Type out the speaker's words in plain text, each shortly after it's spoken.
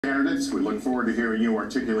minutes. We look forward to hearing you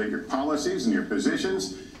articulate your policies and your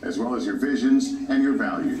positions, as well as your visions and your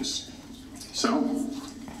values. So,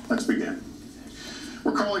 let's begin.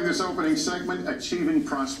 We're calling this opening segment Achieving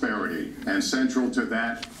Prosperity, and central to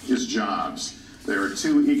that is jobs. There are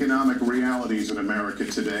two economic realities in America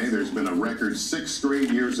today. There's been a record 6 straight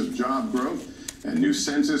years of job growth, and new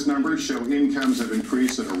census numbers show incomes have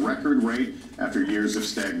increased at a record rate after years of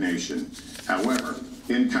stagnation. However,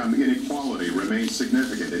 income inequality remains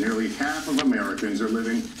significant, and nearly half of Americans are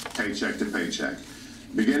living paycheck to paycheck.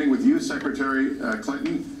 Beginning with you, Secretary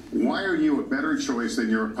Clinton, why are you a better choice than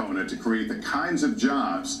your opponent to create the kinds of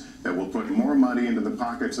jobs that will put more money into the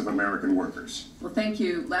pockets of American workers? Well, thank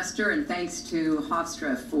you, Lester, and thanks to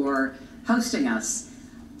Hofstra for hosting us.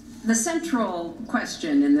 The central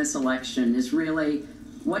question in this election is really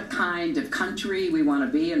what kind of country we want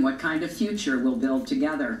to be and what kind of future we'll build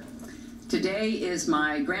together. Today is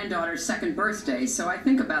my granddaughter's 2nd birthday, so I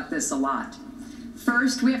think about this a lot.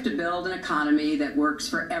 First, we have to build an economy that works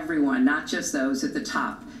for everyone, not just those at the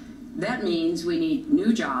top. That means we need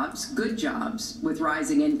new jobs, good jobs, with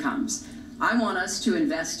rising incomes. I want us to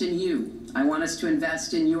invest in you. I want us to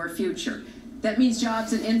invest in your future. That means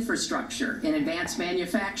jobs in infrastructure, in advanced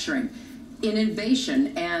manufacturing, in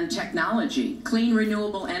innovation and technology, clean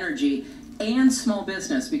renewable energy, and small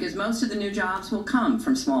business, because most of the new jobs will come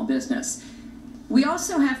from small business. We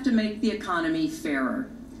also have to make the economy fairer.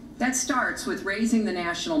 That starts with raising the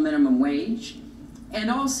national minimum wage and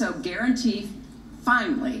also guarantee,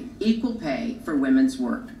 finally, equal pay for women's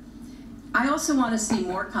work. I also want to see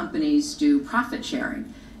more companies do profit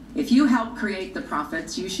sharing. If you help create the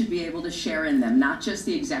profits, you should be able to share in them, not just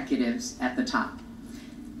the executives at the top.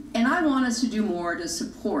 And I want us to do more to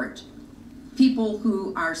support people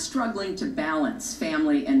who are struggling to balance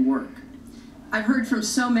family and work. I've heard from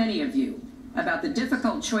so many of you about the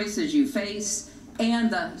difficult choices you face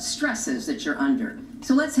and the stresses that you're under.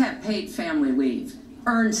 So let's have paid family leave,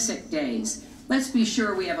 earned sick days. Let's be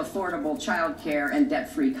sure we have affordable childcare and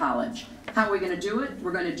debt-free college. How are we going to do it?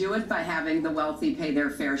 We're going to do it by having the wealthy pay their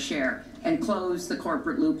fair share and close the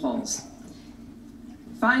corporate loopholes.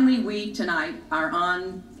 Finally, we tonight are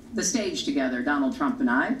on the stage together, Donald Trump and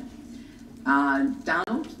I.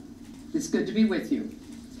 Donald, it's good to be with you.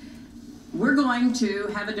 We're going to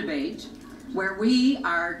have a debate where we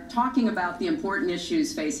are talking about the important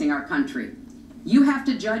issues facing our country. You have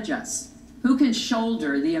to judge us. Who can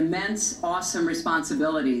shoulder the immense, awesome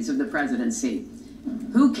responsibilities of the presidency?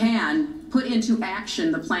 Who can put into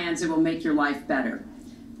action the plans that will make your life better?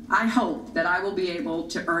 I hope that I will be able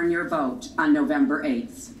to earn your vote on November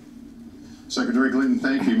 8th. Secretary Clinton,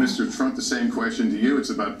 thank you. Mr. Trump, the same question to you. It's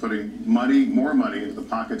about putting money, more money, into the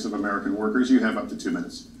pockets of American workers. You have up to 2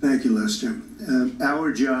 minutes. Thank you, Lester.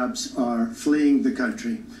 Our jobs are fleeing the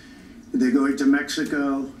country. They're going to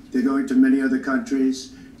Mexico. They're going to many other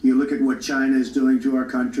countries. You look at what China is doing to our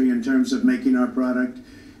country in terms of making our product.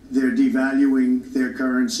 They're devaluing their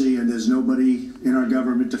currency, and there's nobody in our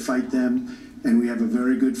government to fight them. And we have a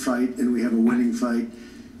very good fight, and we have a winning fight,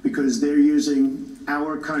 because they're using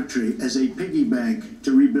our country as a piggy bank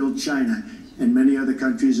to rebuild China, and many other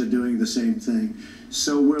countries are doing the same thing.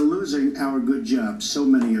 So we're losing our good jobs, so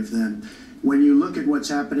many of them. When you look at what's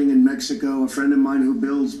happening in Mexico, a friend of mine who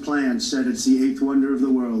builds plants said it's the 8th wonder of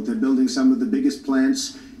the world. They're building some of the biggest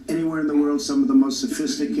plants anywhere in the world, some of the most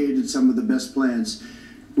sophisticated, some of the best plants.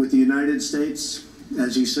 With the United States,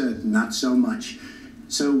 as he said, not so much.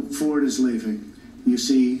 So Ford is leaving. You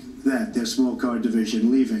see that, their small car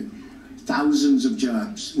division leaving. Thousands of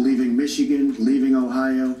jobs, leaving Michigan, leaving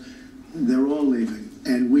Ohio, they're all leaving.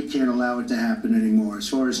 And we can't allow it to happen anymore. As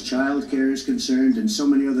far as child care is concerned and so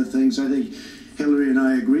many other things, I think Hillary and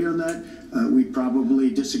I agree on that. We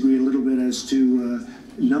probably disagree a little bit as to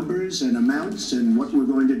numbers and amounts and what we're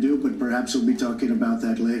going to do, but perhaps we'll be talking about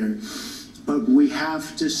that later. But we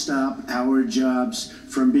have to stop our jobs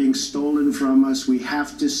from being stolen from us. We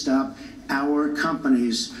have to stop our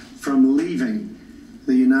companies from leaving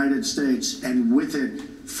the United States, and with it,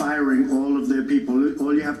 firing all of their people.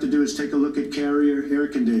 All you have to do is take a look at Carrier Air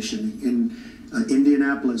Conditioning in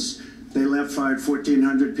Indianapolis. They fired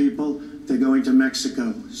 1,400 people. They're going to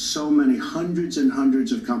Mexico. So many, hundreds and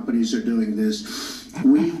hundreds of companies are doing this.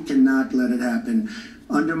 We cannot let it happen.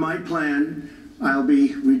 Under my plan, I'll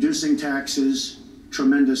be reducing taxes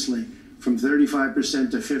tremendously, from 35%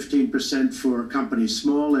 to 15% for companies,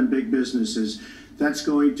 small and big businesses. That's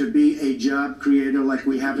going to be a job creator like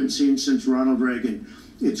we haven't seen since Ronald Reagan.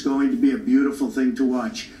 It's going to be a beautiful thing to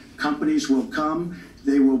watch. Companies will come,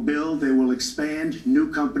 they will build, they will expand,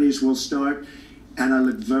 new companies will start, and I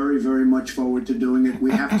look very, very much forward to doing it.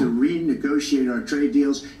 We have to renegotiate our trade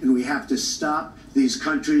deals, and we have to stop these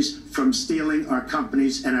countries from stealing our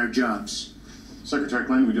companies and our jobs. Secretary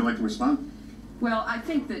Clinton, would you like to respond? Well, I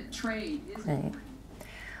think that trade is... Right.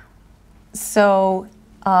 So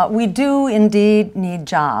we do indeed need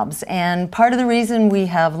jobs, and part of the reason we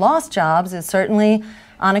have lost jobs is certainly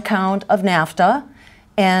on account of NAFTA.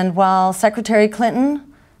 And while Secretary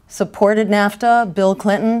Clinton supported NAFTA, Bill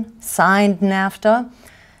Clinton signed NAFTA,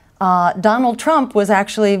 Donald Trump was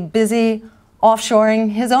actually busy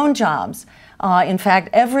offshoring his own jobs. In fact,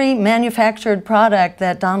 every manufactured product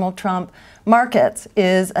that Donald Trump markets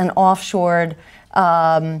is an offshored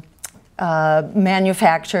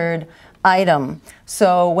manufactured item.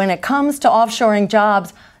 So when it comes to offshoring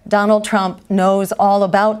jobs, Donald Trump knows all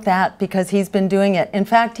about that because he's been doing it. In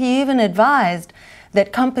fact, he even advised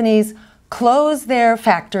that companies close their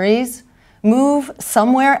factories, move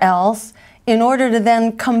somewhere else, in order to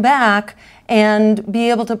then come back and be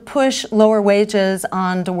able to push lower wages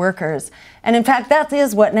onto workers. And in fact, that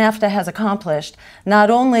is what NAFTA has accomplished. Not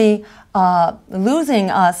only losing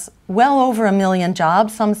us well over 1 million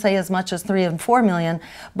jobs, some say as much as 3 and 4 million,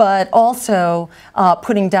 but also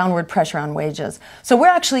putting downward pressure on wages. So we're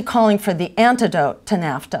actually calling for the antidote to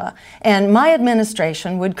NAFTA. And my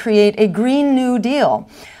administration would create a Green New Deal,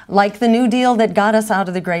 like the New Deal that got us out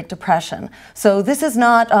of the Great Depression. So this is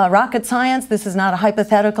not rocket science, this is not a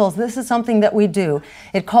hypothetical, this is something that we do.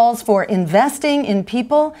 It calls for investing in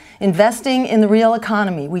people, investing in the real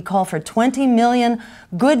economy. We call for 20 million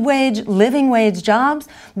good wage, living wage jobs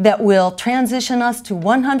that will transition us to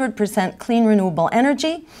 100% clean renewable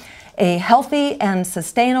energy, a healthy and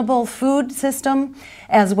sustainable food system,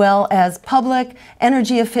 as well as public,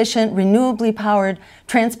 energy efficient, renewably powered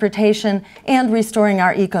transportation, and restoring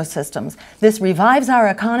our ecosystems. This revives our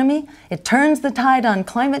economy, it turns the tide on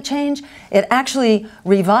climate change, it actually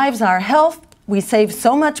revives our health. We save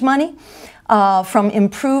so much money from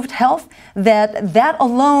improved health that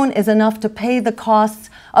alone is enough to pay the costs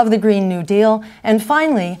of the Green New Deal. And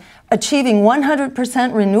finally, achieving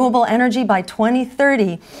 100% renewable energy by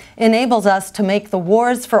 2030 enables us to make the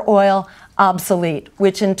wars for oil obsolete,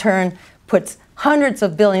 which in turn puts hundreds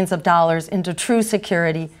of billions of dollars into true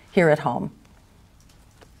security here at home.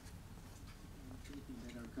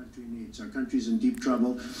 Our country needs. Our country's in deep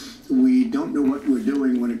trouble. We don't know what we're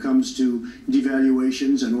doing when it comes to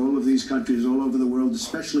devaluations, and all of these countries all over the world,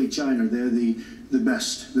 especially China, they're the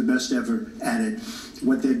best ever at it.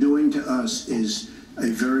 What they're doing to us is a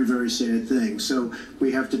very, very sad thing. So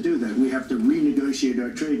we have to do that. We have to renegotiate our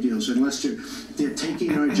trade deals. Unless they're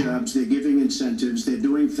taking our jobs, they're giving incentives, they're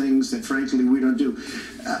doing things that, frankly, we don't do.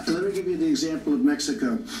 Let me give you the example of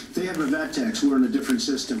Mexico. They have a VAT tax. We're in a different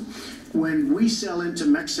system. When we sell into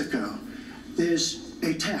Mexico, there's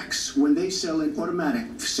a tax. When they sell in automatic,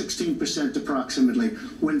 16% approximately.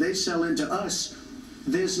 When they sell into us,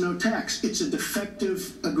 there's no tax. It's a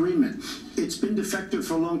defective agreement. It's been defective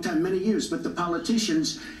for a long time, many years, but the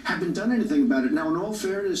politicians haven't done anything about it. Now, in all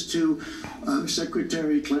fairness to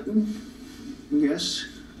Secretary Clinton, yes,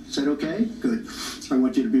 is that okay? Good. I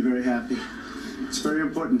want you to be very happy. It's very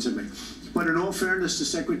important to me. But in all fairness to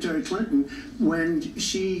Secretary Clinton, when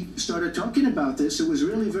she started talking about this, it was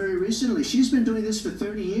really very recently. She's been doing this for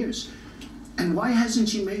 30 years. And why hasn't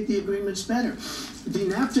she made the agreements better? The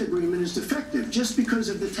NAFTA agreement is defective just because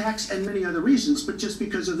of the tax and many other reasons, but just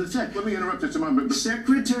because of the fact. Let me interrupt just a moment.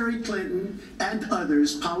 Secretary Clinton and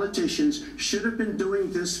others, politicians, should have been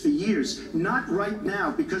doing this for years. Not right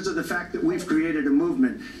now because of the fact that we've created a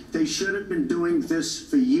movement. They should have been doing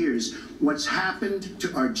this for years. What's happened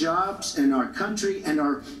to our jobs and our country and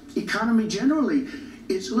our economy generally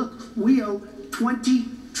is, look, we owe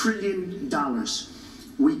 $20 trillion.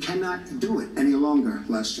 We cannot do it any longer,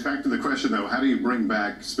 Lester. Back to the question, though, how do you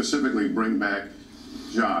specifically bring back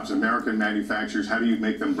jobs? American manufacturers, how do you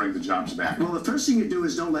make them bring the jobs back? Well, the first thing you do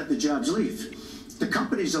is don't let the jobs leave. The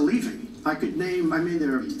companies are leaving. I could name,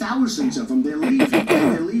 there are thousands of them. They're leaving, and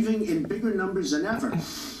they're leaving in bigger numbers than ever.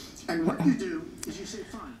 And what you do is you say,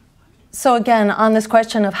 fine. So again, on this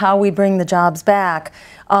question of how we bring the jobs back,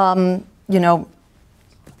 Donald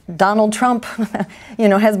Trump,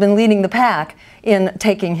 has been leading the pack in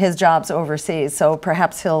taking his jobs overseas. So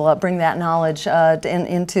perhaps he'll bring that knowledge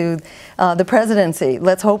into the presidency.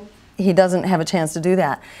 Let's hope he doesn't have a chance to do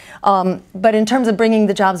that. But in terms of bringing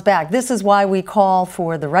the jobs back, this is why we call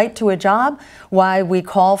for the right to a job, why we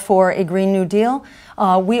call for a Green New Deal.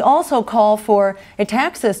 We also call for a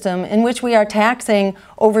tax system in which we are taxing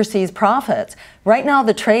overseas profits. Right now,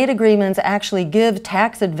 the trade agreements actually give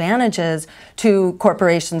tax advantages to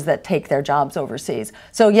corporations that take their jobs overseas.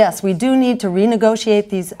 So yes, we do need to renegotiate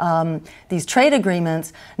these trade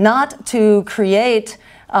agreements, not to create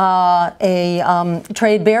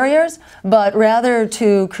trade barriers, but rather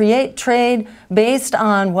to create trade based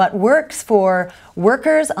on what works for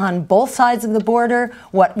workers on both sides of the border,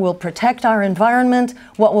 what will protect our environment,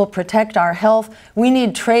 what will protect our health. We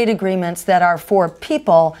need trade agreements that are for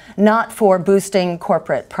people, not for boosting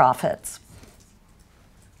corporate profits.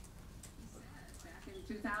 Back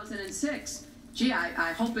in 2006, gee,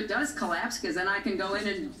 I hope it does collapse because then I can go in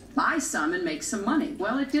and buy some and make some money.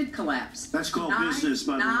 Well, it did collapse. That's called business,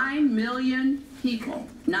 by the way. 9 million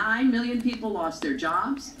people lost their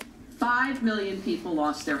jobs. 5 million people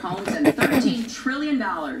lost their homes, and $13 trillion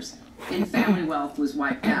in family wealth was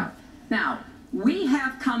wiped out. Now, we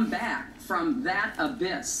have come back from that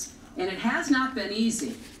abyss, and it has not been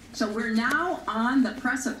easy. So we're now on the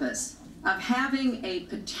precipice of having a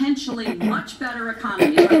potentially much better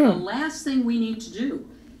economy. But the last thing we need to do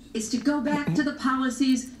is to go back to the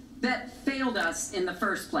policies that failed us in the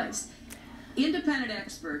first place. Independent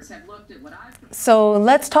experts have looked at what I've... So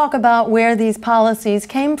let's talk about where these policies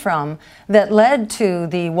came from that led to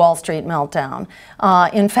the Wall Street meltdown.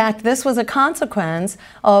 In fact, this was a consequence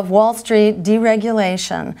of Wall Street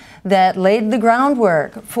deregulation that laid the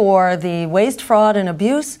groundwork for the waste, fraud, and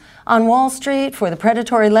abuse on Wall Street, for the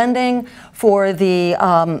predatory lending, for the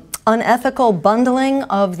unethical bundling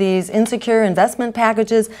of these insecure investment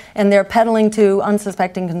packages and their peddling to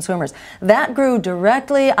unsuspecting consumers. That grew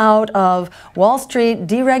directly out of Wall Street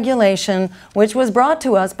deregulation, which was brought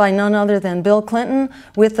to us by none other than Bill Clinton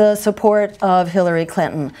with the support of Hillary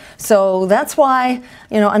Clinton. So that's why,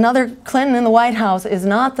 another Clinton in the White House is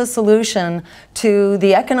not the solution to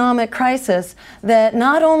the economic crisis that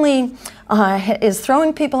not only is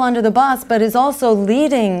throwing people under the bus, but is also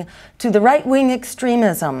leading to the right-wing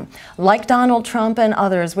extremism, like Donald Trump and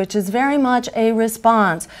others, which is very much a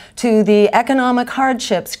response to the economic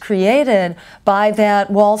hardships created by that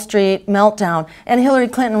Wall Street meltdown. And Hillary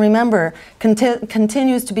Clinton, remember,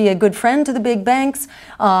 continues to be a good friend to the big banks,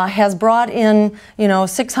 has brought in,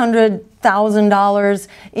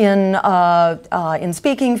 $600,000 in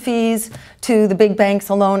speaking fees to the big banks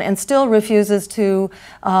alone, and still refuses to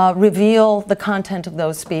reveal the content of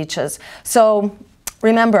those speeches. So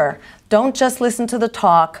remember, don't just listen to the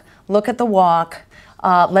talk, look at the walk.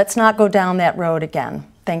 Let's not go down that road again.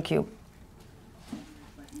 Thank you.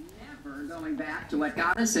 But never going back to what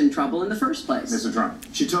got us in trouble in the first place. Mr. Trump.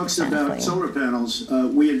 She talks about solar panels.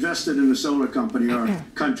 We invested in a solar company, our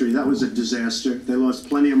country. That was a disaster. They lost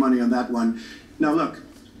plenty of money on that one. Now look,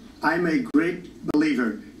 I'm a great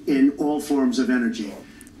believer in all forms of energy,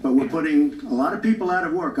 but we're putting a lot of people out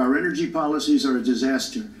of work. Our energy policies are a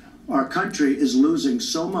disaster. Our country is losing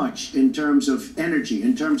so much in terms of energy,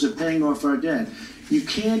 in terms of paying off our debt. You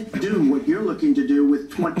can't do what you're looking to do with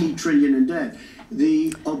 $20 trillion in debt.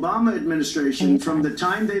 The Obama administration, from the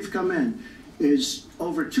time they've come in, is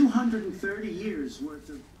over 230 years worth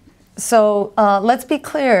of... So let's be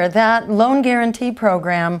clear, that loan guarantee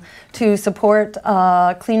program to support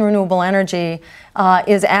clean renewable energy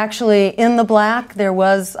is actually in the black. There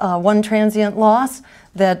was one transient loss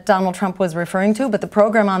that Donald Trump was referring to, but the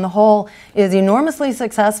program on the whole is enormously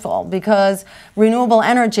successful because renewable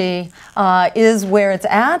energy is where it's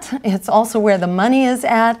at. It's also where the money is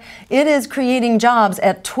at. It is creating jobs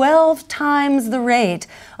at 12 times the rate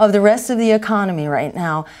of the rest of the economy right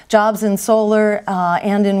now. Jobs in solar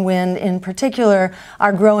and in wind in particular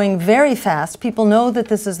are growing very fast. People know that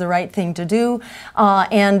this is the right thing to do,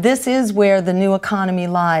 and this is where the new economy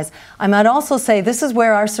lies. I might also say this is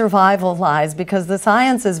where our survival lies, because the science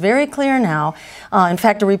is very clear now. In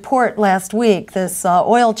fact, a report last week, this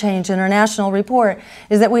Oil Change International report,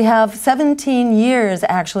 is that we have 17 years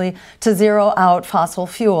actually to zero out fossil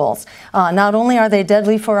fuels. Not only are they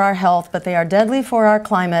deadly for our health, but they are deadly for our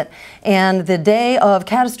climate, and the day of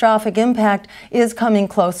catastrophic impact is coming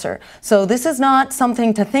closer. So this is not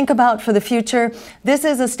something to think about for the future. This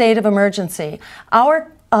is a state of emergency.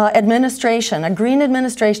 Our administration, a green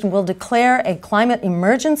administration, will declare a climate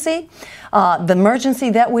emergency, the emergency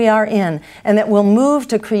that we are in, and that will move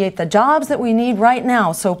to create the jobs that we need right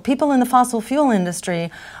now. So people in the fossil fuel industry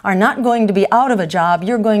are not going to be out of a job.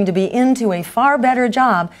 You're going to be into a far better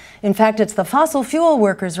job. In fact, it's the fossil fuel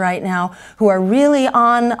workers right now who are really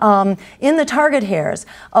on in the target hairs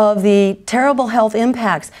of the terrible health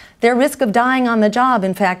impacts. Their risk of dying on the job,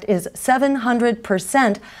 in fact, is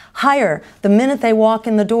 700% higher the minute they walk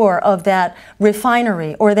in the door of that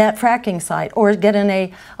refinery or that fracking site or get in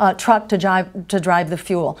a truck to drive the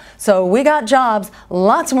fuel. So we got jobs,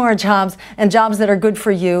 lots more jobs, and jobs that are good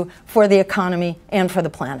for you, for the economy, and for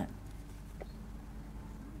the planet.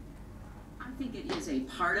 I think it is a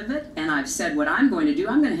part of it, and I've said what I'm going to do.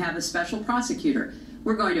 I'm going to have a special prosecutor.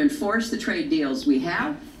 We're going to enforce the trade deals we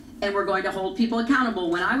have, and we're going to hold people accountable.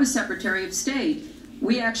 When I was Secretary of State,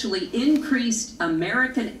 we actually increased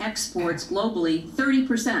American exports globally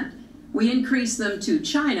 30%. We increased them to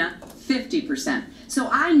China 50%. So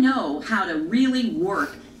I know how to really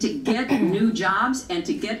work to get new jobs and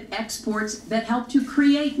to get exports that help to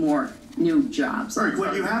create more new jobs. Right,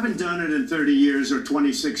 well, you haven't done it in 30 years or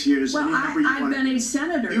 26 years. Well, I've been a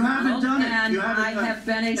senator. You haven't done it. And you haven't I done have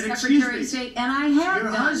been a and Secretary of State, and I have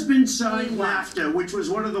Your done husband signed NAFTA, which was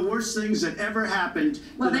one of the worst things that ever happened to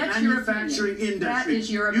the manufacturing industry. That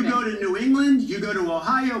is your opinion. opinion. You go to New England, you go to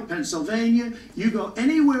Ohio, Pennsylvania, you go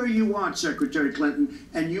anywhere you want, Secretary Clinton,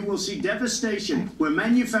 and you will see devastation where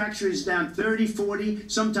manufacturing is down 30, 40,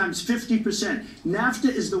 sometimes 50%. NAFTA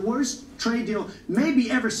is the worst trade deal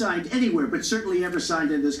maybe ever signed anywhere, but certainly ever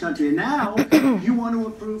signed in this country. And now you want to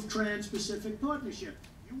approve Trans-Pacific Partnership.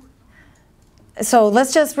 So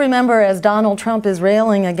let's just remember, as Donald Trump is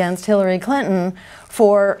railing against Hillary Clinton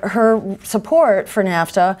for her support for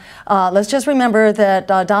NAFTA, let's just remember that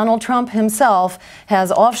Donald Trump himself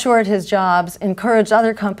has offshored his jobs, encouraged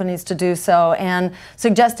other companies to do so, and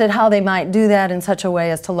suggested how they might do that in such a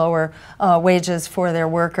way as to lower wages for their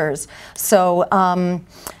workers. So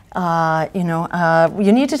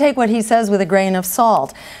you need to take what he says with a grain of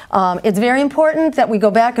salt. It's very important that we go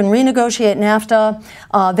back and renegotiate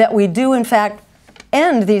NAFTA, that we do in fact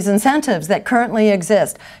end these incentives that currently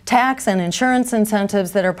exist, tax and insurance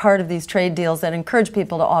incentives that are part of these trade deals that encourage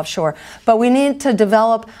people to offshore. But we need to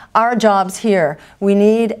develop our jobs here. We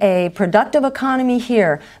need a productive economy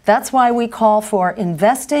here. That's why we call for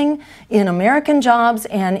investing in American jobs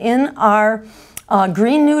and in our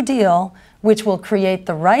Green New Deal, which will create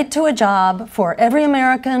the right to a job for every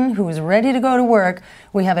American who is ready to go to work.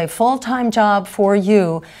 We have a full-time job for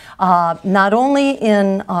you, not only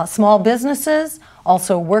in small businesses,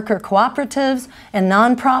 also worker cooperatives and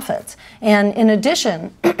nonprofits. And in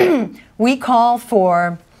addition, we call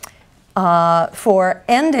for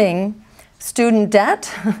ending student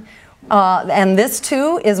debt, and this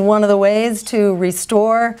too is one of the ways to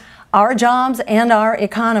restore our jobs and our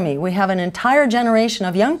economy. We have an entire generation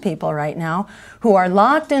of young people right now who are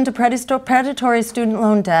locked into predatory student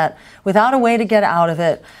loan debt without a way to get out of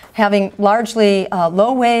it, having largely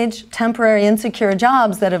low-wage, temporary, insecure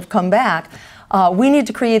jobs that have come back. We need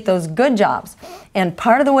to create those good jobs. And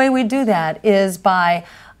part of the way we do that is by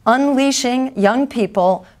unleashing young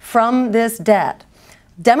people from this debt.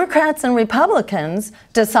 Democrats and Republicans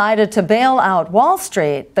decided to bail out Wall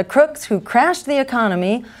Street, the crooks who crashed the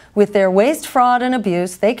economy with their waste, fraud, and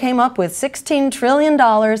abuse. They came up with $16 trillion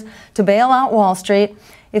to bail out Wall Street.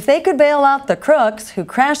 If they could bail out the crooks who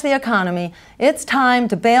crashed the economy, it's time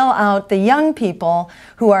to bail out the young people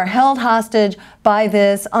who are held hostage by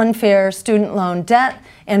this unfair student loan debt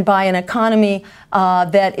and by an economy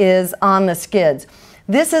that is on the skids.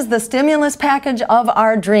 This is the stimulus package of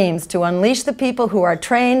our dreams, to unleash the people who are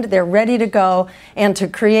trained, they're ready to go, and to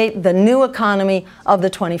create the new economy of the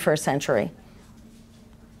 21st century.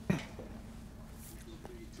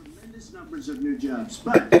 Tremendous numbers of new jobs,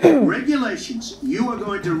 but regulations, you are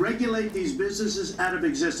going to regulate these businesses out of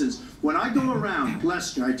existence. When I go around,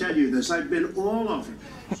 Lester, I tell you this, I've been all over,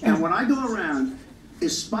 and when I go around,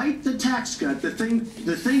 despite the tax cut, the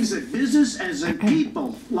things that business as a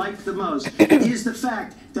people like the most is the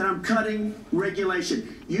fact that I'm cutting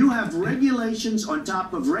regulation. You have regulations on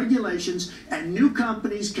top of regulations, and new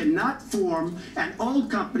companies cannot form, and old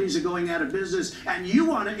companies are going out of business, and you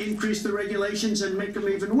want to increase the regulations and make them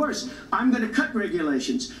even worse. I'm going to cut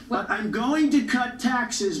regulations, but I'm going to cut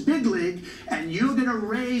taxes big league, and you're going to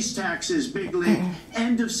raise taxes big league.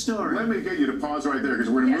 End of story. Let me get you to pause right there, because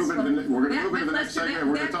we're going to move into the next segment.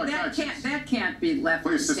 We're going to talk taxes. That can't be left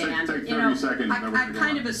Please, to stand. take 30 seconds. I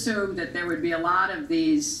kind of assumed that there would be a lot of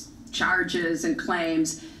these charges and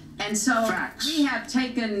claims. And so we have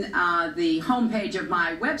taken the homepage of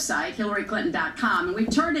my website, hillaryclinton.com, and we've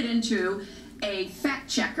turned it into a fact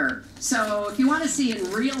checker. So if you want to see in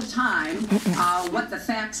real time what the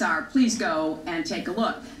facts are, please go and take a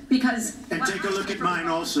look. Because take a look at mine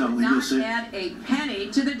also. Not add a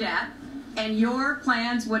penny to the debt, and your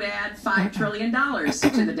plans would add $5 trillion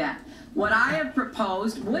to the debt. What I have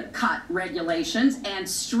proposed would cut regulations and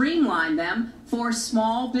streamline them for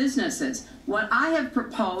small businesses. What I have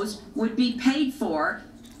proposed would be paid for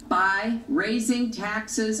by raising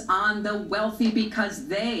taxes on the wealthy, because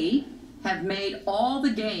they have made all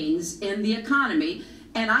the gains in the economy.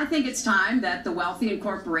 And I think it's time that the wealthy and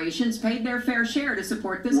corporations paid their fair share to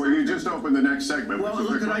support this. Well, you just opened the next segment. Well,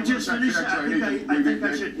 look, I just finished. I think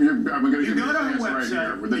I should. I'm going to You go to her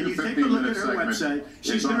website, and you take a look at her website.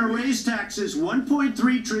 She's going to raise taxes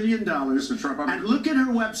 $1.3 trillion. And look at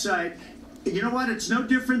her website. You know what? It's no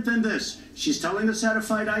different than this. She's telling us how to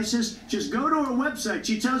fight ISIS. Just go to her website.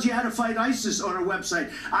 She tells you how to fight ISIS on her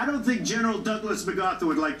website. I don't think General Douglas MacArthur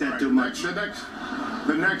would like that too much.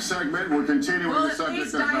 The next segment, we're continuing the subject of... Well, at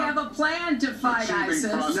least I have a plan to fight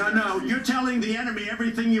ISIS. No, you're telling the enemy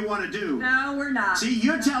everything you want to do. No, we're not. See,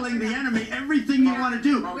 you're telling the enemy everything you want to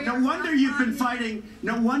do. No wonder you've been fighting.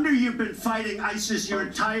 No wonder you've been fighting ISIS your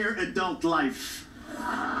entire adult life.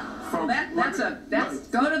 Folks,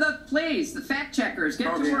 go to the fact checkers, get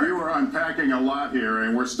folks, to work. we were unpacking a lot here,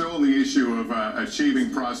 and we're still on the issue of achieving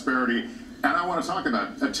prosperity. And I want to talk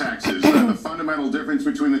about taxes. The fundamental difference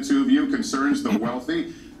between the two of you concerns the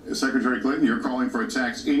wealthy. Secretary Clinton, you're calling for a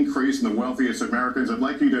tax increase in the wealthiest Americans. I'd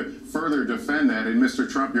like you to further defend that. And Mr.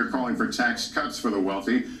 Trump, you're calling for tax cuts for the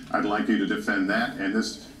wealthy. I'd like you to defend that. And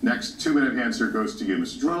this next 2-minute answer goes to you,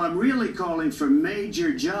 Mr. Trump. Well, I'm really calling for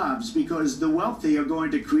major jobs because the wealthy are going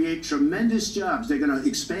to create tremendous jobs. They're going to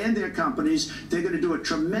expand their companies. They're going to do a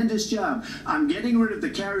tremendous job. I'm getting rid of the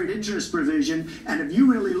carried interest provision. And if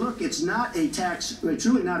you really look, it's not a tax. It's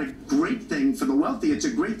really not a great thing for the wealthy. It's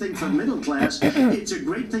a great thing for middle class. It's a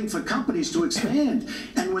great thing for companies to expand.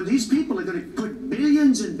 And when these people are going to put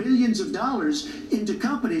billions and billions of dollars into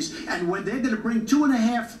companies, and when they're going to bring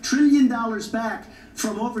 $2.5 trillion back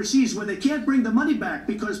from overseas, when they can't bring the money back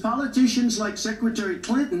because politicians like Secretary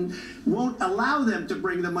Clinton won't allow them to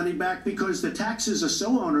bring the money back because the taxes are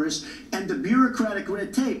so onerous and the bureaucratic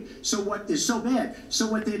red tape is so bad. So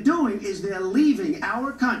what they're doing is they're leaving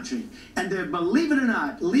our country, and they're, believe it or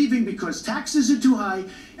not, leaving because taxes are too high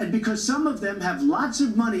and because some of them have lots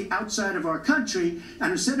of money outside of our country,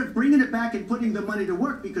 and instead of bringing it back and putting the money to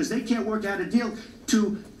work because they can't work out a deal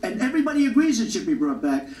and everybody agrees it should be brought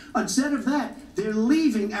back. Instead of that, they're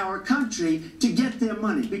leaving our country to get their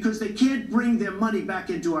money because they can't bring their money back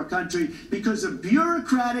into our country because of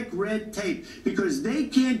bureaucratic red tape, because they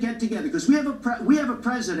can't get together, because we have a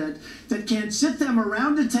president that can't sit them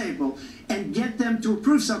around the table and get them to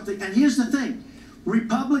approve something. And here's the thing.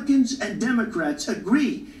 Republicans and Democrats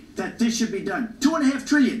agree that this should be done. $2.5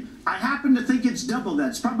 trillion. I happen to think it's double that.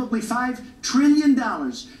 It's probably $5 trillion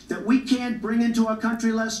that we can't bring into our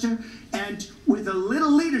country, Lester. And with a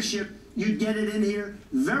little leadership, you'd get it in here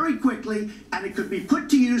very quickly, and it could be put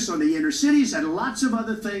to use on the inner cities and lots of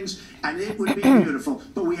other things, and it would be beautiful.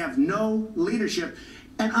 But we have no leadership.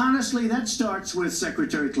 And honestly, that starts with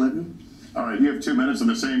Secretary Clinton. All right, you have 2 minutes on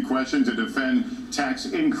the same question to defend tax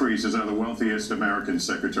increases on the wealthiest Americans,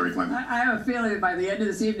 Secretary Clinton. I have a feeling that by the end of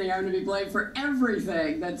this evening, I'm going to be blamed for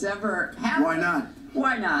everything that's ever happened. Why not?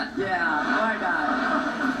 Why not? Yeah, why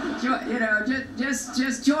not? You know,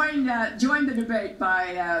 just join the debate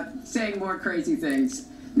by saying more crazy things.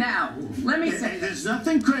 Now, let me say, there's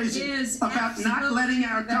nothing crazy about not letting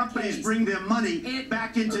our companies bring their money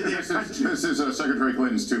back into their country. This is Secretary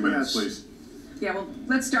Clinton's 2 minutes, please. Yeah, well,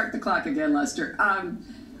 let's start the clock again, Lester.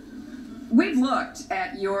 We've looked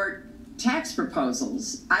at your tax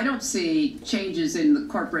proposals. I don't see changes in the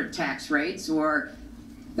corporate tax rates or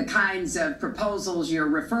the kinds of proposals you're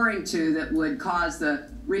referring to that would cause the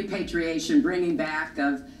repatriation, bringing back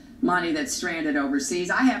of money that's stranded overseas.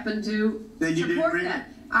 I happen to support that.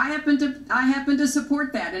 I happen to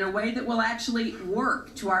support that in a way that will actually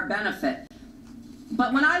work to our benefit.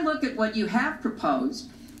 But when I look at what you have proposed,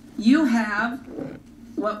 you have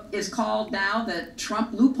what is called now the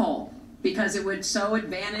Trump loophole, because it would so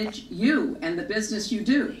advantage you and the business you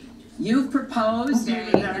do. You've proposed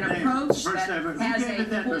an approach that has a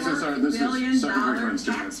 $4 billion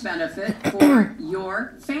tax benefit for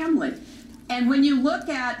your family. And when you look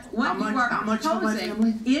at what you are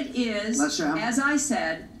proposing, it is, as I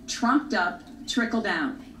said, trumped up trickle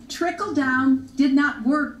down. Trickle down did not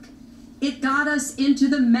work. It got us into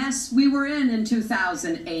the mess we were in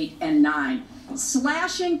 2008 and 9.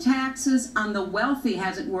 Slashing taxes on the wealthy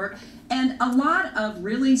hasn't worked, and a lot of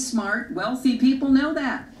really smart, wealthy people know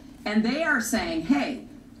that. And they are saying, hey,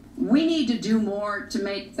 we need to do more to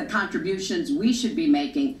make the contributions we should be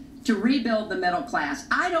making to rebuild the middle class.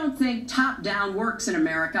 I don't think top-down works in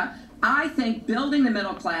America. I think building the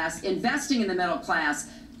middle class, investing in the middle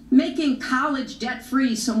class, making college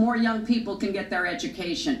debt-free so more young people can get their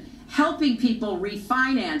education, helping people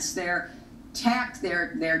refinance their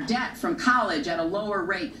debt from college at a lower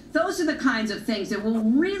rate. Those are the kinds of things that will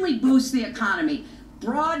really boost the economy.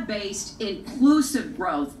 Broad-based, inclusive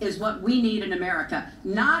growth is what we need in America,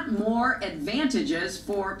 not more advantages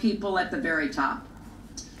for people at the very top.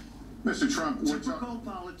 Mr. Trump, Typical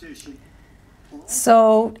politician.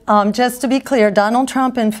 So just to be clear, Donald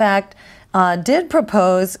Trump, in fact, did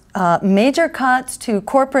propose major cuts to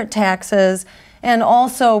corporate taxes and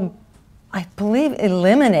also, I believe,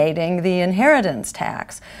 eliminating the inheritance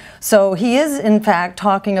tax. So he is, in fact,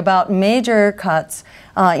 talking about major cuts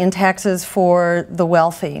in taxes for the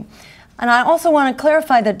wealthy. And I also want to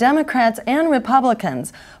clarify that Democrats and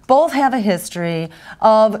Republicans both have a history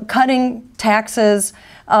of cutting taxes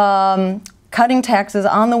on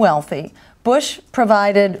the wealthy. Bush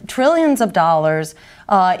provided trillions of dollars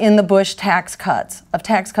in the Bush tax cuts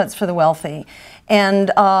for the wealthy. And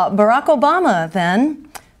Barack Obama then,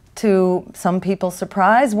 to some people's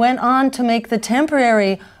surprise, went on to make the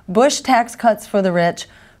temporary Bush tax cuts for the rich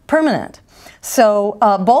permanent. So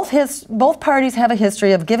both parties have a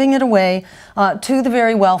history of giving it away to the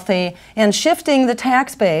very wealthy and shifting the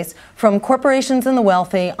tax base from corporations and the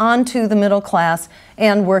wealthy onto the middle class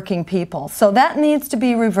and working people. So that needs to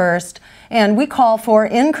be reversed, and we call for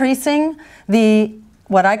increasing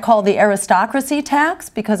what I call the aristocracy tax,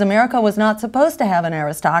 because America was not supposed to have an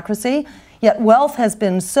aristocracy, yet wealth has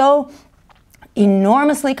been so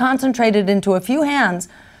enormously concentrated into a few hands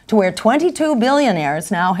to where 22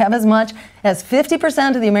 billionaires now have as much as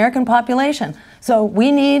 50% of the American population. So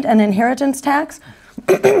we need an inheritance tax.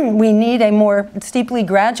 We need a more steeply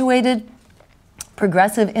graduated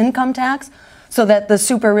progressive income tax so that the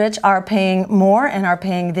super rich are paying more and are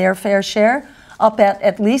paying their fair share, up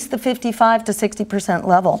at least the 55 to 60%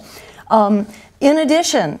 level. In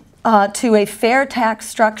addition to a fair tax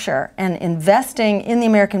structure and investing in the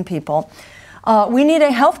American people, we need a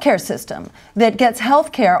healthcare system that gets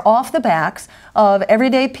healthcare off the backs of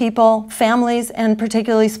everyday people, families, and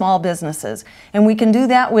particularly small businesses. And we can do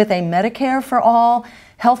that with a Medicare for all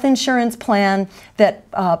health insurance plan that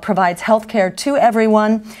provides healthcare to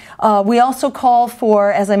everyone. We also call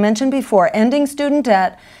for, as I mentioned before, ending student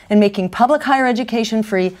debt and making public higher education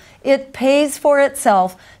free. It pays for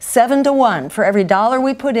itself 7 to 1. For every dollar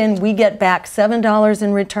we put in, we get back $7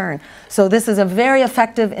 in return. So this is a very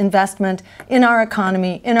effective investment in our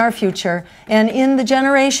economy, in our future, and in the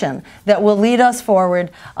generation that will lead us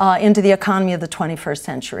forward into the economy of the 21st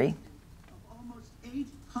century. Almost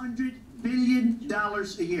 $800 billion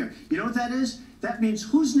a year. You know what that is? That means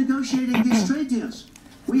who's negotiating these trade deals?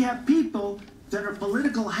 We have people that are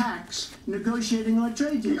political hacks negotiating our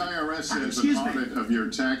trade deals. The IRS says an audit of your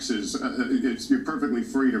taxes, you're perfectly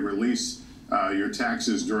free to release your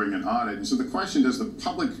taxes during an audit. And so the question, does the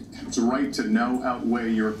public's right to know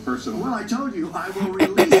outweigh your personal? Well, I told you, I will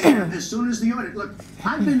release them as soon as the audit. Look,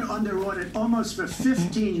 I've been under audit almost for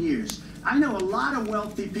 15 years. I know a lot of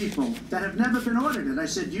wealthy people that have never been audited. I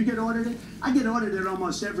said, you get audited? I get audited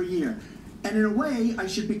almost every year. And in a way, I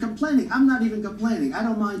should be complaining. I'm not even complaining. I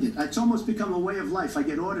don't mind it. It's almost become a way of life. I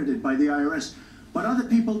get audited by the IRS, but other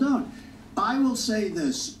people don't. I will say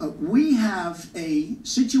this. We have a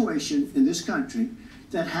situation in this country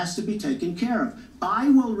that has to be taken care of. I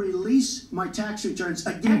will release my tax returns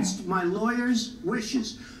against my lawyer's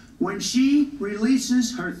wishes. When she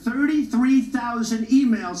releases her 33,000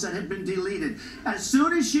 emails that have been deleted, as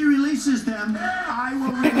soon as she releases them, I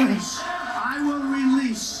will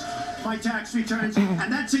release my tax returns,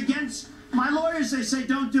 and that's against my lawyers. They say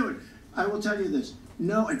don't do it. I will tell you this.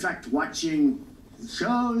 No, in fact, watching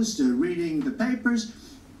shows, reading the papers,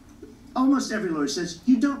 almost every lawyer says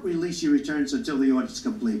you don't release your returns until the audit's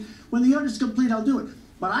complete. When the audit's complete, I'll do it.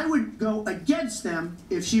 But I would go against them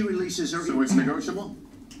if she releases her. So it's negotiable?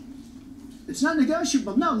 It's not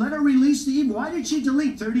negotiable. No, let her release the email. Why did she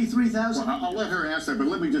delete 33,000? Well, I'll let her ask that, but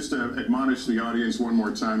let me just admonish the audience one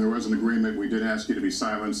more time. There was an agreement. We did ask you to be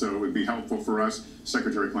silent, so it would be helpful for us.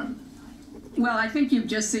 Secretary Clinton. Well, I think you've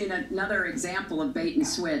just seen another example of bait and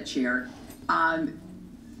switch here.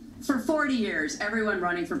 For 40 years, everyone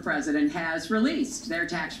running for president has released their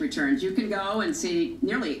tax returns. You can go and see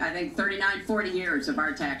nearly, I think, 39, 40 years of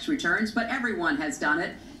our tax returns, but everyone has done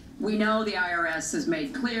it. We know the IRS has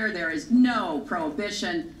made clear there is no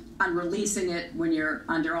prohibition on releasing it when you're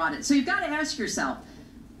under audit. So you've got to ask yourself,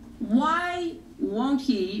 why won't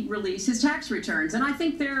he release his tax returns? And I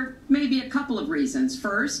think there may be a couple of reasons.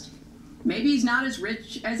 First, maybe he's not as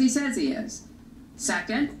rich as he says he is.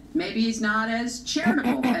 Second, maybe he's not as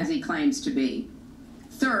charitable as he claims to be.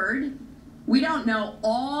 Third, we don't know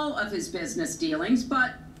all of his business dealings,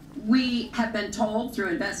 but we have been told through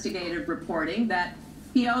investigative reporting that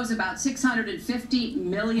he owes about $650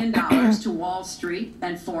 million to Wall Street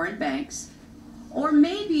and foreign banks. Or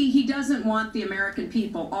maybe he doesn't want the American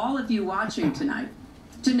people, all of you watching tonight,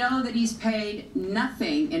 to know that he's paid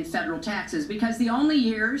nothing in federal taxes, because the only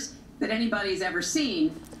years that anybody's ever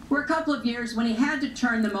seen were a couple of years when he had to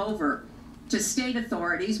turn them over to state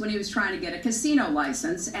authorities when he was trying to get a casino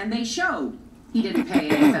license, and they showed he didn't pay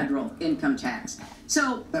any federal income tax.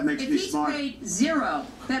 So if he's paid zero,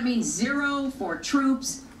 that means zero for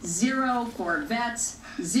troops, zero for vets,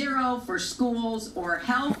 zero for schools or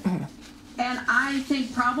health. And I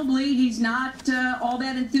think probably he's not all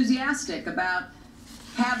that enthusiastic about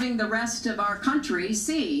having the rest of our country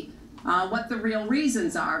see what the real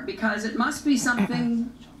reasons are, because it must be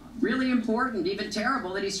something really important, even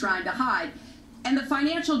terrible, that he's trying to hide. And the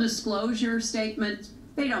financial disclosure statement,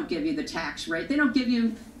 they don't give you the tax rate. They don't give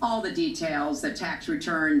you all the details that tax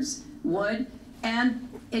returns would. And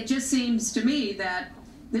it just seems to me that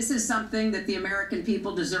this is something that the American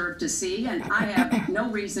people deserve to see, and I have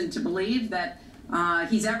no reason to believe that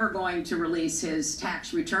he's ever going to release his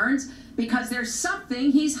tax returns, because there's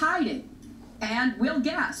something he's hiding. And we'll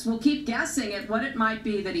guess. We'll keep guessing at what it might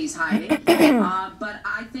be that he's hiding. But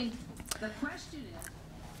I think the question is...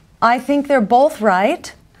 I think they're both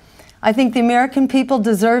right. I think the American people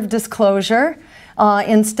deserve disclosure.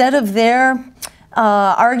 Instead of their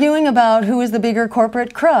arguing about who is the bigger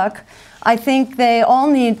corporate crook, I think they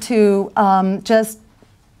all need to just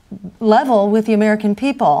level with the American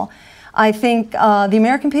people. I think the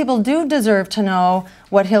American people do deserve to know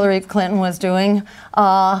what Hillary Clinton was doing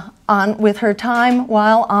with her time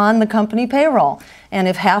while on the company payroll. And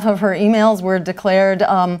if half of her emails were declared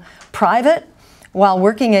private while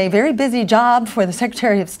working a very busy job for the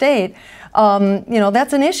Secretary of State, you know,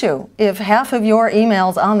 that's an issue. If half of your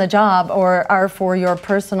emails on the job are for your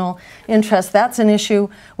personal interest, that's an issue.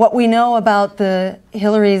 What we know about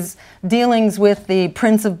Hillary's dealings with the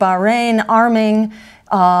Prince of Bahrain arming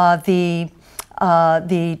the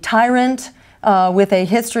tyrant with a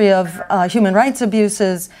history of human rights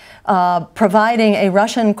abuses, providing a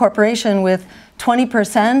Russian corporation with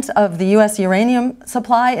 20% of the U.S. uranium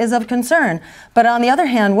supply is of concern. But on the other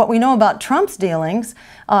hand, what we know about Trump's dealings,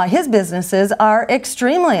 his businesses are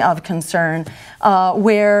extremely of concern,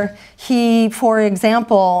 where he, for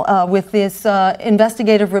example, with this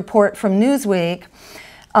investigative report from Newsweek,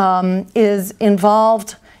 is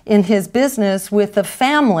involved in his business with the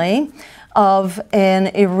family of an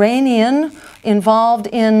Iranian involved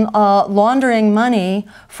in laundering money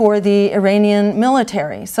for the Iranian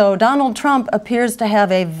military. So Donald Trump appears to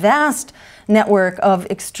have a vast network of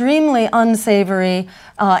extremely unsavory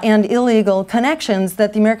and illegal connections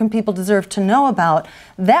that the American people deserve to know about.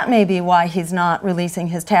 That may be why he's not releasing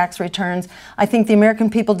his tax returns. I think the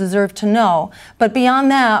American people deserve to know. But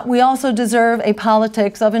beyond that, we also deserve a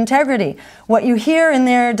politics of integrity. What you hear in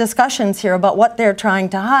their discussions here about what they're trying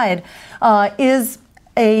to hide is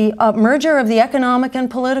a merger of the economic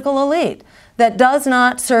and political elite that does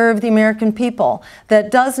not serve the American people,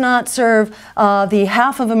 that does not serve the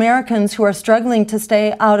half of Americans who are struggling to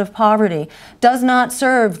stay out of poverty, does not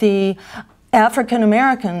serve the African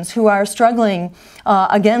Americans who are struggling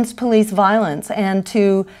against police violence and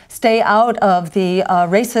to stay out of the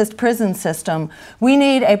racist prison system. We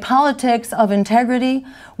need a politics of integrity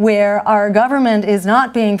where our government is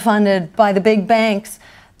not being funded by the big banks,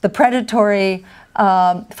 the predatory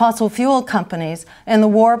fossil fuel companies, and the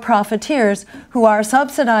war profiteers who are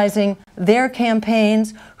subsidizing their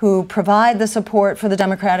campaigns, who provide the support for the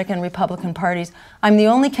Democratic and Republican parties. I'm the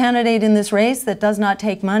only candidate in this race that does not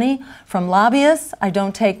take money from lobbyists. I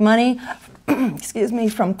don't take money, excuse me,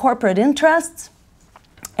 from corporate interests,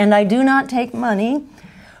 and I do not take money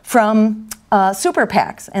from super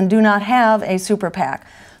PACs and do not have a super PAC.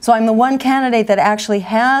 So I'm the one candidate that actually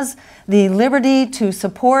has the liberty to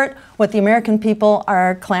support what the American people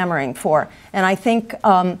are clamoring for. And I think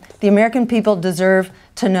the American people deserve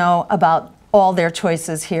to know about all their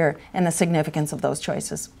choices here and the significance of those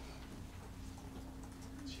choices.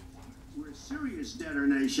 We're a serious debtor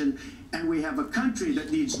nation, and we have a country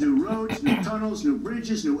that needs new roads, new tunnels, new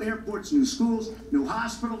bridges, new airports, new schools, new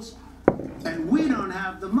hospitals. And we don't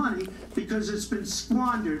have the money because it's been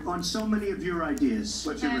squandered on so many of your ideas.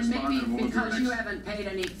 And maybe because you haven't paid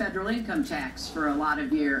any federal income tax for a lot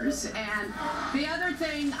of years. And the other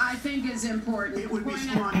thing I think is important. It would be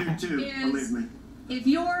squandered too, believe me.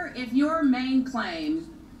 If your main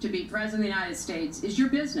claim to be President of the United States is your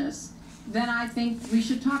business, then I think we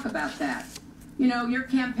should talk about that. You know, your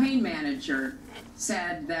campaign manager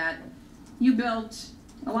said that you built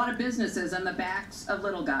a lot of businesses on the backs of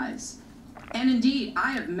little guys. And indeed,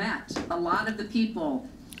 I have met a lot of the people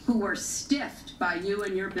who were stiffed by you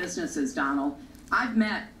and your businesses, Donald. I've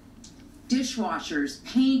met dishwashers,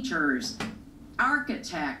 painters,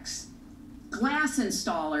 architects, glass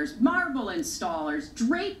installers, marble installers,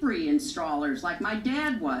 drapery installers, like my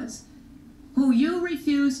dad was. who you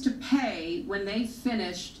refused to pay when they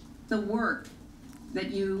finished the work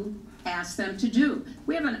that you asked them to do.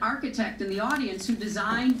 We have an architect in the audience who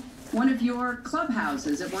designed one of your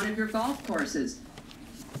clubhouses at one of your golf courses.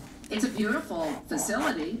 It's a beautiful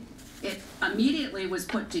facility. It immediately was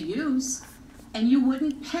put to use, and you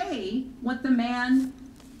wouldn't pay what the man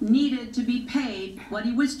needed to be paid, what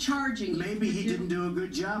he was charging you. Maybe he didn't do a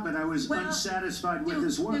good job, and I was unsatisfied with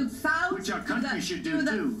his work, which our country should do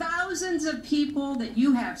too. The thousands of people that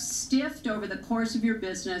you have stiffed over the course of your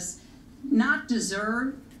business not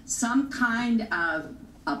deserve some kind of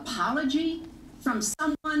apology from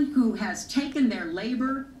someone who has taken their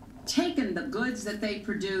labor, taken the goods that they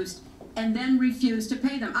produced, and then refused to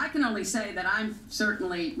pay them. I can only say that I'm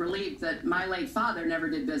certainly relieved that my late father never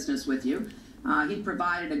did business with you. He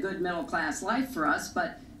provided a good middle-class life for us,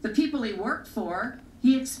 but the people he worked for,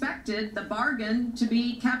 he expected the bargain to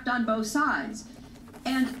be kept on both sides.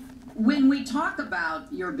 And when we talk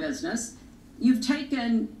about your business, you've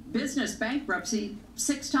taken business bankruptcy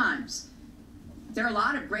 6 times. There are a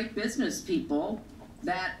lot of great business people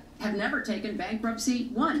that have never taken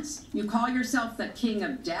bankruptcy once. You call yourself the king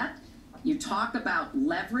of debt. You talk about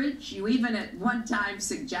leverage. You even at one time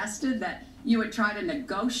suggested that you would try to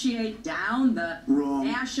negotiate down the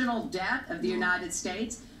national debt of the United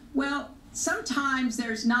States. Well, sometimes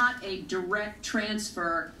there's not a direct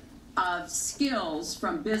transfer of skills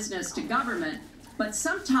from business to government, but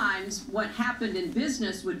sometimes what happened in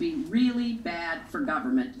business would be really bad for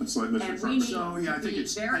government. Let's let Mr. And Trump. we need to be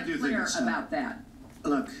very clear about that.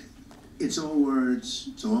 Look, it's all words,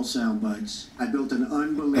 it's all sound bites. I built an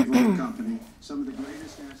unbelievable company, some of the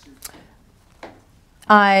greatest assets.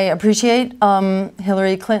 I appreciate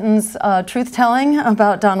Hillary Clinton's truth-telling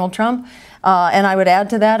about Donald Trump, and I would add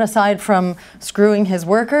to that, aside from screwing his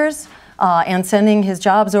workers and sending his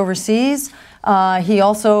jobs overseas, he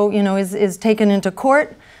also, is taken into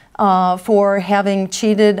court for having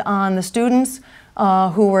cheated on the students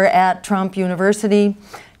who were at Trump University,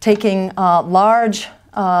 taking large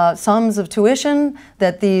sums of tuition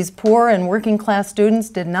that these poor and working class students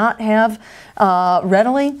did not have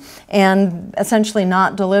readily, and essentially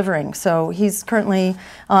not delivering. So he's currently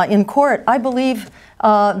in court. I believe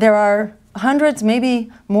there are hundreds, maybe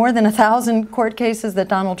more than 1,000 court cases that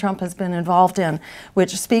Donald Trump has been involved in,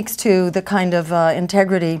 which speaks to the kind of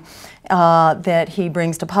integrity that he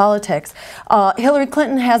brings to politics. Hillary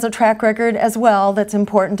Clinton has a track record as well that's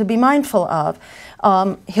important to be mindful of.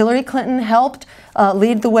 Hillary Clinton helped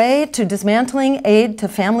lead the way to dismantling aid to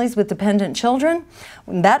families with dependent children.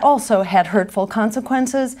 That also had hurtful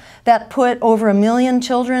consequences. That put over 1 million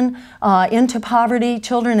children into poverty,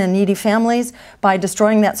 children in needy families, by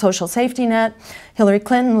destroying that social safety net. Hillary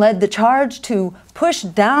Clinton led the charge to push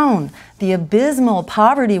down the abysmal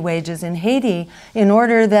poverty wages in Haiti in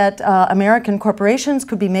order that American corporations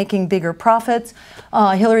could be making bigger profits.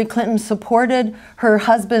 Hillary Clinton supported her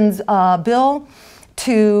husband's bill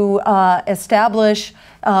to establish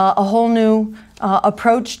a whole new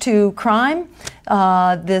approach to crime,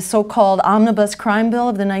 the so-called Omnibus Crime Bill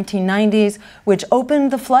of the 1990s, which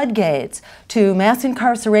opened the floodgates to mass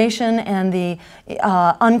incarceration and the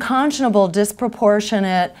unconscionable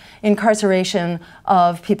disproportionate incarceration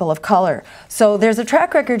of people of color. So there's a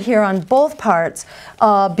track record here on both parts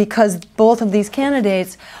because both of these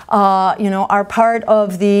candidates are part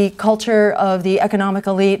of the culture of the economic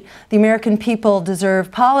elite. The American people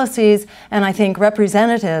deserve policies, and I think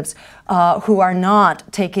representatives who are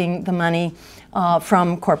not taking the money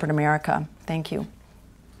from corporate America. Thank you.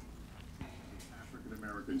 African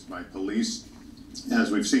Americans by police,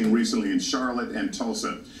 as we've seen recently in Charlotte and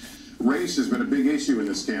Tulsa. Race has been a big issue in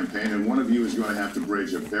this campaign, and one of you is going to have to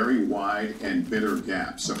bridge a very wide and bitter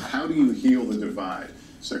gap. So how do you heal the divide?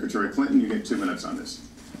 Secretary Clinton, you get 2 minutes on this.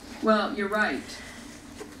 Well, you're right.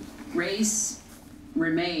 Race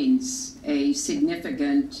remains a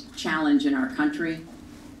significant challenge in our country.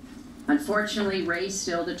 Unfortunately, race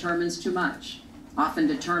still determines too much. Often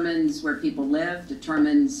determines where people live,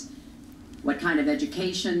 determines what kind of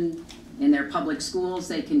education in their public schools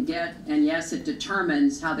they can get, and yes, it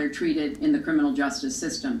determines how they're treated in the criminal justice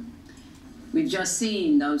system. We've just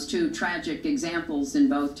seen those 2 tragic examples in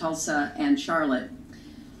both Tulsa and Charlotte.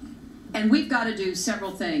 And we've got to do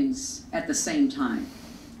several things at the same time.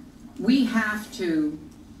 We have to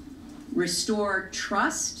restore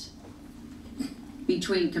trust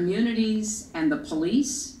between communities and the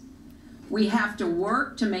police. We have to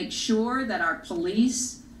work to make sure that our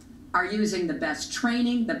police are using the best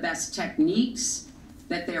training, the best techniques,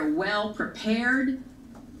 that they're well prepared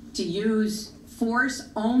to use force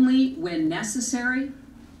only when necessary.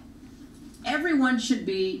 Everyone should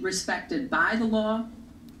be respected by the law,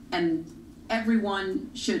 and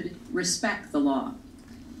everyone should respect the law.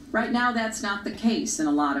 Right now, that's not the case in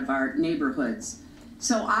a lot of our neighborhoods.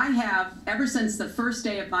 So I have, ever since the first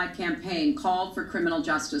day of my campaign, called for criminal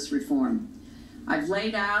justice reform. I've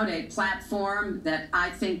laid out a platform that I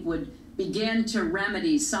think would begin to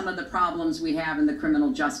remedy some of the problems we have in the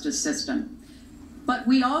criminal justice system. But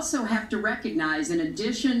we also have to recognize, in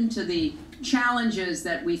addition to the challenges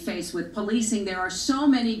that we face with policing, there are so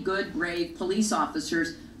many good, brave police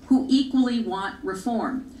officers who equally want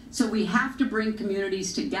reform. So we have to bring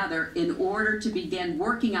communities together in order to begin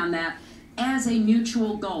working on that as a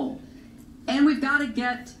mutual goal. And we've got to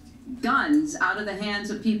get guns out of the hands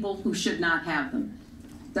of people who should not have them.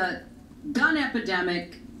 The gun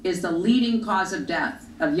epidemic is the leading cause of death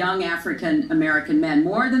of young African American men,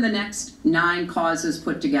 more than the next 9 causes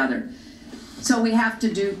put together. So we have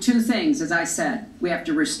to do 2 things, as I said. We have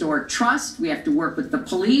to restore trust, we have to work with the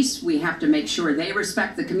police, we have to make sure they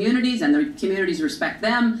respect the communities and the communities respect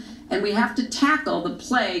them, and we have to tackle the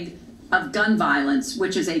plague of gun violence,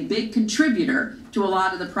 which is a big contributor to a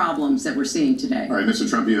lot of the problems that we're seeing today. All right, Mr.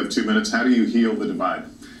 Trump, you have 2 minutes. How do you heal the divide?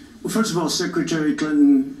 Well, first of all, Secretary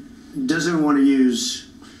Clinton doesn't want to use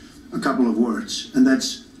a couple of words, and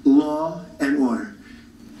that's law and order.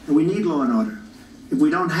 And we need law and order. If we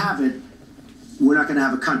don't have it, we're not going to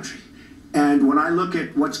have a country. And when I look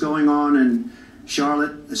at what's going on in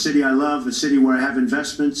Charlotte, a city I love, a city where I have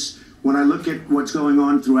investments, when I look at what's going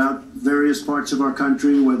on throughout various parts of our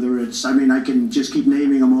country, whether it's, I mean, I can just keep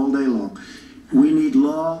naming them all day long. We need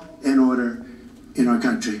law and order in our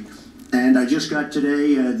country. And I just got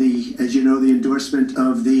today, as you know, the endorsement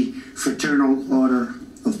of the Fraternal Order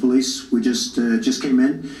of Police. We just came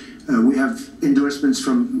in. We have endorsements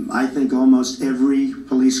from, I think, almost every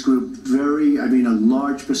police group, a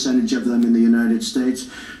large percentage of them in the United States.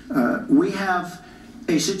 We have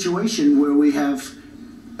a situation where we have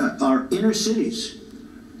our inner cities,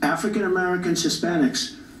 African Americans,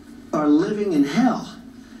 Hispanics, are living in hell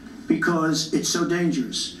because it's so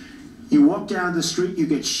dangerous. You walk down the street, you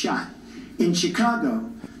get shot. In Chicago,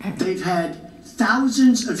 they've had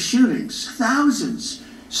thousands of shootings, thousands,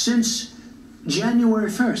 since January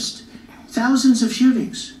 1st. Thousands of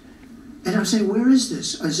shootings. And I'm saying, where is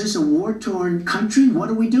this? Is this a war-torn country? What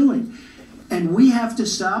are we doing? And we have to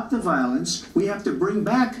stop the violence. We have to bring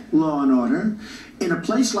back law and order in a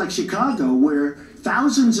place like Chicago, where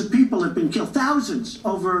thousands of people have been killed, thousands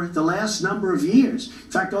over the last number of years.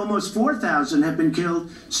 In fact, almost 4,000 have been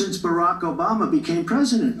killed since Barack Obama became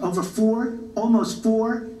president. Almost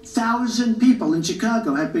 4,000 people in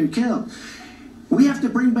Chicago have been killed. We have to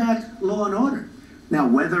bring back law and order. Now,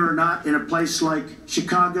 whether or not in a place like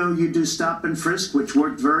Chicago you do stop and frisk, which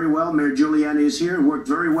worked very well, Mayor Giuliani is here, it worked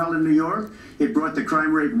very well in New York. It brought the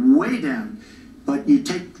crime rate way down. But you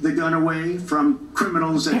take the gun away from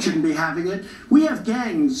criminals that shouldn't be having it. We have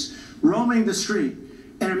gangs roaming the street.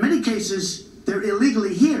 And in many cases, they're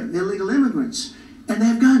illegally here, illegal immigrants. And they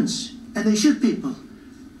have guns, and they shoot people.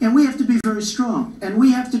 And we have to be very strong, and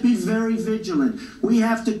we have to be very vigilant. We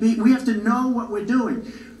have to know what we're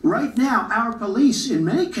doing. Right now, our police, in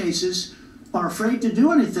many cases, are afraid to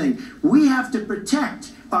do anything. We have to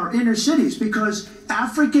protect our inner cities because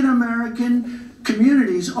African American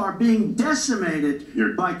communities are being decimated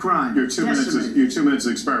by crime. Your 2 minutes has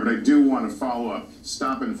expired, but I do want to follow up.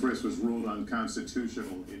 Stop and frisk was ruled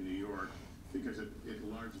unconstitutional in New York because it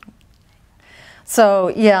largely... So,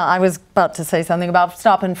 yeah, I was about to say something about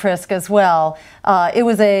stop and frisk as well. It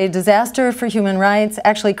was a disaster for human rights.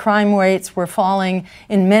 Actually, crime rates were falling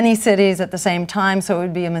in many cities at the same time, so it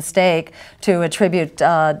would be a mistake to attribute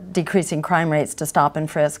decreasing crime rates to stop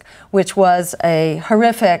and frisk, which was a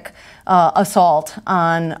horrific assault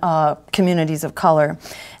on communities of color.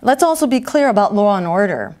 Let's also be clear about law and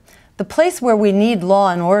order. The place where we need law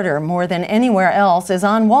and order more than anywhere else is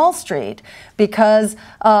on Wall Street, because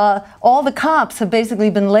all the cops have basically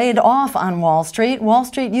been laid off on Wall Street. Wall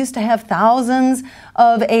Street used to have thousands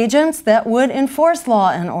of agents that would enforce law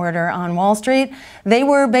and order on Wall Street. They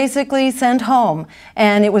were basically sent home,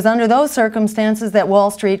 and it was under those circumstances that Wall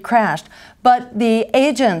Street crashed. But the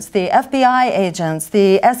agents, the FBI agents,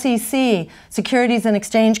 the SEC, Securities and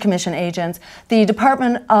Exchange Commission agents, the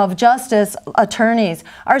Department of Justice attorneys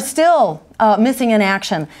are still missing in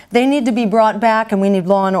action. They need to be brought back, and we need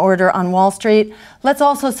law and order on Wall Street. Let's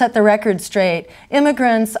also set the record straight.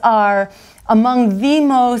 Immigrants are among the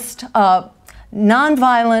most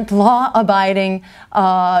nonviolent, law-abiding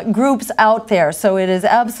groups out there. So it is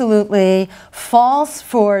absolutely false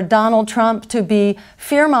for Donald Trump to be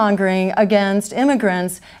fear-mongering against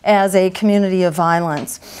immigrants as a community of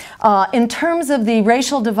violence. In terms of the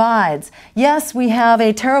racial divides, yes, we have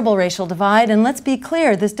a terrible racial divide, and let's be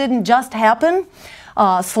clear, this didn't just happen.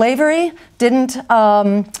 Slavery didn't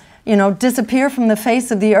disappear from the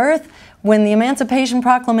face of the earth. When the Emancipation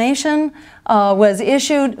Proclamation was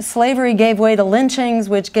issued, slavery gave way to lynchings,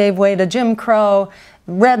 which gave way to Jim Crow,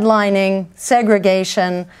 redlining,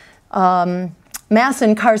 segregation, mass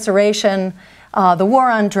incarceration, the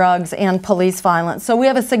war on drugs, and police violence. So we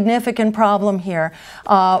have a significant problem here.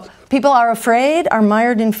 People are afraid, are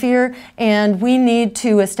mired in fear, and we need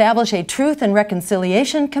to establish a Truth and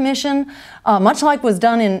Reconciliation Commission, much like was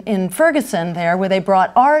done in Ferguson there, where they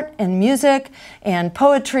brought art and music and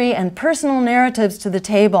poetry and personal narratives to the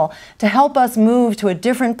table to help us move to a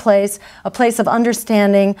different place, a place of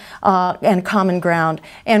understanding and common ground.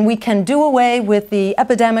 And we can do away with the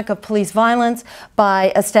epidemic of police violence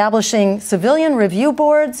by establishing civilian review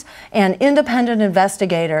boards and independent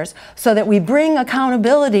investigators so that we bring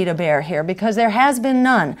accountability to bear here, because there has been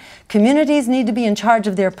none. Communities need to be in charge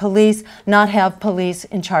of their police, not have police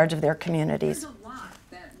in charge of their communities. There's a lot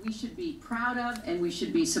that we should be proud of and we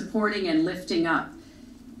should be supporting and lifting up.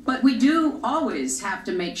 But we do always have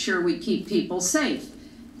to make sure we keep people safe.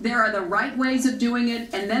 There are the right ways of doing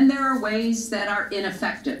it, and then there are ways that are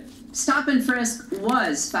ineffective. Stop and frisk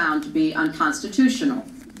was found to be unconstitutional,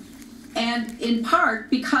 and in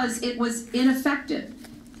part because it was ineffective.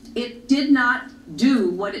 It did not do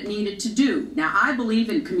what it needed to do. Now, I believe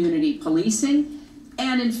in community policing,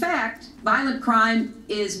 and in fact, violent crime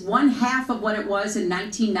is 1/2 of what it was in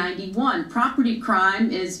 1991. Property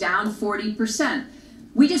crime is down 40%.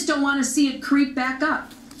 We just don't want to see it creep back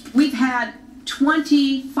up. We've had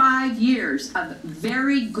 25 years of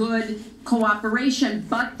very good cooperation,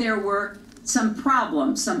 but there were some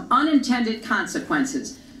problems, some unintended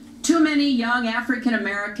consequences. Too many young African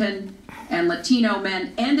American and Latino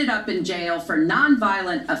men ended up in jail for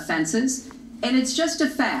nonviolent offenses, and it's just a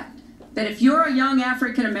fact that if you're a young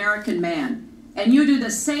African American man and you do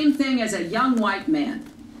the same thing as a young white man,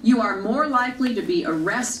 you are more likely to be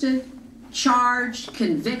arrested, charged,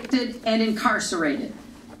 convicted, and incarcerated.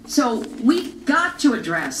 So we've got to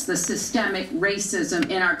address the systemic racism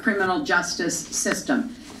in our criminal justice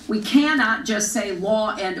system. We cannot just say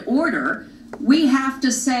law and order. We have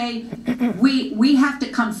to say, we have to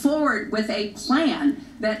come forward with a plan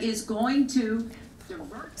that is going to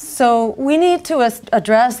divert. So we need to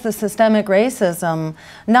address the systemic racism,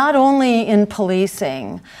 not only in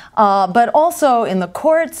policing, but also in the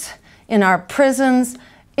courts, in our prisons,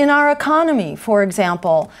 in our economy, for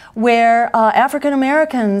example, where African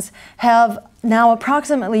Americans have now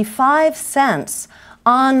approximately 5 cents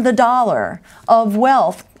on the dollar of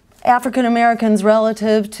wealth, African Americans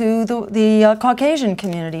relative to the Caucasian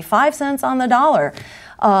community, 5 cents on the dollar.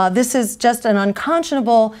 This is just an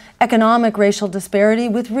unconscionable economic racial disparity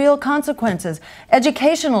with real consequences.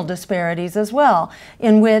 Educational disparities as well,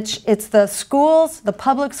 in which it's the schools, the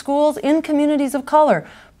public schools in communities of color,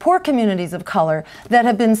 poor communities of color, that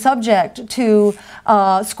have been subject to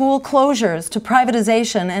school closures, to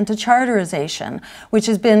privatization, and to charterization, which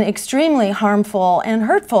has been extremely harmful and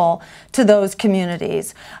hurtful to those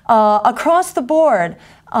communities. Across the board,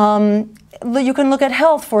 you can look at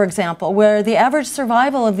health, for example, where the average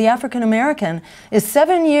survival of the African American is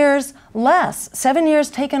 7 years less, 7 years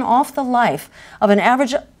taken off the life of an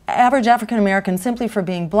average African American simply for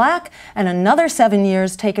being black, and another 7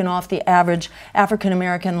 years taken off the average African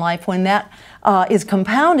American life when that is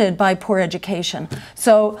compounded by poor education.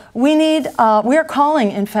 So we're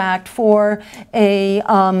calling, in fact, for a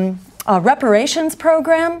reparations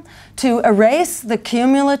program to erase the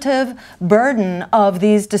cumulative burden of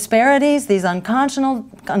these disparities, these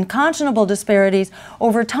unconscionable disparities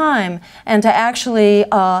over time, and to actually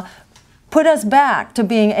put us back to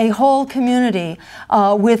being a whole community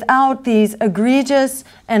without these egregious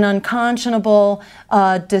and unconscionable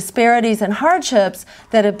disparities and hardships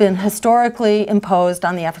that have been historically imposed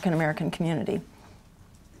on the African American community.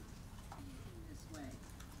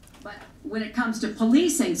 But when it comes to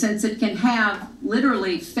policing, since it can have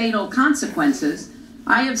literally fatal consequences,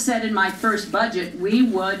 I have said in my first budget we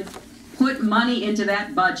would put money into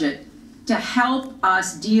that budget to help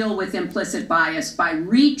us deal with implicit bias by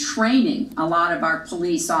retraining a lot of our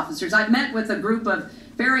police officers. I met with a group of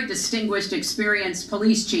very distinguished, experienced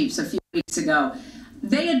police chiefs a few weeks ago.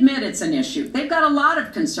 They admit it's an issue. They've got a lot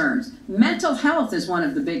of concerns. Mental health is one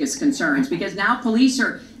of the biggest concerns because now police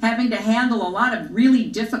are having to handle a lot of really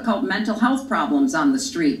difficult mental health problems on the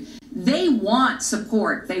street. they want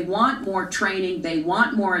support. They want more training. They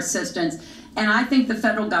want more assistance. And I think the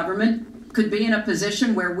federal government could be in a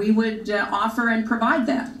position where we would offer and provide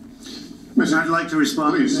that. I'd like to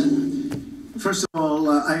respond. Please. First of all,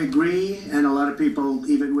 I agree, and a lot of people,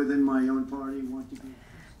 even within my own party, want to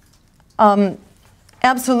be.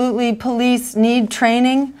 Absolutely, police need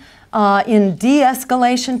training in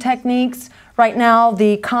de-escalation techniques. Right now,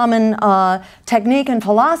 the common technique and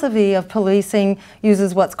philosophy of policing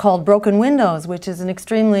uses what's called broken windows, which is an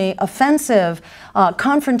extremely offensive,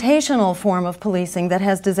 confrontational form of policing that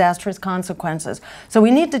has disastrous consequences. So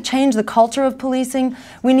we need to change the culture of policing.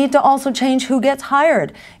 We need to also change who gets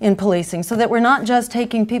hired in policing so that we're not just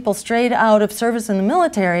taking people straight out of service in the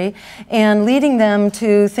military and leading them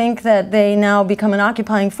to think that they now become an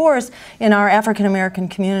occupying force in our African American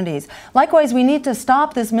communities. Likewise, we need to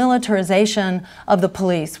stop this militarization of the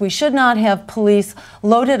police. We should not have police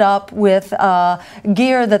loaded up with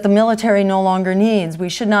gear that the military no longer needs. We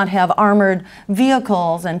should not have armored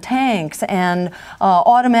vehicles and tanks and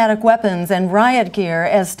automatic weapons and riot gear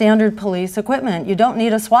as standard police equipment. You don't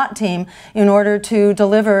need a SWAT team in order to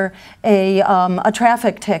deliver a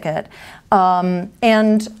traffic ticket.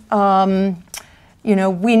 You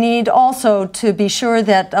know, we need also to be sure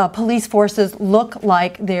that police forces look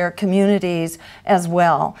like their communities as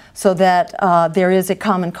well, so that there is a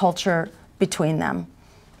common culture between them.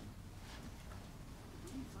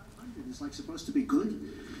 500 is like supposed to be good,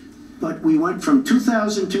 but we went from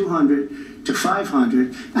 2,200 to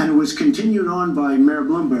 500, and it was continued on by Mayor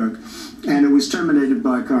Bloomberg, and it was terminated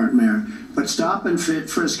by current mayor. But stop and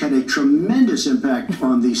frisk had a tremendous impact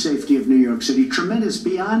on the safety of New York City, tremendous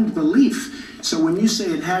beyond belief. So when you say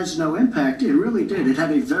it has no impact, it really did. It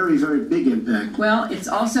had a very, very big impact. Well, it's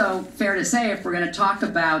also fair to say, if we're going to talk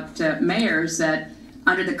about mayors, that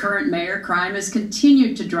under the current mayor, crime has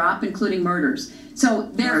continued to drop, including murders. So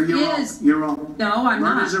there is... You're wrong. No, I'm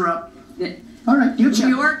not. Murders are up. All right, you check.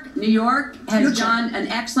 New York has done an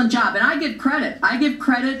excellent job, and I give credit. I give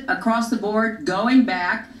credit across the board, going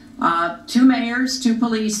back to mayors, to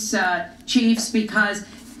police chiefs, because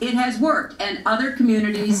it has worked, and other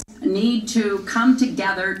communities need to come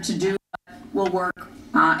together to do what will work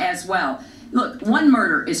as well. Look, one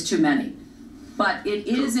murder is too many, but it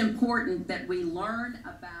is important that we learn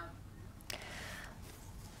about...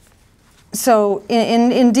 So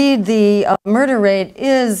indeed, the murder rate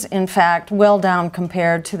is, in fact, well down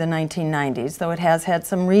compared to the 1990s, though it has had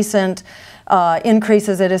some recent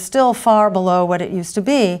increases. It is still far below what it used to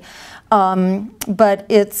be. But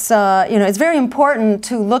it's, you know, it's very important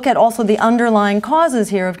to look at also the underlying causes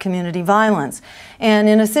here of community violence. And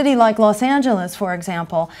in a city like Los Angeles, for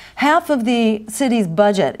example, half of the city's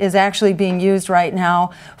budget is actually being used right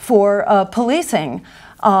now for policing.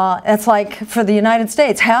 It's like for the United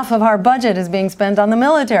States, half of our budget is being spent on the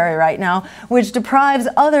military right now, which deprives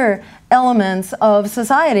other elements of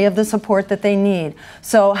society of the support that they need.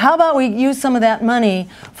 So how about we use some of that money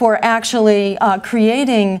for actually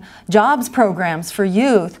creating jobs programs for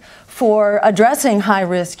youth, for addressing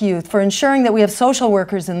high-risk youth, for ensuring that we have social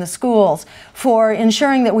workers in the schools, for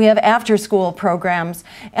ensuring that we have after-school programs,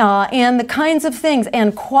 and the kinds of things,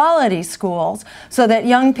 and quality schools, so that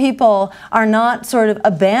young people are not sort of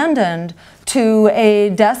abandoned to a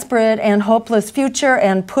desperate and hopeless future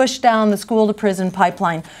and push down the school-to-prison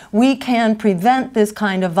pipeline. We can prevent this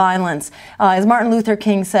kind of violence. As Martin Luther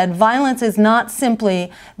King said, violence is not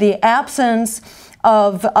simply the absence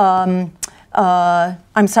of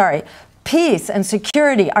peace and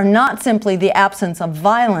security are not simply the absence of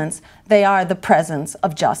violence, they are the presence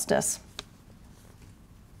of justice.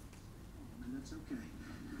 And that's okay.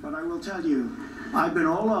 But I will tell you, I've been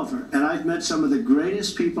all over, and I've met some of the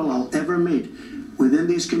greatest people I'll ever meet within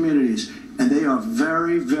these communities, and they are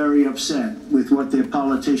very, very upset with what their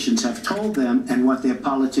politicians have told them and what their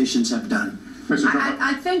politicians have done.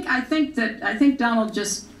 I think Donald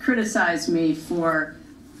just criticized me for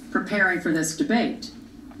preparing for this debate.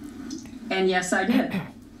 And yes, I did.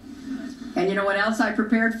 And you know what else I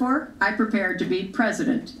prepared for? I prepared to be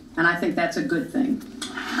president. And I think that's a good thing.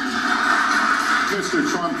 Mr.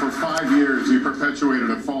 Trump, for 5 years, you perpetuated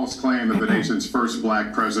a false claim that the nation's first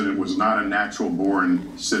black president was not a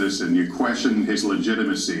natural-born citizen. You questioned his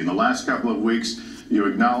legitimacy. In the last couple of weeks, you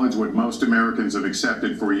acknowledge what most Americans have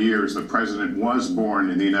accepted for years. The president was born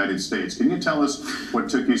in the United States. Can you tell us what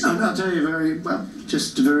took you so long? I'll tell you very, well,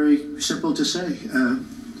 just very simple to say.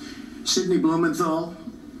 Sidney Blumenthal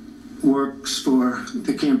works for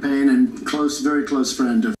the campaign and very close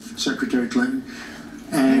friend of Secretary Clinton.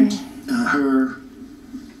 And her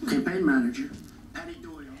campaign manager, Patty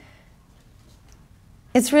Doyle.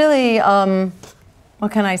 It's really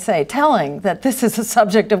what can I say, telling that this is a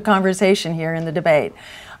subject of conversation here in the debate.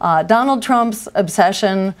 Donald Trump's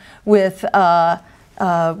obsession with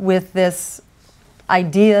this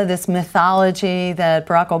idea, this mythology that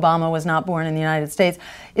Barack Obama was not born in the United States.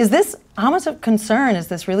 How much of concern is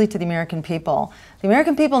this really to the American people? The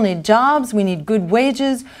American people need jobs, we need good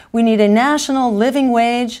wages, we need a national living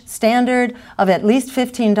wage standard of at least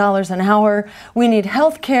 $15 an hour, we need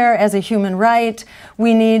health care as a human right,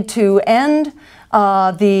 we need to end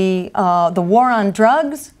the war on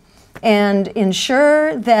drugs and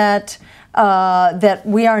ensure that, that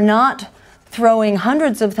we are not throwing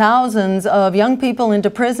hundreds of thousands of young people into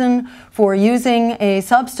prison for using a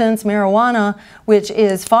substance, marijuana, which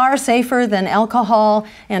is far safer than alcohol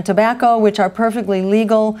and tobacco, which are perfectly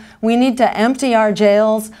legal. We need to empty our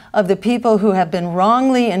jails of the people who have been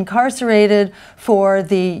wrongly incarcerated for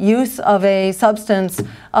the use of a substance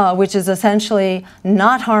which is essentially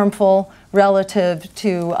not harmful relative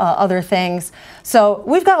to other things. So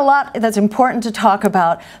we've got a lot that's important to talk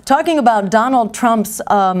about. Talking about Donald Trump's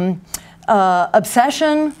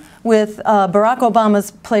obsession with Barack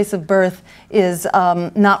Obama's place of birth is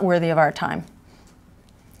not worthy of our time.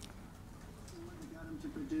 I got him to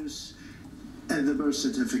produce the birth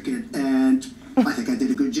certificate, and I think I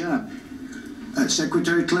did a good job.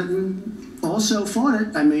 Secretary Clinton also fought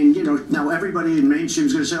it. I mean, you know, now everybody in mainstream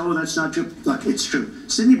is going to say, oh, that's not true. Look, it's true.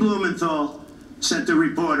 Sidney Blumenthal sent a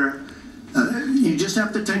reporter. You just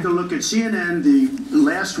have to take a look at CNN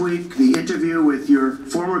last week, the interview with your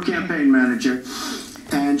former campaign manager,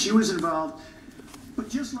 and she was involved. But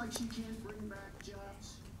just like she can't bring back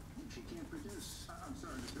jobs, she can't produce. I'm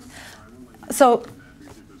sorry. So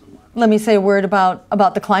let me say a word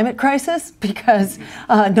about the climate crisis, because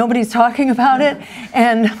nobody's talking about it,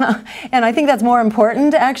 and I think that's more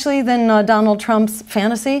important actually than Donald Trump's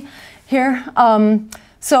fantasy here.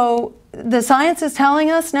 So the science is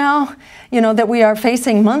telling us now, you know, that we are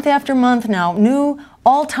facing month after month now new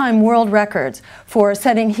all-time world records for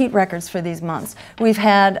setting heat records for these months. We've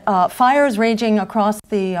had fires raging across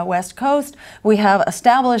the West Coast. We have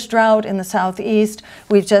established drought in the Southeast.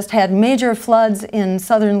 We've just had major floods in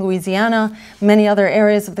southern Louisiana, many other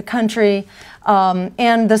areas of the country.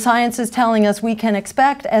 And the science is telling us we can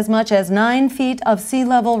expect as much as 9 feet of sea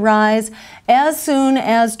level rise as soon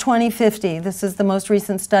as 2050. This is the most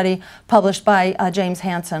recent study published by James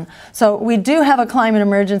Hansen. So we do have a climate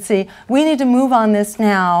emergency. We need to move on this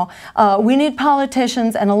now. We need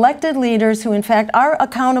politicians and elected leaders who in fact are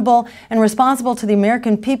accountable and responsible to the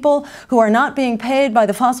American people, who are not being paid by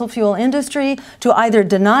the fossil fuel industry to either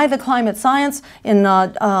deny the climate science in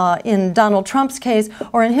Donald Trump's case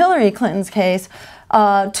or in Hillary Clinton's case,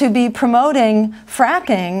 to be promoting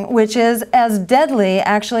fracking, which is as deadly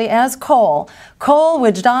actually as coal. Coal,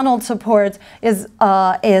 which Donald supports, is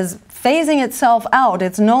phasing itself out.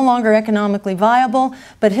 It's no longer economically viable,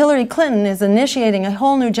 but Hillary Clinton is initiating a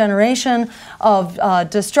whole new generation of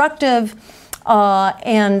destructive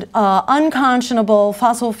and unconscionable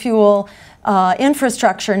fossil fuel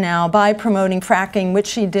infrastructure now by promoting fracking, which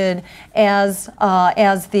she did as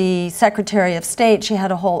the Secretary of State. She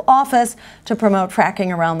had a whole office to promote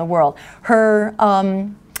fracking around the world. Her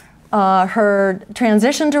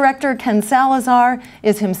transition director, Ken Salazar,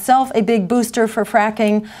 is himself a big booster for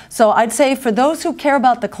fracking. So I'd say for those who care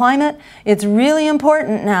about the climate, it's really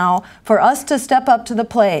important now for us to step up to the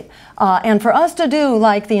plate and for us to do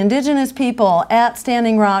like the indigenous people at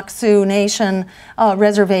Standing Rock Sioux Nation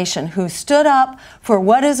Reservation, who stood up for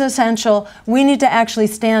what is essential. We need to actually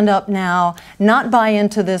stand up now, not buy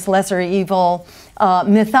into this lesser evil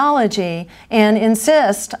mythology, and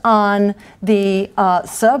insist on the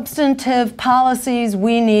substantive policies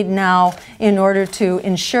we need now in order to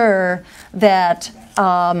ensure that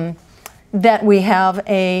that we have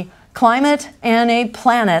a climate and a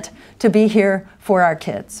planet to be here for our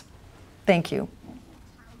kids. Thank you.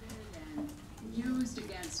 Used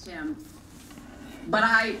against him, but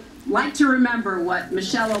I like to remember what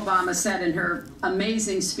Michelle Obama said in her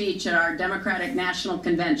amazing speech at our Democratic National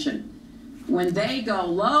Convention. When they go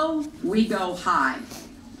low, we go high.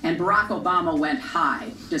 And Barack Obama went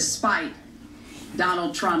high, despite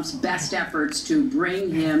Donald Trump's best efforts to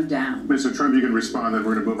bring him down. Mr. Trump, you can respond, then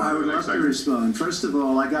we're going to move on I to would the next love to segment. respond. First of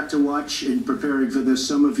all, I got to watch, in preparing for this,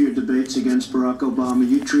 some of your debates against Barack Obama.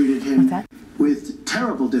 You treated him with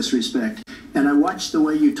terrible disrespect. And I watched the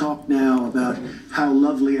way you talk now about how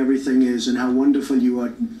lovely everything is and how wonderful you are.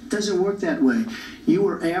 It doesn't work that way. You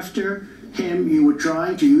were after him, you were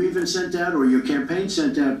trying to, you even sent out, or your campaign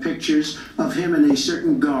sent out, pictures of him in a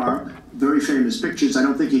certain garb, very famous pictures, I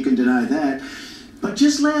don't think you can deny that, But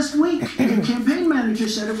just last week, the campaign manager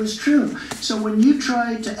said it was true. So when you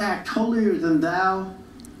try to act holier than thou,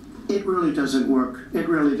 it really doesn't work. It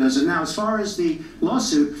really doesn't. Now, as far as the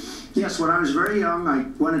lawsuit, yes, when I was very young, I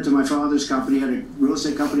went into my father's company, had a real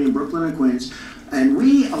estate company in Brooklyn and Queens, and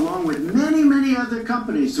we, along with many, many other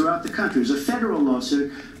companies throughout the country, it was a federal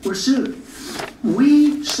lawsuit, were sued.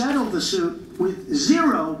 We settled the suit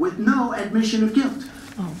with no admission of guilt.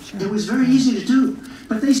 Oh, sure. It was very easy to do,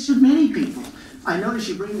 but they sued many people. I notice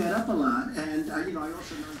you bring that up a lot, and I also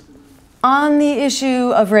noticed that... On the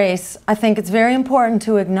issue of race, I think it's very important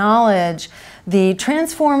to acknowledge the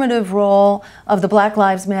transformative role of the Black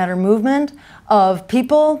Lives Matter movement, of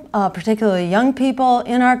people, particularly young people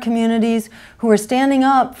in our communities, who are standing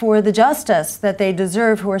up for the justice that they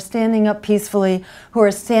deserve, who are standing up peacefully, who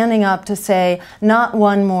are standing up to say not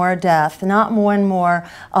one more death, not one more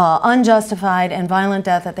unjustified and violent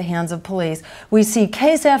death at the hands of police. We see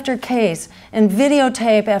case after case and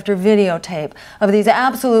videotape after videotape of these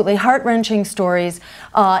absolutely heart-wrenching stories.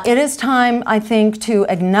 It is time, I think, to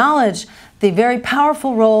acknowledge the very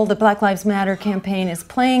powerful role the Black Lives Matter campaign is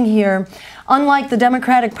playing here. Unlike the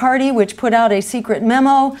Democratic Party, which put out a secret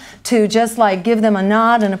memo to just like give them a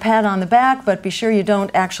nod and a pat on the back, but be sure you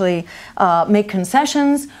don't actually make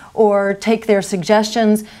concessions or take their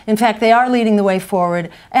suggestions. In fact, they are leading the way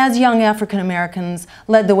forward. As young African Americans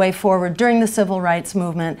led the way forward during the civil rights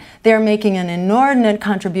movement, they're making an inordinate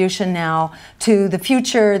contribution now to the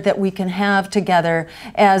future that we can have together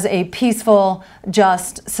as a peaceful,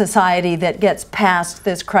 just society that gets past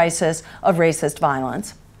this crisis of racist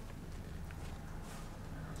violence.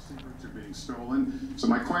 Secrets are being stolen. So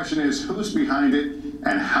my question is, who's behind it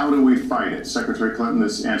and how do we fight it? Secretary Clinton,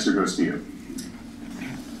 this answer goes to you.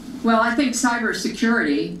 Well, I think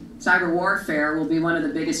cybersecurity, cyber warfare will be one of the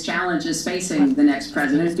biggest challenges facing the next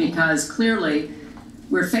president, because clearly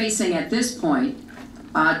we're facing at this point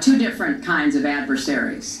two different kinds of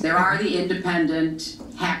adversaries. There are the independent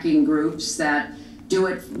hacking groups that do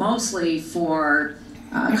it mostly for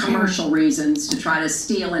commercial reasons, to try to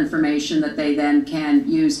steal information that they then can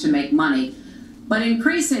use to make money. But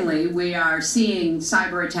increasingly, we are seeing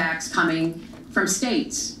cyber attacks coming from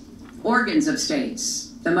states, organs of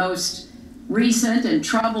states. The most recent and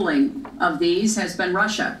troubling of these has been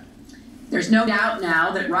Russia. There's no doubt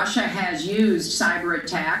now that Russia has used cyber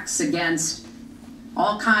attacks against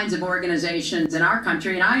all kinds of organizations in our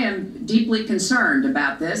country, and I am deeply concerned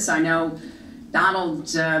about this. I know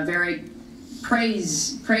Donald's very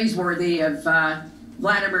praiseworthy of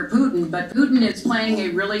Vladimir Putin, but Putin is playing a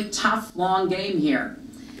really tough, long game here.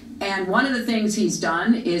 And one of the things he's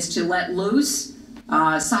done is to let loose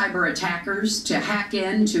cyber attackers to hack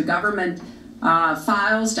into government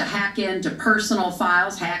files, to hack into personal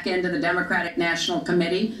files, hack into the Democratic National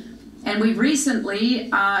Committee. And we recently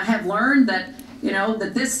have learned that,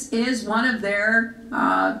 that this is one of their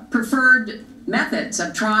preferred methods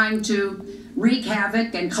of trying to wreak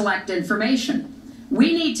havoc and collect information.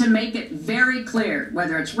 We need to make it very clear,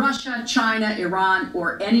 whether it's Russia, China, Iran,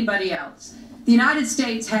 or anybody else, the United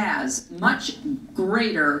States has much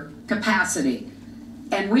greater capacity.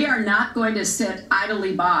 And we are not going to sit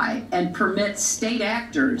idly by and permit state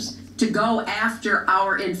actors to go after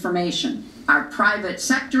our information, our private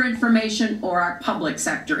sector information or our public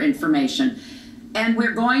sector information. And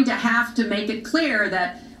we're going to have to make it clear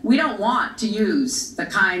that we don't want to use the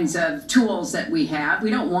kinds of tools that we have. We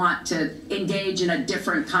don't want to engage in a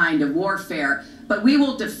different kind of warfare, but we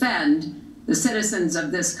will defend the citizens of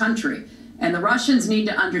this country. And the Russians need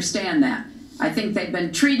to understand that. I think they've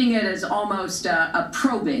been treating it as almost a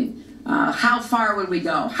probing. How far would we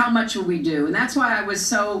go? How much would we do? And that's why I was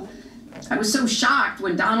so shocked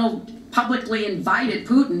when Donald publicly invited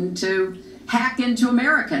Putin to hack into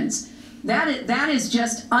Americans. That is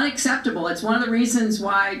just unacceptable. It's one of the reasons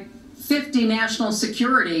why 50 national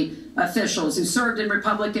security officials who served in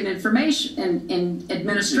Republican administration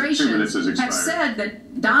have said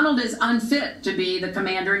that Donald is unfit to be the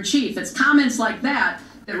commander-in-chief. It's comments like that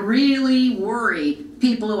that really worry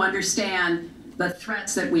people who understand the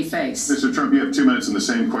threats that we face. Mr. Trump, you have 2 minutes in the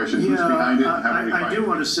same question. Who's behind it? I do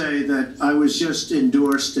want to say that I was just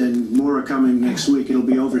endorsed, and more are coming next week. It'll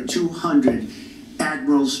be over 200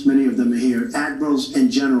 admirals, many of them are here, admirals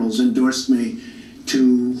and generals endorsed me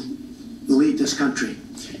to lead this country.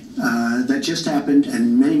 That just happened,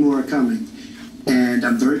 and many more are coming, and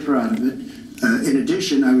I'm very proud of it. In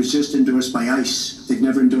addition, I was just endorsed by ICE. They've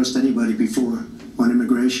never endorsed anybody before on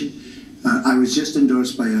immigration. I was just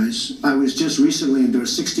endorsed by ICE. I was just recently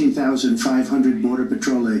endorsed 16,500 Border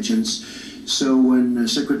Patrol agents. So when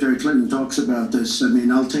Secretary Clinton talks about this, I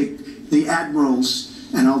mean, I'll take the admirals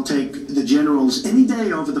and I'll take the generals any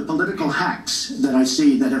day over the political hacks that I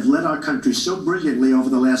see that have led our country so brilliantly over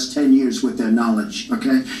the last 10 years with their knowledge,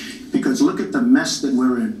 okay? Because look at the mess that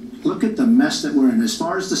we're in. Look at the mess that we're in. As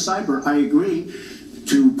far as the cyber, I agree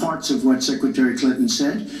to parts of what Secretary Clinton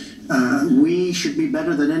said. We should be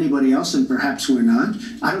better than anybody else, and perhaps we're not.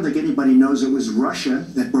 I don't think anybody knows it was Russia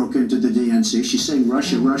that broke into the DNC. She's saying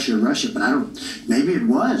Russia, Russia, Russia, but maybe it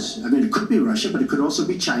was. I mean, it could be Russia, but it could also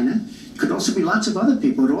be China. It could also be lots of other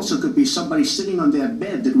people. It also could be somebody sitting on their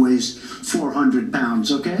bed that weighs 400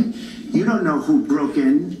 pounds, okay? You don't know who broke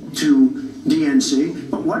into DNC,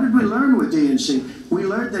 but what did we learn with DNC? We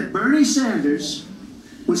learned that Bernie Sanders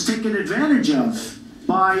was taken advantage of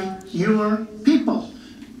by your people,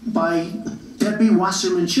 by Debbie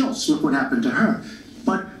Wasserman Schultz. Look what happened to her.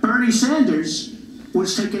 But Bernie Sanders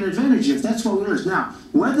was taken advantage of. That's what we learned. Now,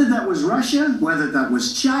 whether that was Russia, whether that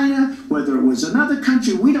was China, whether it was another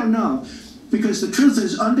country, we don't know. Because the truth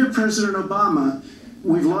is, under President Obama,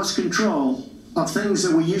 we've lost control of things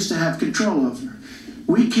that we used to have control over.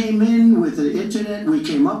 We came in with the internet, we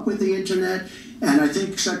came up with the internet, and I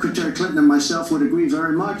think Secretary Clinton and myself would agree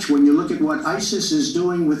very much. When you look at what ISIS is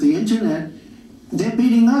doing with the internet, they're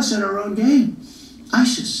beating us at our own game,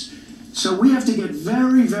 ISIS. So we have to get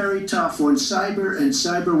very, very tough on cyber and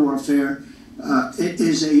cyber warfare. It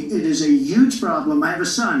is a huge problem. I have a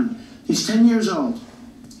son. He's 10 years old.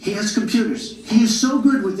 He has computers. He is so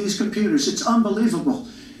good with these computers. It's unbelievable.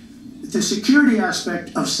 The security aspect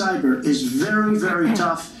of cyber is very, very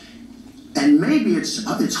tough, and maybe it's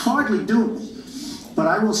hardly doable. But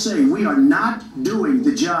I will say we are not doing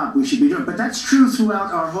the job we should be doing. But that's true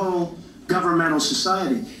throughout our whole governmental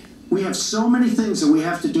society. We have so many things that we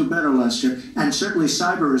have to do better, Lester, and certainly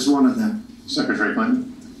cyber is one of them. Secretary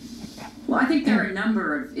Clinton? Well, I think there are a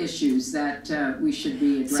number of issues that we should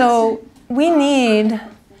be addressing. So we need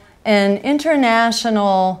an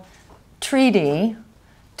international treaty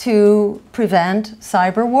to prevent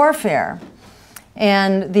cyber warfare.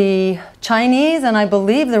 And the Chinese, and I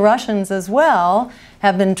believe the Russians as well,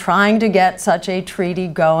 have been trying to get such a treaty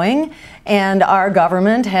going, and our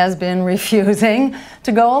government has been refusing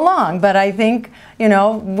to go along. But I think, you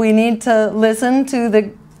know, we need to listen to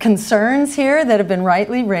the concerns here that have been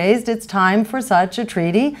rightly raised. It's time for such a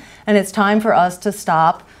treaty, and it's time for us to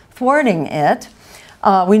stop thwarting it.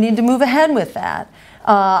 We need to move ahead with that.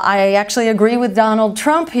 I actually agree with Donald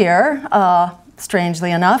Trump here, strangely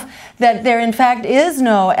enough, that there in fact is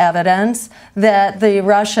no evidence that the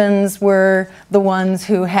Russians were the ones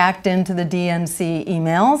who hacked into the DNC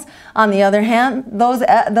emails. On the other hand, those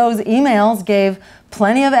emails gave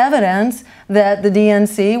plenty of evidence that the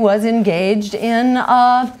DNC was engaged in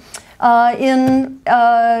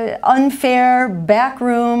unfair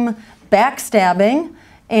backroom backstabbing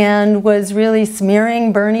and was really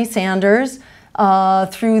smearing Bernie Sanders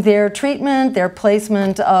through their treatment, their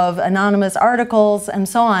placement of anonymous articles, and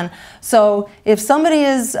so on. So if somebody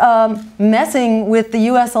is messing with the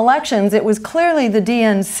U.S. elections, it was clearly the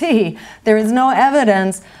DNC. There is no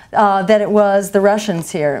evidence that it was the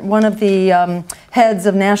Russians here. One of the heads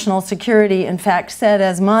of national security, in fact, said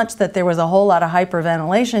as much, that there was a whole lot of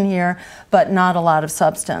hyperventilation here, but not a lot of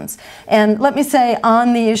substance. And let me say,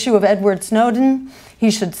 on the issue of Edward Snowden, he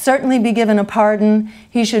should certainly be given a pardon.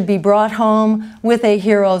 He should be brought home with a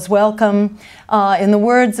hero's welcome. In the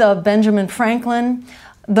words of Benjamin Franklin,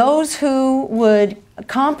 those who would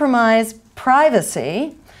compromise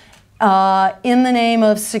privacy in the name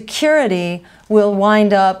of security will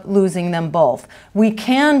wind up losing them both. We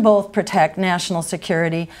can both protect national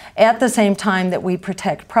security at the same time that we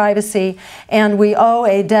protect privacy, and we owe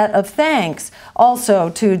a debt of thanks also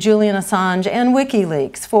to Julian Assange and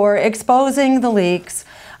WikiLeaks for exposing the leaks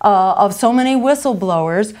of so many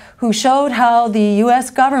whistleblowers who showed how the U.S.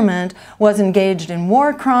 government was engaged in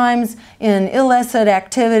war crimes, in illicit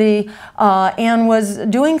activity, and was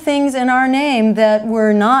doing things in our name that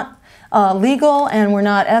were not legal, and we're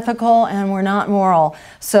not ethical, and we're not moral.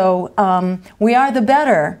 So we are the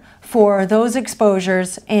better for those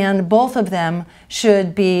exposures, and both of them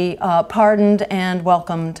should be pardoned and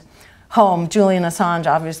welcomed home. Julian Assange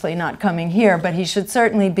obviously not coming here, but he should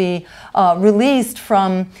certainly be released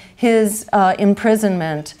from his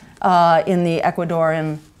imprisonment in the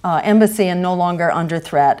Ecuadorian embassy and no longer under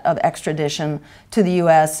threat of extradition to the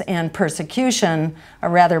U.S. and persecution, or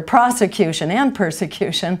rather prosecution and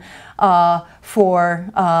persecution for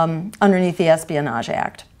underneath the Espionage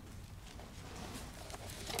Act.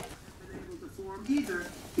 Either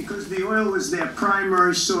because the oil was their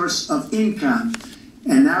primary source of income,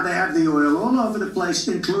 and now they have the oil all over the place,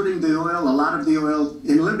 including the oil, a lot of the oil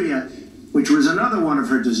in Libya, which was another one of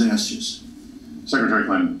her disasters. Secretary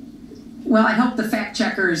Clinton. Well, I hope the fact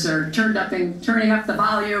checkers are turning up the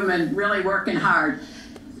volume and really working hard.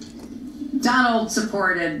 Donald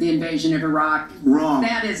supported the invasion of Iraq. Wrong.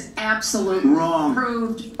 That is absolutely wrong.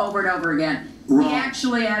 Proved over and over again. Wrong. He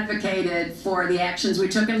actually advocated for the actions we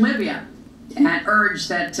took in Libya and urged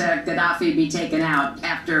that Gaddafi be taken out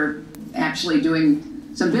after actually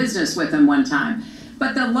doing some business with him one time.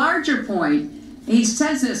 But the larger point, he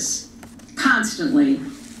says this constantly,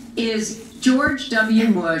 is George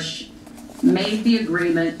W. Bush made the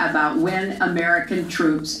agreement about when American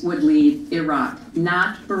troops would leave Iraq,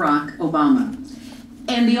 not Barack Obama.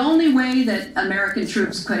 And the only way that American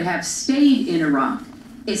troops could have stayed in Iraq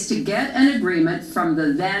is to get an agreement from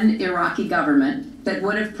the then Iraqi government that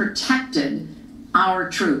would have protected our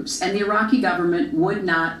troops. And the Iraqi government would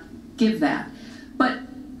not give that. But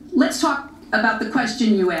let's talk about the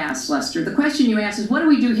question you asked, Lester. The question you asked is, what do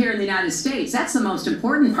we do here in the United States? That's the most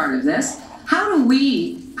important part of this. How do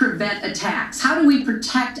we prevent attacks? How do we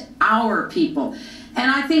protect our people?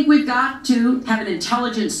 And I think we've got to have an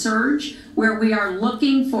intelligence surge where we are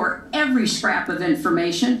looking for every scrap of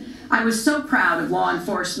information. I was so proud of law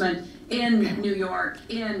enforcement in New York,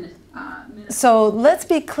 in Minnesota. So let's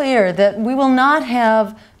be clear that we will not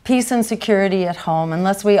have peace and security at home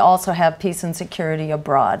unless we also have peace and security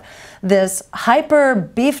abroad. This hyper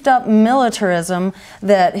beefed up militarism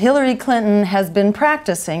that Hillary Clinton has been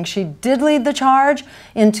practicing. She did lead the charge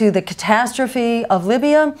into the catastrophe of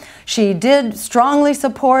Libya. She did strongly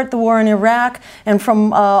support the war in Iraq, and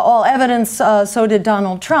from all evidence, so did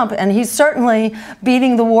Donald Trump, and he's certainly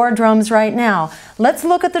beating the war drums right now. Let's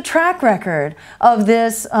look at the track record of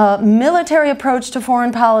this military approach to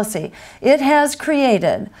foreign policy. It has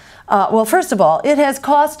created well, first of all, it has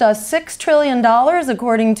cost us $6 trillion,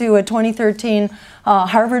 according to a 2013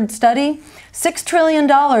 Harvard study. $6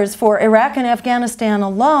 trillion for Iraq and Afghanistan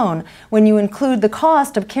alone, when you include the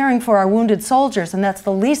cost of caring for our wounded soldiers, and that's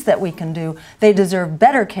the least that we can do. They deserve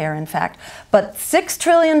better care, in fact. But $6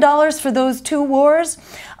 trillion for those two wars,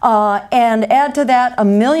 and add to that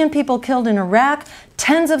 1 million people killed in Iraq,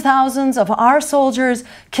 tens of thousands of our soldiers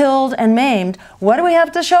killed and maimed. What do we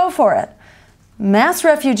have to show for it? Mass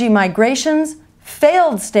refugee migrations,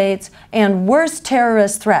 failed states, and worse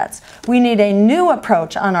terrorist threats. We need a new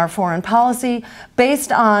approach on our foreign policy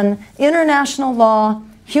based on international law,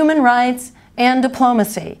 human rights, and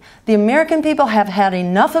diplomacy. The American people have had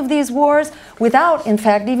enough of these wars without, in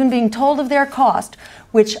fact, even being told of their cost,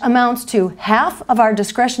 which amounts to half of our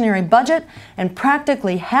discretionary budget, and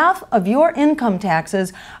practically half of your income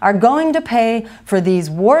taxes are going to pay for these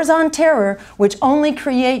wars on terror, which only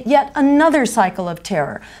create yet another cycle of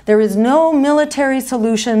terror. There is no military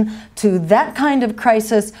solution to that kind of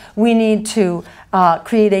crisis. We need to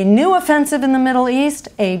create a new offensive in the Middle East,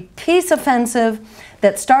 a peace offensive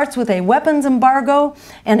that starts with a weapons embargo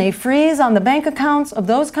and a freeze on the bank accounts of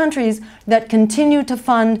those countries that continue to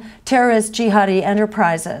fund terrorist jihadi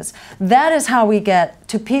enterprises. That is how we get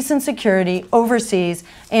to peace and security overseas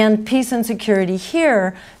and peace and security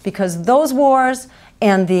here, because those wars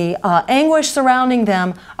and the anguish surrounding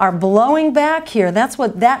them are blowing back here. That's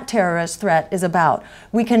what that terrorist threat is about.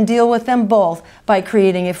 We can deal with them both by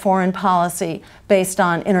creating a foreign policy based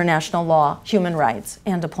on international law, human rights,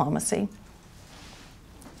 and diplomacy.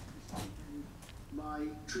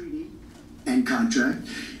 And contract.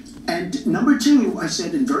 And number two, I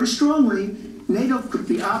said, and very strongly, NATO could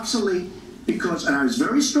be obsolete because, and I was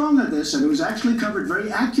very strong on this, and it was actually covered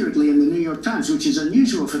very accurately in the New York Times, which is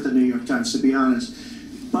unusual for the New York Times, to be honest.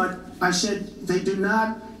 But I said, they do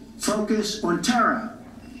not focus on terror.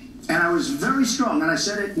 And I was very strong, and I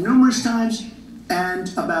said it numerous times,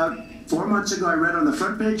 and about 4 months ago, I read on the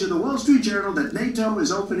front page of the Wall Street Journal that NATO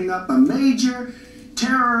is opening up a major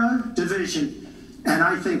terror division. And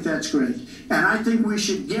I think that's great. And I think we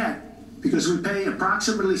should get, because we pay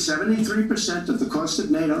approximately 73% of the cost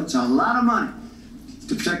of NATO, it's a lot of money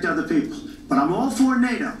to protect other people. But I'm all for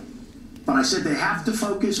NATO. But I said they have to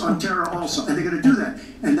focus on terror also, and they're going to do that.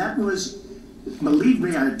 And that was, believe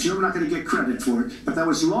me, I'm sure I'm not going to get credit for it, but that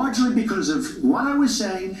was largely because of what I was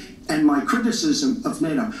saying and my criticism of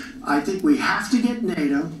NATO. I think we have to get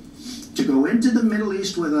NATO to go into the Middle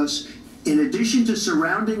East with us, in addition to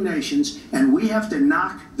surrounding nations, and we have to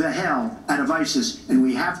knock the hell out of ISIS, and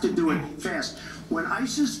we have to do it fast. When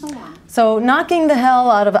ISIS formed... So knocking the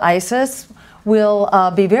hell out of ISIS will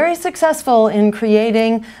be very successful in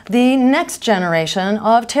creating the next generation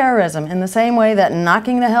of terrorism, in the same way that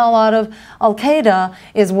knocking the hell out of Al-Qaeda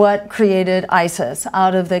is what created ISIS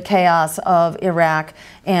out of the chaos of Iraq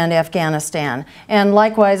and Afghanistan. And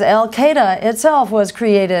likewise, Al-Qaeda itself was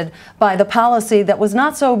created by the policy that was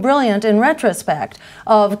not so brilliant in retrospect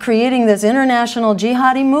of creating this international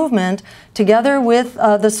jihadi movement together with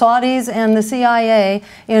the Saudis and the CIA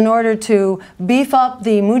in order to beef up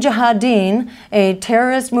the Mujahideen, a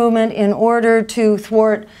terrorist movement, in order to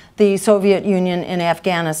thwart the Soviet Union in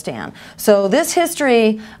Afghanistan. So this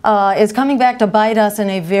history is coming back to bite us in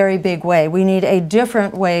a very big way. We need a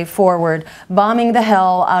different way forward. Bombing the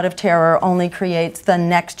hell out of terror only creates the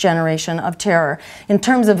next generation of terror. In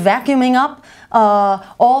terms of vacuuming up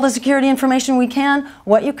all the security information we can,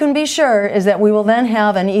 what you can be sure is that we will then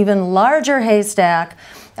have an even larger haystack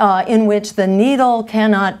in which the needle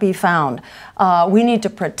cannot be found. We need to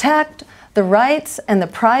protect the rights and the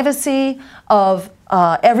privacy of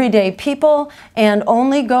everyday people and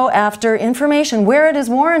only go after information where it is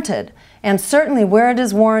warranted. And certainly where it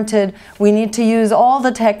is warranted, we need to use all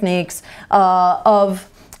the techniques of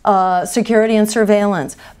security and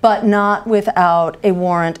surveillance, but not without a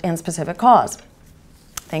warrant and specific cause.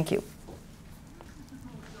 Thank you.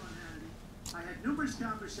 I had numerous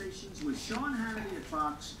conversations with Sean Hannity at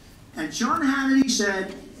Fox, and Sean Hannity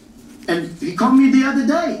said, and he called me the other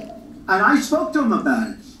day, and I spoke to him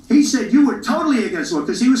about it. He said you were totally against war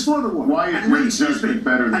because he was for the war. Why is my judgment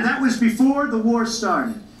better than... And that was before the war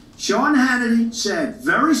started. Sean Hannity said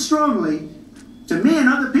very strongly to me and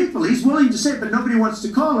other people, he's willing to say it, but nobody wants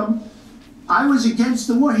to call him, I was against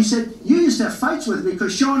the war. He said, you used to have fights with me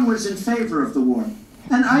because Sean was in favor of the war.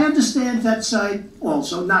 And I understand that side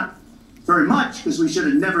also, not very much because we should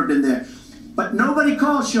have never been there. But nobody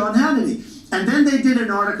called Sean Hannity. And then they did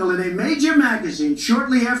an article in a major magazine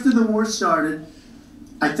shortly after the war started,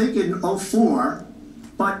 I think in '04,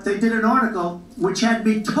 but they did an article which had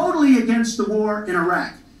me totally against the war in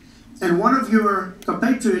Iraq. And one of your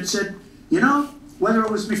compatriots said, you know, whether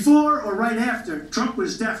it was before or right after, Trump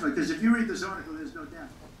was definitely, because if you read this article, there's no doubt.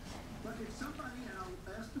 But if somebody, and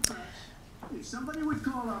I'll ask the press, if somebody would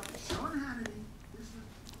call up Sean Hannity,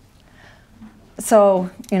 So,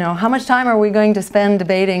 you know, how much time are we going to spend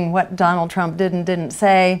debating what Donald Trump did and didn't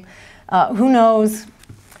say? Who knows?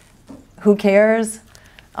 Who cares?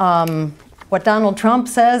 What Donald Trump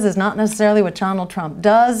says is not necessarily what Donald Trump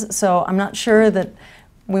does, so I'm not sure that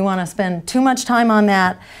we want to spend too much time on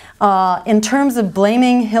that. In terms of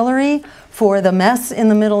blaming Hillary for the mess in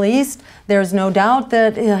the Middle East, there's no doubt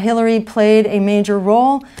that Hillary played a major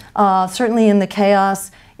role, certainly in the chaos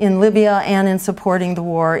in Libya and in supporting the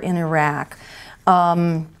war in Iraq.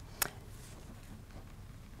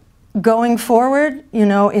 Going forward, you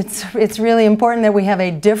know, it's really important that we have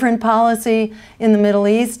a different policy in the Middle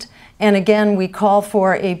East. And again, we call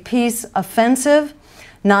for a peace offensive,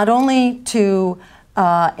 not only to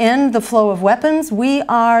end the flow of weapons. We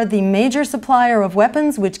are the major supplier of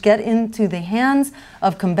weapons which get into the hands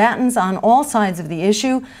of combatants on all sides of the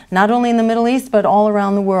issue, not only in the Middle East, but all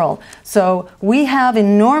around the world. So we have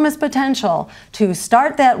enormous potential to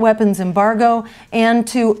start that weapons embargo and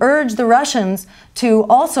to urge the Russians to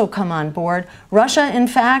also come on board. Russia, in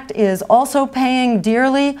fact, is also paying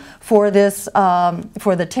dearly for this,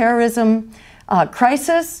 for the terrorism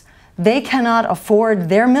crisis. They cannot afford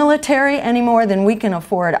their military any more than we can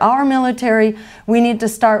afford our military. We need to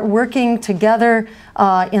start working together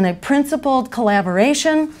in a principled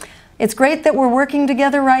collaboration. It's great that we're working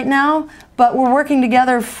together right now, but we're working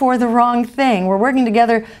together for the wrong thing. We're working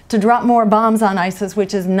together to drop more bombs on ISIS,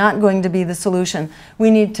 which is not going to be the solution. We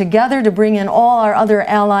need together to bring in all our other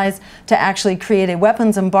allies to actually create a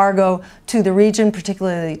weapons embargo to the region,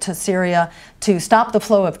 particularly to Syria, to stop the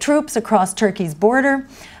flow of troops across Turkey's border.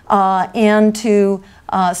 And to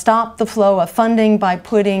stop the flow of funding by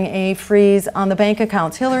putting a freeze on the bank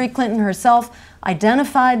accounts. Hillary Clinton herself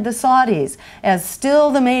identified the Saudis as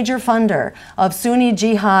still the major funder of Sunni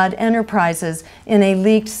jihad enterprises in a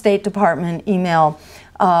leaked State Department email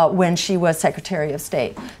when she was Secretary of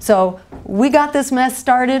State. So we got this mess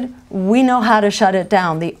started. We know how to shut it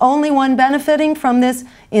down. The only one benefiting from this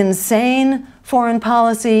insane foreign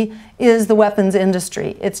policy is the weapons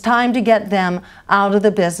industry. It's time to get them out of the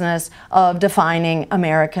business of defining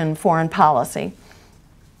American foreign policy.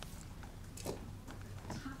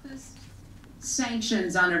 Toughest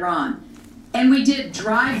sanctions on Iran. And we did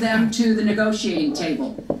drive them to the negotiating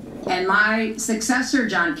table. And my successor,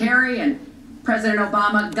 John Kerry, and President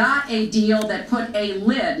Obama got a deal that put a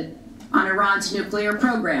lid on Iran's nuclear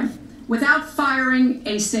program without firing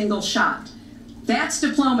a single shot. That's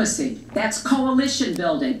diplomacy. That's coalition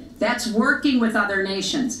building. That's working with other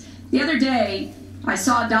nations. The other day, I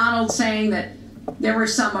saw Donald saying that there were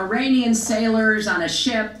some Iranian sailors on a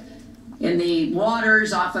ship in the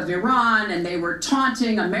waters off of Iran, and they were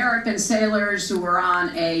taunting American sailors who were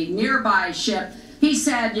on a nearby ship. He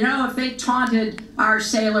said, you know, if they taunted our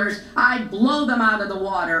sailors, I'd blow them out of the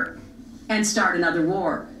water and start another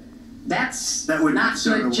war. That's not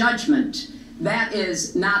good judgment. That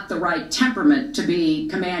is not the right temperament to be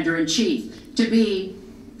commander-in-chief, to be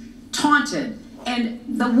taunted. And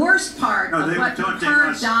the worst part of what we've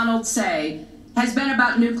heard Donald say has been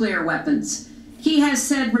about nuclear weapons. He has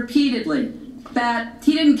said repeatedly that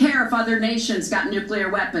he didn't care if other nations got nuclear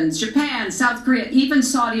weapons, Japan, South Korea, even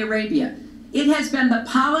Saudi Arabia. It has been the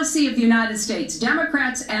policy of the United States,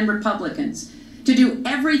 Democrats and Republicans, to do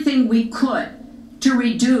everything we could to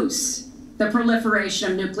reduce the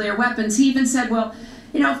proliferation of nuclear weapons. He even said, well,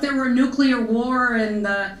 you know, if there were a nuclear war in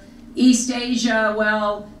the East Asia,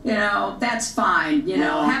 well, you know, that's fine. You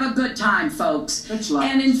know, have a good time, folks.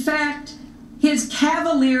 And in fact, his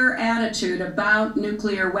cavalier attitude about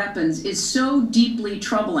nuclear weapons is so deeply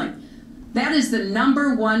troubling. That is the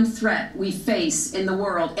 #1 threat we face in the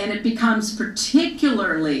world, and it becomes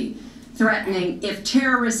particularly threatening if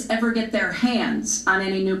terrorists ever get their hands on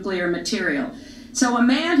any nuclear material. So a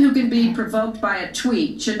man who can be provoked by a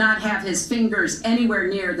tweet should not have his fingers anywhere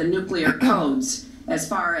near the nuclear codes, as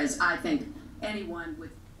far as I think anyone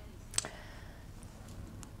would.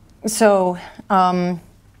 So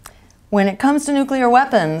when it comes to nuclear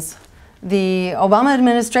weapons, the Obama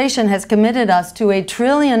administration has committed us to $1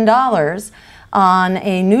 trillion on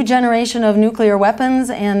a new generation of nuclear weapons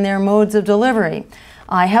and their modes of delivery.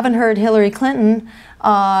 I haven't heard Hillary Clinton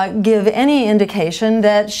give any indication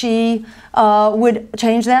that she would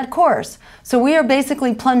change that course. So we are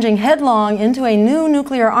basically plunging headlong into a new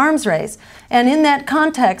nuclear arms race. And in that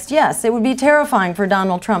context, yes, it would be terrifying for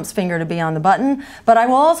Donald Trump's finger to be on the button, but I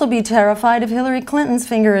will also be terrified if Hillary Clinton's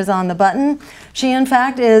finger is on the button. She, in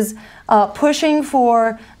fact, is pushing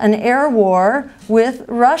for an air war with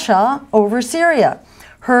Russia over Syria.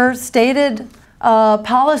 Her stated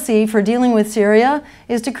policy for dealing with Syria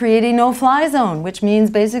is to create a no-fly zone, which means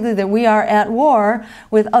basically that we are at war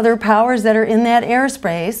with other powers that are in that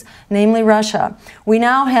airspace, namely Russia. We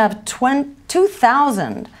now have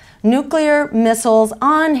 2,000 nuclear missiles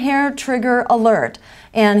on hair trigger alert,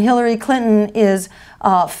 and Hillary Clinton is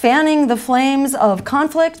fanning the flames of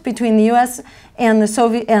conflict between the U.S. and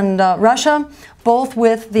Russia, both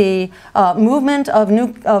with the movement of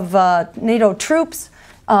NATO troops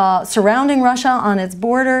surrounding Russia on its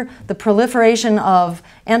border, the proliferation of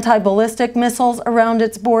anti-ballistic missiles around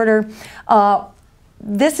its border.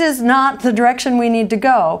 This is not the direction we need to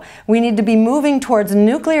go. We need to be moving towards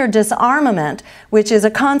nuclear disarmament, which is a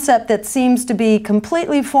concept that seems to be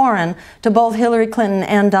completely foreign to both Hillary Clinton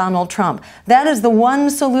and Donald Trump. That is the one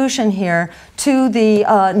solution here to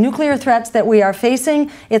the nuclear threats that we are facing.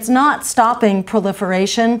 It's not stopping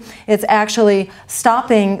proliferation. It's actually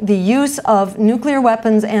stopping the use of nuclear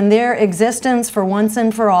weapons and their existence for once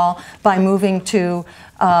and for all by moving to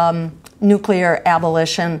nuclear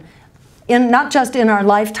abolition. Not just in our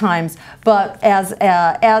lifetimes, but as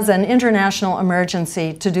an international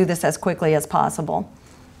emergency to do this as quickly as possible.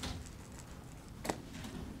 The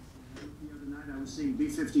other night I was seeing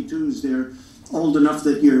B-52s. They're old enough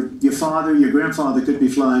that your father, your grandfather could be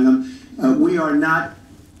flying them. We are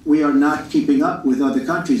not keeping up with other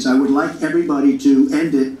countries. I would like everybody to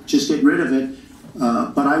end it, just get rid of it,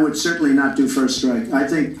 but I would certainly not do first strike. I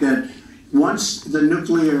think that once the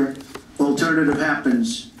nuclear alternative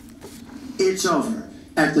happens, it's over.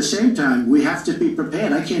 At the same time, we have to be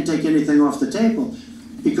prepared. I can't take anything off the table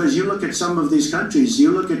because you look at some of these countries, you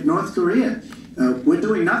look at North Korea, we're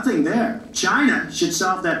doing nothing there. China should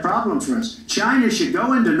solve that problem for us. China should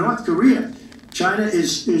go into North Korea. China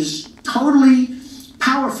is totally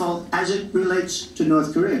powerful as it relates to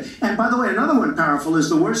North Korea. And by the way, another one powerful is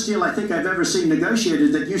the worst deal I think I've ever seen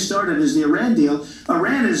negotiated that you started is the Iran deal.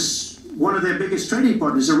 Iran is one of their biggest trading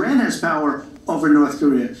partners. Iran has power over North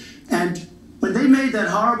Korea. And when they made that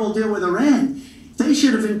horrible deal with Iran, they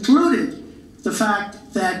should have included the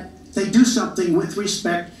fact that they do something with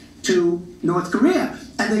respect to North Korea.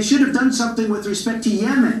 And they should have done something with respect to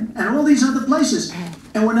Yemen and all these other places.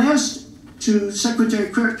 And when asked to Secretary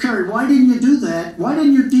Kerry, why didn't you do that? Why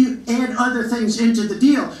didn't you add other things into the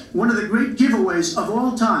deal? One of the great giveaways of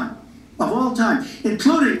all time,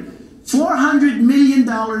 including $400 million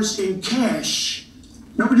in cash.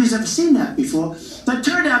 Nobody's ever seen that before. That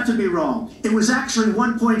turned out to be wrong. It was actually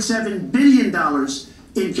 $1.7 billion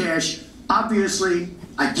in cash. Obviously,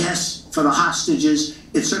 I guess, for the hostages,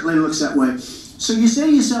 it certainly looks that way. So you say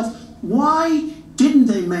to yourself, why didn't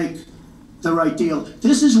they make the right deal?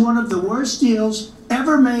 This is one of the worst deals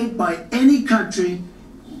ever made by any country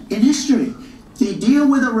in history. The deal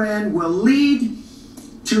with Iran will lead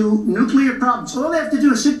to nuclear problems. All they have to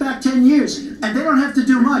do is sit back 10 years, and they don't have to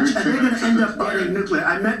do much, and they're going to end up getting nuclear.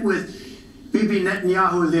 I met with Bibi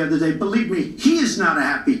Netanyahu the other day. Believe me, he is not a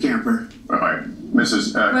happy camper. All right,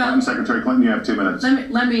 Mrs. Clinton, Secretary Clinton, you have 2 minutes.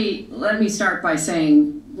 Let me start by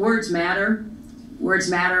saying words matter.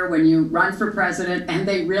 Words matter when you run for president, and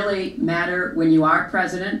they really matter when you are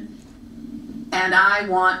president. And I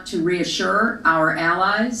want to reassure our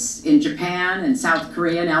allies in Japan and South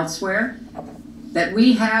Korea and elsewhere that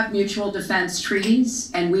we have mutual defense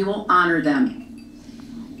treaties and we will honor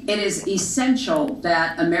them. It is essential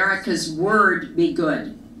that America's word be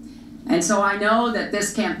good. And so I know that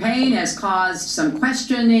this campaign has caused some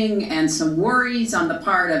questioning and some worries on the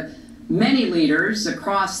part of many leaders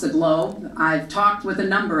across the globe. I've talked with a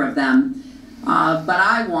number of them, but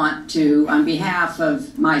I want to, on behalf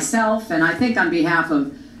of myself, and I think on behalf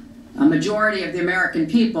of a majority of the American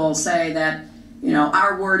people, say that, you know,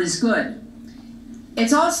 our word is good.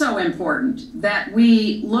 It's also important that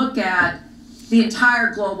we look at the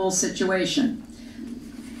entire global situation.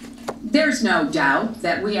 There's no doubt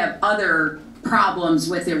that we have other problems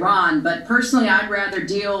with Iran, but personally I'd rather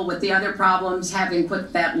deal with the other problems having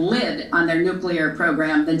put that lid on their nuclear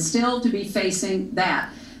program than still to be facing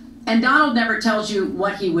that. And Donald never tells you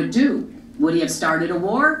what he would do. Would he have started a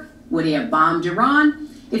war? Would he have bombed Iran?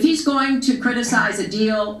 If he's going to criticize a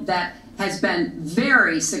deal that has been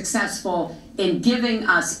very successful in giving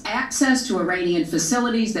us access to Iranian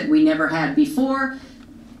facilities that we never had before,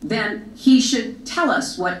 then he should tell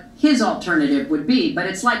us what his alternative would be. But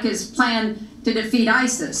it's like his plan to defeat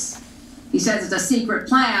ISIS. He says it's a secret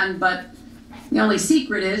plan, but the only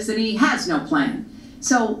secret is that he has no plan.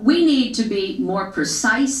 So we need to be more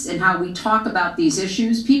precise in how we talk about these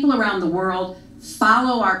issues. People around the world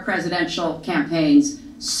follow our presidential campaigns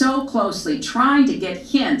so closely, trying to get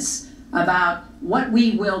hints about what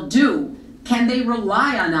we will do. Can they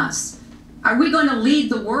rely on us? Are we going to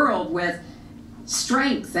lead the world with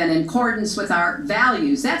strength and in accordance with our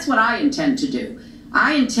values? That's what I intend to do.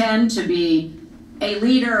 I intend to be a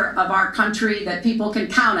leader of our country that people can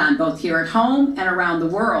count on, both here at home and around the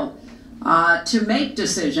world, to make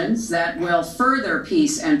decisions that will further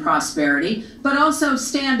peace and prosperity, but also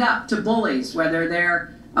stand up to bullies, whether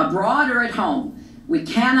they're abroad or at home. We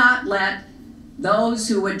cannot let those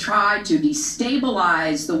who would try to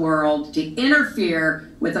destabilize the world, to interfere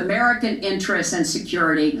with American interests and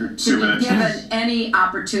security, to be given any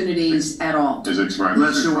opportunities at all.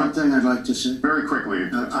 Let's do one thing I'd like to say. Very quickly.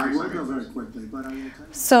 I will go very quickly, but I will tell you.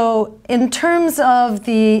 So in terms of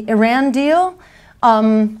the Iran deal,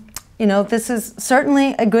 you know, this is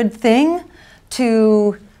certainly a good thing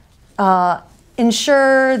to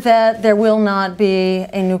ensure that there will not be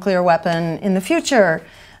a nuclear weapon in the future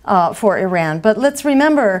for Iran. But let's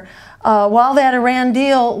remember, while that Iran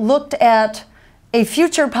deal looked at a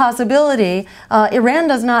future possibility, Iran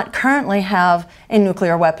does not currently have a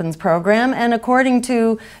nuclear weapons program, and according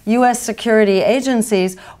to U.S. security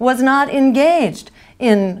agencies, was not engaged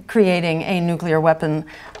in creating a nuclear weapon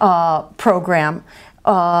program.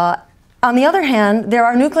 On the other hand, there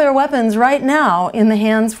are nuclear weapons right now in the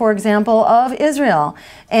hands, for example, of Israel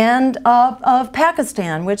and of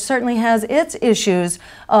Pakistan, which certainly has its issues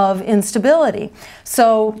of instability.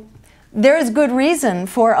 So there is good reason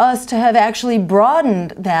for us to have actually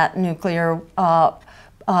broadened that nuclear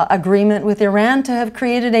agreement with Iran, to have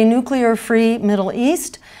created a nuclear-free Middle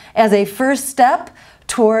East as a first step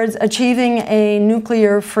towards achieving a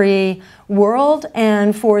nuclear-free world,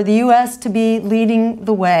 and for the U.S. to be leading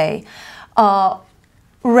the way.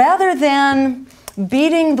 Rather than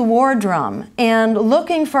beating the war drum and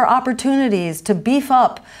looking for opportunities to beef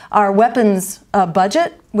up our weapons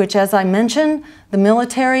budget, which, as I mentioned, the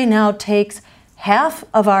military now takes half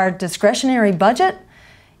of our discretionary budget.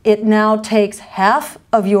 It now takes half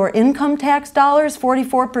of your income tax dollars,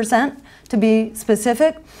 44% to be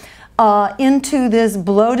specific, into this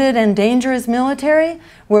bloated and dangerous military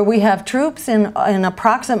where we have troops in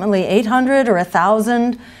approximately 800 or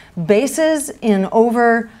 1,000 bases in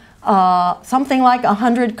over something like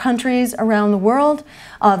 100 countries around the world.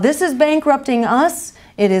 This is bankrupting us.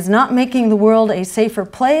 It is not making the world a safer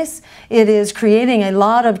place. It is creating a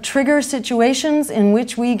lot of trigger situations in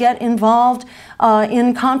which we get involved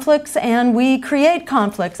in conflicts, and we create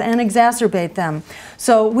conflicts and exacerbate them.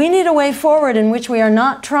 So we need a way forward in which we are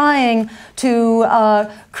not trying to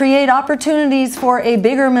create opportunities for a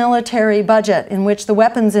bigger military budget, in which the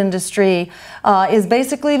weapons industry is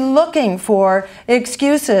basically looking for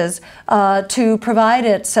excuses to provide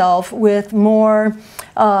itself with more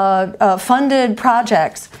funded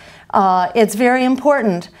projects. It's very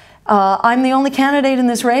important. I'm the only candidate in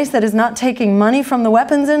this race that is not taking money from the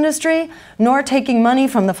weapons industry, nor taking money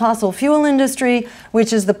from the fossil fuel industry,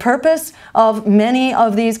 which is the purpose of many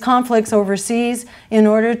of these conflicts overseas, in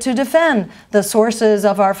order to defend the sources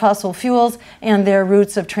of our fossil fuels and their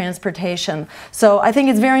routes of transportation. So I think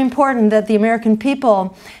it's very important that the American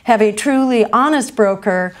people have a truly honest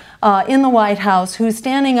broker in the White House who's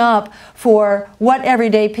standing up for what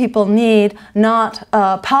everyday people need, not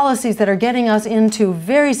policies that are getting us into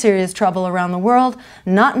very serious trouble around the world,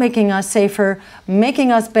 not making us safer,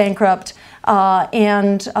 making us bankrupt,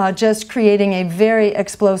 and just creating a very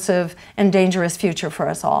explosive and dangerous future for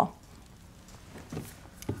us all.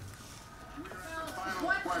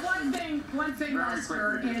 One thing,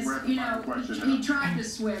 Oscar, is, you know, he tried to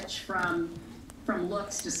switch from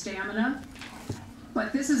looks to stamina.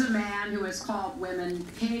 But this is a man who has called women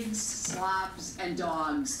pigs, slobs, and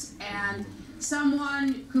dogs, and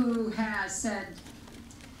someone who has said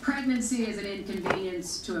pregnancy is an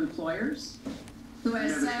inconvenience to employers, who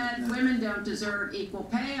has said women don't deserve equal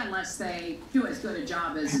pay unless they do as good a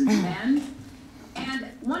job as men. And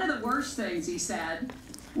one of the worst things he said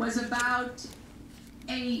was about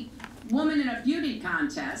a woman in a beauty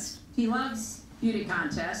contest. He loves beauty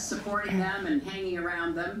contests, supporting them and hanging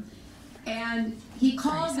around them. And he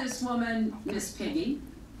called this woman Miss Piggy.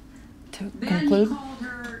 Then he called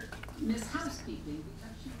her Miss Housekeeping.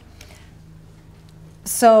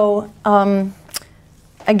 So,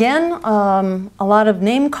 again, a lot of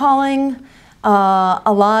name calling,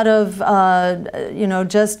 a lot of, you know,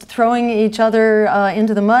 just throwing each other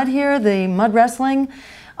into the mud here, the mud wrestling.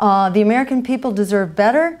 The American people deserve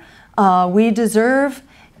better. We deserve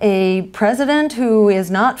a president who is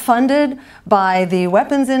not funded by the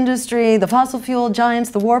weapons industry, the fossil fuel giants,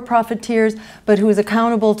 the war profiteers, but who is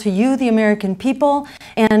accountable to you, the American people,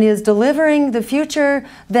 and is delivering the future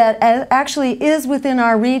that actually is within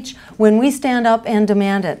our reach when we stand up and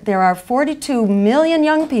demand it. There are 42 million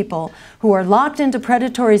young people who are locked into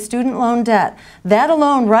predatory student loan debt. That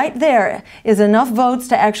alone right there is enough votes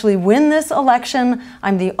to actually win this election.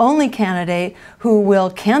 I'm the only candidate who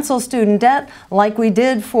will cancel student debt like we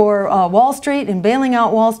did for Wall Street and bailing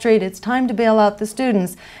out Wall Street. It's time to bail out the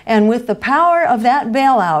students. And with the power of that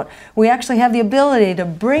bailout, we actually have the ability to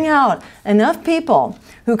bring out enough people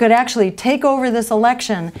who could actually take over this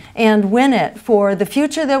election and win it for the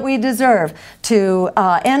future that we deserve, to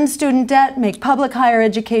end student debt, make public higher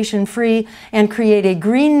education free, and create a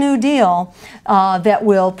Green New Deal that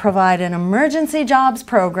will provide an emergency jobs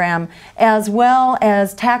program as well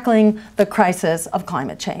as tackling the crisis of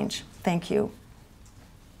climate change. Thank you.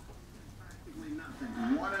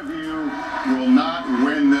 One of you will not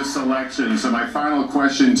win this election. So my final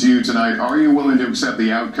question to you tonight, are you willing to accept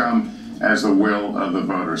the outcome as the will of the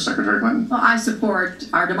voters? Secretary Clinton? Well, I support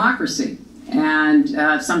our democracy. And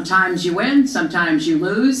sometimes you win, sometimes you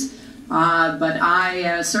lose. But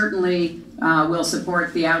I certainly will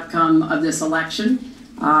support the outcome of this election.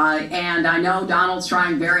 And I know Donald's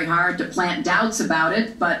trying very hard to plant doubts about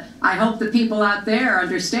it, but I hope the people out there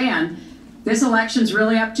understand this election's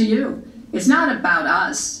really up to you. It's not about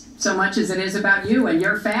us so much as it is about you and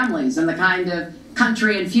your families and the kind of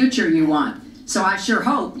country and future you want. So I sure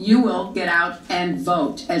hope you will get out and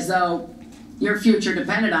vote as though your future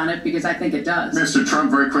depended on it, because I think it does. Mr.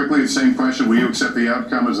 Trump, very quickly, the same question. Will you accept the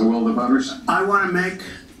outcome as the will of the voters? I want to make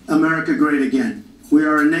America great again. We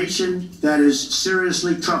are a nation that is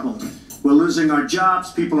seriously troubled. We're losing our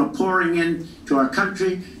jobs. People are pouring into our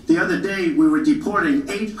country. The other day, we were deporting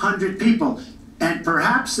 800 people. And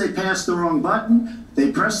perhaps they passed the wrong button,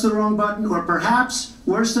 they pressed the wrong button, or perhaps,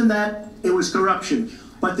 worse than that, it was corruption.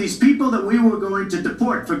 But these people that we were going to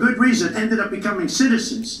deport for good reason ended up becoming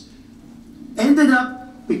citizens. And it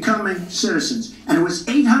was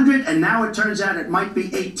 800, and now it turns out it might be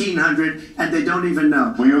 1,800, and they don't even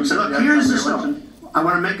know. Will you accept Look, here's the story. I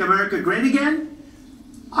want to make America great again.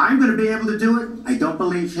 I'm going to be able to do it. I don't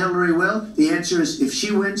believe Hillary will. The answer is, if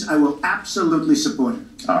she wins, I will absolutely support her.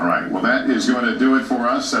 All right. Well, that is going to do it for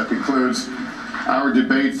us. That concludes our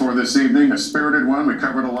debate for this evening. A spirited one. We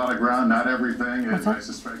covered a lot of ground, not everything, as I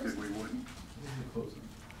suspected we wouldn't.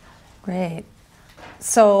 Great.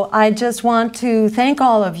 So I just want to thank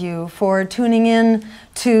all of you for tuning in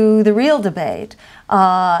to the real debate.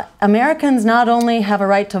 Americans not only have a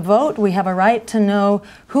right to vote, we have a right to know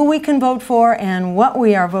who we can vote for and what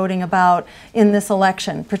we are voting about in this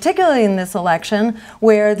election, particularly in this election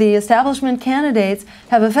where the establishment candidates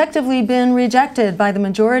have effectively been rejected by the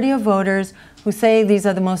majority of voters who say these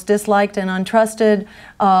are the most disliked and untrusted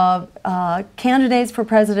candidates for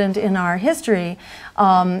president in our history.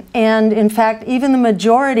 And in fact, even the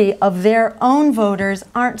majority of their own voters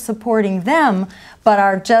aren't supporting them, but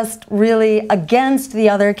are just really against the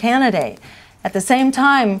other candidate. At the same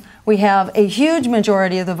time, we have a huge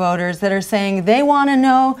majority of the voters that are saying they want to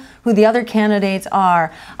know who the other candidates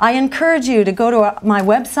are. I encourage you to go to my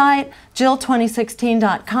website,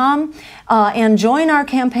 jill2016.com, and join our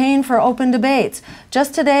campaign for open debates.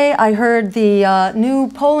 Just today, I heard the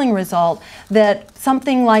new polling result that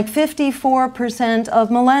something like 54% of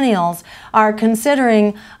millennials are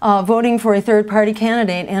considering voting for a third-party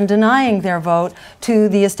candidate and denying their vote to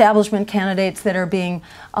the establishment candidates that are being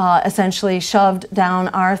essentially shoved down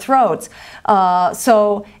our throats.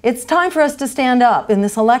 So it's time for us to stand up. In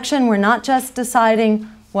this election, we're not just deciding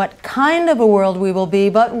what kind of a world we will be,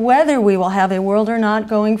 but whether we will have a world or not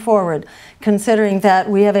going forward, considering that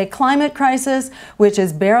we have a climate crisis which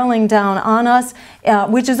is barreling down on us,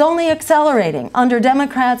 which is only accelerating under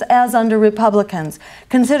Democrats as under Republicans,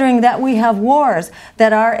 considering that we have wars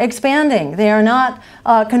that are expanding. They are not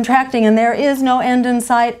contracting, and there is no end in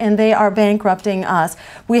sight, and they are bankrupting us.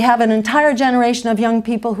 We have an entire generation of young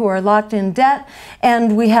people who are locked in debt,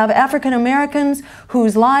 and we have African Americans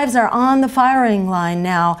whose lives are on the firing line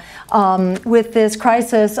now with this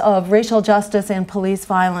crisis of racial justice and police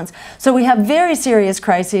violence. So we have very serious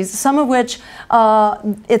crises, some of which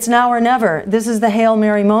it's now or never. This is the Hail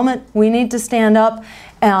Mary moment. We need to stand up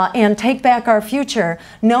and take back our future,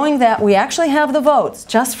 knowing that we actually have the votes,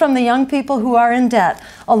 just from the young people who are in debt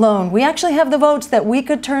alone. We actually have the votes that we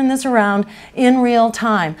could turn this around in real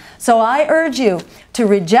time. So I urge you to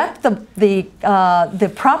reject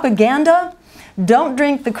the propaganda, don't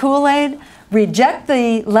drink the Kool-Aid, reject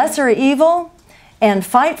the lesser evil, and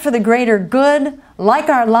fight for the greater good like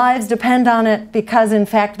our lives depend on it, because in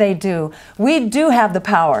fact they do. We do have the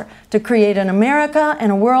power to create an America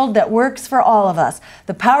and a world that works for all of us.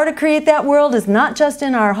 The power to create that world is not just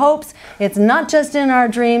in our hopes, it's not just in our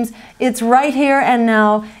dreams, it's right here and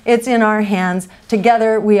now, it's in our hands.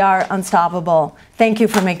 Together we are unstoppable. Thank you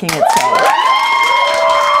for making it so.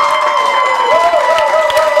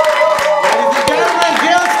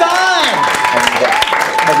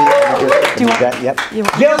 Yep.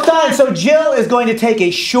 Jill Stein. So Jill is going to take a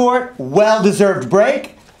short, well-deserved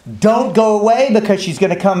break. Don't go away, because she's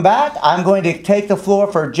going to come back. I'm going to take the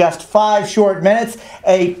floor for just 5 short minutes.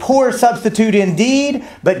 A poor substitute indeed,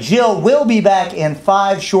 but Jill will be back in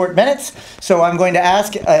 5 short minutes. So I'm going to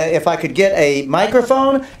ask if I could get a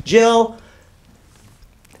microphone. Jill,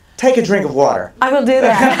 take a drink of water. I will do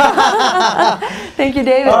that. Thank you,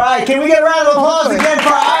 David. All right, can we get a round of applause again for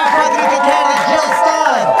our presidential candidate, Jill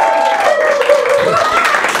Stein?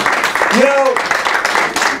 You know,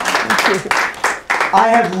 I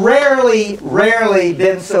have rarely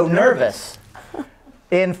been so nervous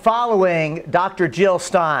in following Dr. Jill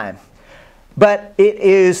Stein. But it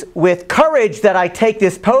is with courage that I take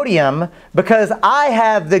this podium, because I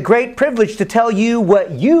have the great privilege to tell you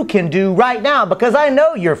what you can do right now, because I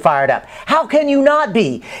know you're fired up. How can you not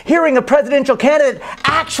be? Hearing a presidential candidate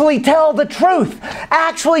actually tell the truth,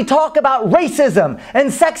 actually talk about racism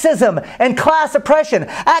and sexism and class oppression,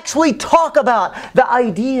 actually talk about the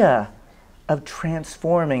idea of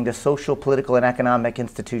transforming the social, political, and economic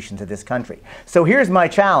institutions of this country. So here's my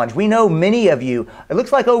challenge. We know many of you, it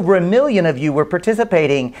looks like over 1 million of you were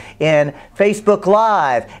participating in Facebook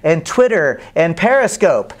Live and Twitter and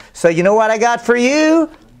Periscope. So you know what I got for you?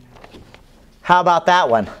 How about that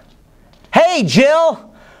one? Hey,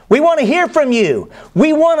 Jill, we want to hear from you.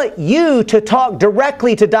 We want you to talk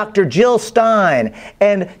directly to Dr. Jill Stein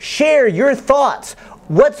and share your thoughts.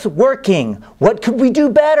 What's working? What could we do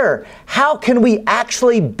better? How can we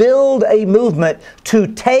actually build a movement to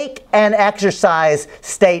take and exercise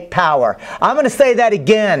state power? I'm going to say that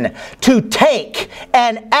again. To take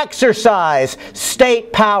and exercise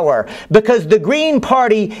state power. Because the Green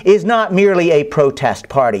Party is not merely a protest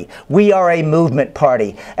party. We are a movement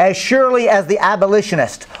party. As surely as the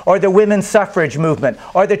abolitionist, or the women's suffrage movement,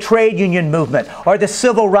 or the trade union movement, or the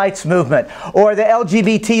civil rights movement, or the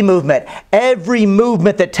LGBT movement, every movement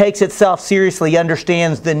that takes itself seriously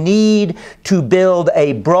understands the need to build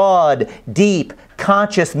a broad, deep,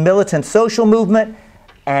 conscious, militant social movement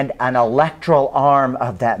and an electoral arm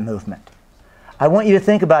of that movement. I want you to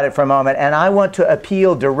think about it for a moment, and I want to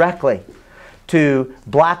appeal directly to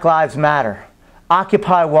Black Lives Matter,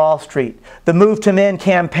 Occupy Wall Street, the Move to Men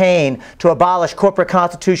campaign to abolish corporate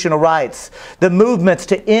constitutional rights, the movements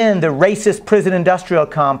to end the racist prison industrial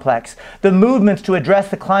complex, the movements to address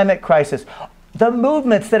the climate crisis, the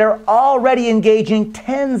movements that are already engaging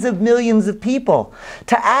tens of millions of people,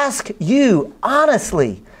 to ask you,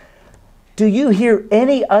 honestly, do you hear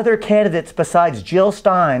any other candidates besides Jill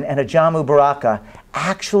Stein and Ajamu Baraka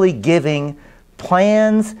actually giving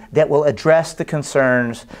plans that will address the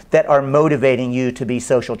concerns that are motivating you to be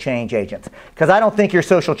social change agents? Because I don't think you're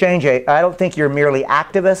social change agents. I don't think you're merely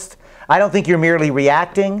activists. I don't think you're merely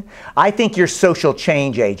reacting. I think you're social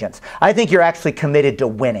change agents. I think you're actually committed to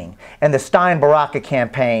winning. And the Stein-Baraka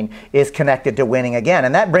campaign is connected to winning again.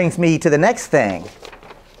 And that brings me to the next thing.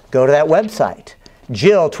 Go to that website,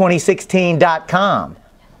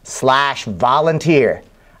 jill2016.com/volunteer.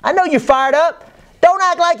 I know you're fired up. Don't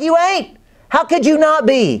act like you ain't. How could you not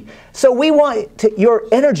be? So we want your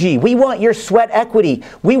energy. We want your sweat equity.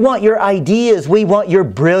 We want your ideas. We want your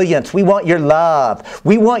brilliance. We want your love.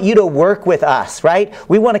 We want you to work with us, right?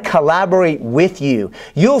 We want to collaborate with you.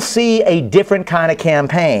 You'll see a different kind of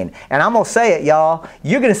campaign. And I'm going to say it, y'all.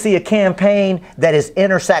 You're going to see a campaign that is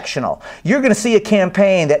intersectional. You're going to see a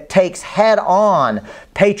campaign that takes head on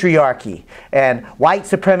patriarchy and white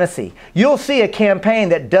supremacy. You'll see a campaign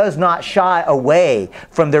that does not shy away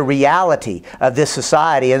from the reality of this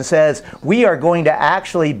society and says, we are going to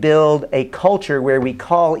actually build a culture where we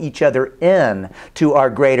call each other in to our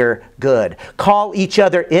greater good. Call each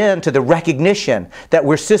other in to the recognition that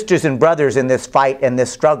we're sisters and brothers in this fight and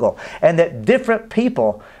this struggle. And that different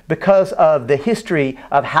people, because of the history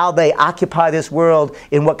of how they occupy this world,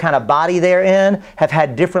 in what kind of body they're in, have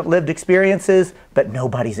had different lived experiences, but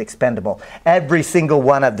nobody's expendable. Every single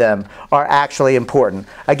one of them are actually important.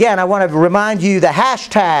 Again, I want to remind you the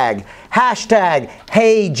hashtag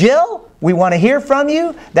Hey Jill. We want to hear from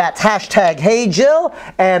you. That's hashtag Hey Jill.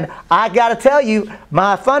 And I got to tell you,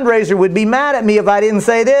 my fundraiser would be mad at me if I didn't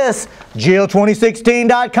say this.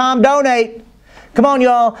 Jill2016.com donate. Come on,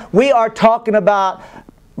 y'all. We are talking about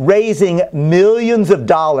raising millions of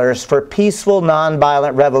dollars for peaceful,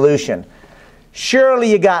 nonviolent revolution.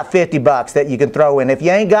 Surely you got $50 that you can throw in. If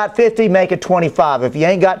you ain't got 50, make it 25. If you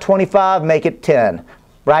ain't got 25, make it 10,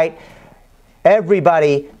 right?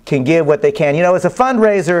 Everybody can give what they can. You know, as a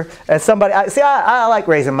fundraiser, as somebody, I like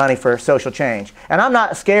raising money for social change. And I'm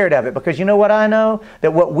not scared of it, because you know what I know?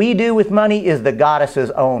 That what we do with money is the goddess's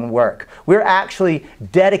own work. We're actually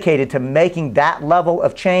dedicated to making that level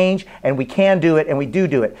of change, and we can do it, and we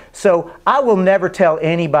do it. So I will never tell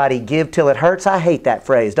anybody, give till it hurts. I hate that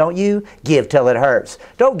phrase, don't you? Give till it hurts.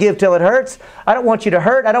 Don't give till it hurts. I don't want you to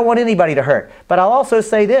hurt. I don't want anybody to hurt. But I'll also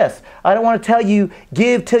say this. I don't want to tell you,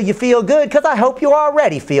 give till you feel good, because I hope you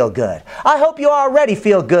already feel good. I hope you already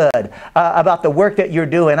feel good about the work that you're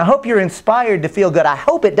doing. I hope you're inspired to feel good. I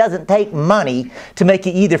hope it doesn't take money to make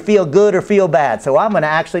you either feel good or feel bad. So I'm going to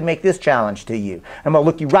actually make this challenge to you. I'm going to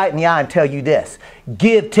look you right in the eye and tell you this.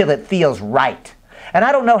 Give till it feels right. And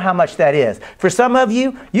I don't know how much that is. For some of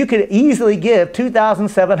you, you could easily give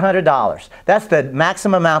 $2,700. That's the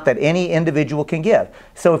maximum amount that any individual can give.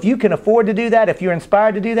 So if you can afford to do that, if you're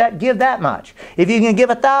inspired to do that, give that much. If you can give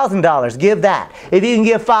 $1,000, give that. If you can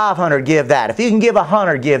give $500, give that. If you can give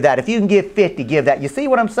 $100, give that. If you can give $50, give that. You see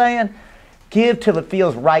what I'm saying? Give till it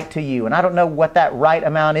feels right to you. And I don't know what that right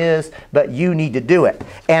amount is, but you need to do it.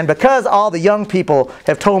 And because all the young people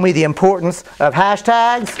have told me the importance of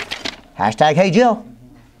hashtags, hashtag Hey Jill,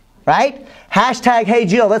 right? Hashtag Hey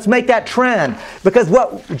Jill. Let's make that trend, because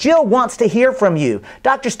what Jill wants to hear from you,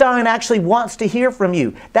 Dr. Stein actually wants to hear from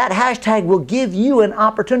you. That hashtag will give you an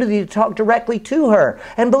opportunity to talk directly to her.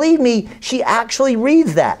 And believe me, she actually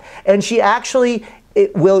reads that. And she actually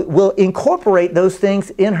will incorporate those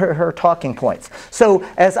things in her talking points. So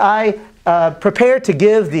as I prepare to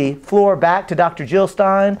give the floor back to Dr. Jill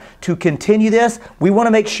Stein to continue this, we want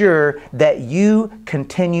to make sure that you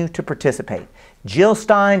continue to participate.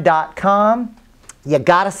 JillStein.com, you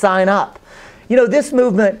got to sign up. You know, this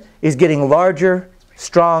movement is getting larger,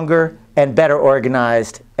 stronger, and better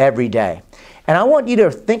organized every day. And I want you to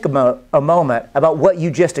think a moment about what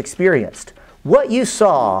you just experienced. What you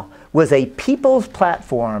saw was a people's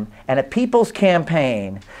platform and a people's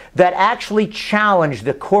campaign that actually challenged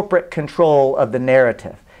the corporate control of the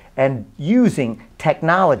narrative, and using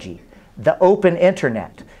technology, the open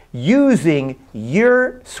internet, using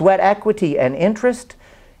your sweat equity and interest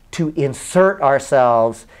to insert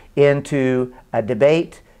ourselves into a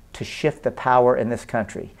debate to shift the power in this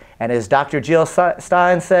country. And as Dr. Jill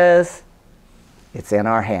Stein says, it's in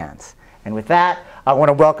our hands. And with that, I want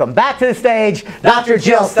to welcome back to the stage Dr.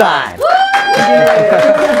 Jill Stein.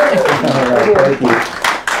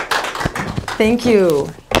 Thank you.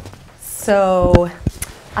 So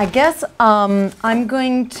I guess I'm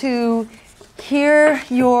going to hear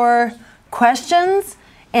your questions.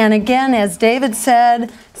 And again, as David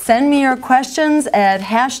said, send me your questions at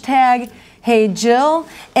 #HeyJill.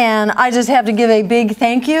 And I just have to give a big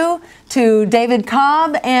thank you to David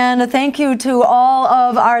Cobb and a thank you to all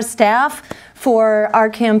of our staff for our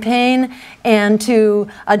campaign, and to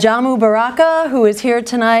Ajamu Baraka, who is here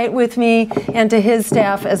tonight with me, and to his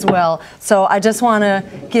staff as well. So I just want to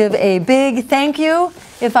give a big thank you.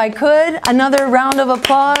 If I could, another round of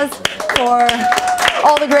applause for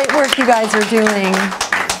all the great work you guys are doing.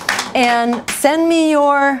 And send me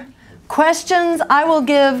your questions. I will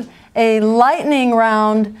give a lightning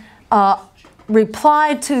round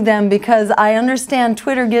reply to them, because I understand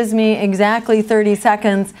Twitter gives me exactly 30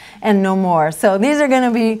 seconds and no more. So these are going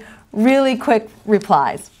to be really quick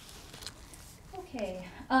replies. Okay,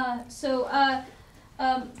 our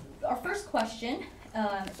first question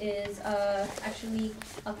is actually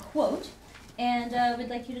a quote, and we'd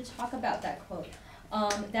like you to talk about that quote.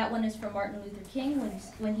 That one is from Martin Luther King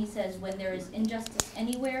when he says, "When there is injustice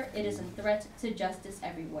anywhere, it is a threat to justice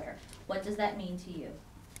everywhere." What does that mean to you?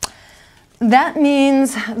 That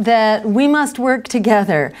means that we must work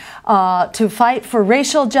together to fight for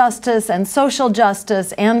racial justice and social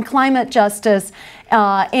justice and climate justice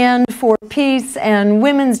and for peace and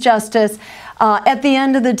women's justice. At the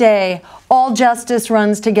end of the day, all justice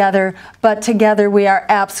runs together, but together we are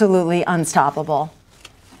absolutely unstoppable.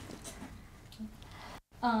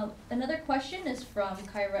 Another question is from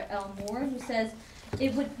Kyra L. Moore, who says,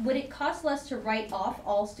 would it cost less to write off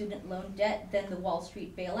all student loan debt than the Wall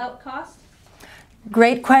Street bailout cost?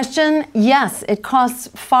 Great question. Yes, it costs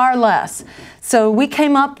far less. So we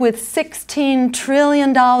came up with $16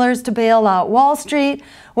 trillion to bail out Wall Street.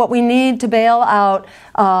 What we need to bail out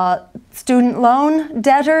student loan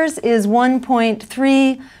debtors is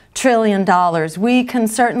 $1.3 trillion. We can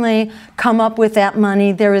certainly come up with that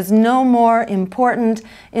money. There is no more important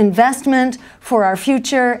investment for our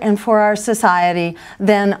future and for our society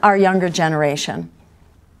than our younger generation.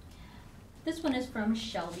 This one is from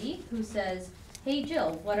Shelby, who says, "Hey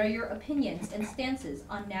Jill, what are your opinions and stances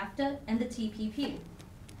on NAFTA and the TPP?"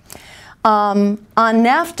 On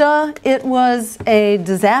NAFTA, it was a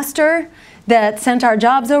disaster that sent our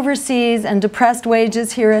jobs overseas and depressed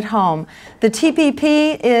wages here at home. The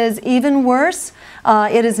TPP is even worse.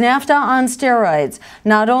 It is NAFTA on steroids.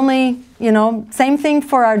 Not only, same thing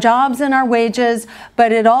for our jobs and our wages,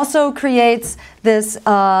 but it also creates this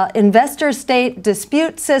investor-state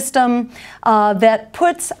dispute system that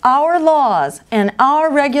puts our laws and our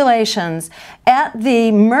regulations at the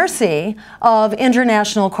mercy of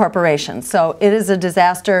international corporations. So it is a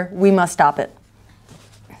disaster. We must stop it.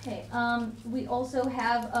 Okay, we also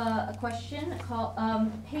have a question called,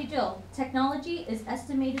 "Hey Jill, technology is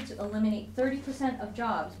estimated to eliminate 30% of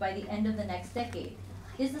jobs by the end of the next decade.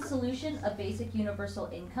 Is the solution a basic universal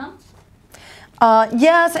income?"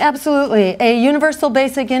 Yes, absolutely. A universal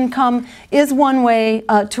basic income is one way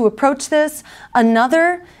to approach this.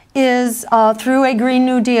 Another is through a Green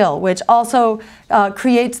New Deal, which also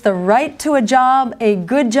creates the right to a job, a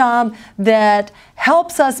good job that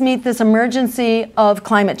helps us meet this emergency of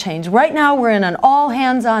climate change. Right now, we're in an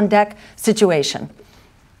all-hands-on-deck situation.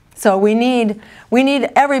 So we need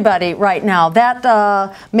everybody right now. That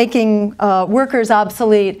making workers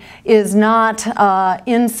obsolete is not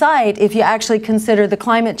in sight if you actually consider the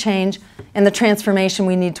climate change and the transformation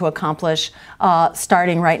we need to accomplish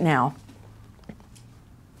starting right now.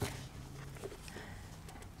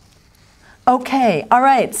 Okay, all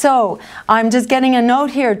right, so I'm just getting a note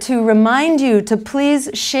here to remind you to please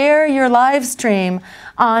share your live stream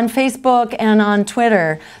on Facebook and on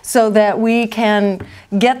Twitter so that we can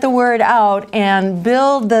get the word out and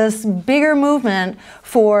build this bigger movement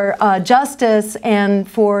for justice and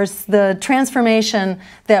for the transformation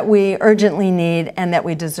that we urgently need and that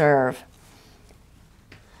we deserve.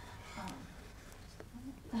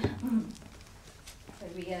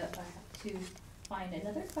 We have to find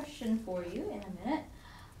another question for you in a minute.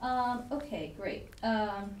 Okay, great.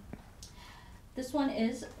 This one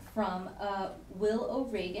is from Will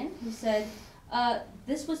O'Regan, who said,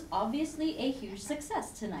 "This was obviously a huge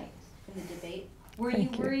success tonight in the debate. Were you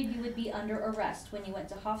worried you would be under arrest when you went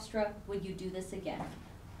to Hofstra? Would you do this again?"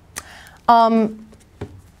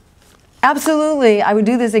 Absolutely, I would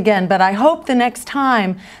do this again, but I hope the next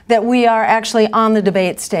time that we are actually on the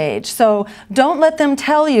debate stage. So don't let them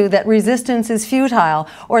tell you that resistance is futile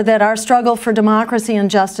or that our struggle for democracy and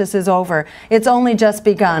justice is over. It's only just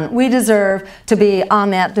begun. We deserve to be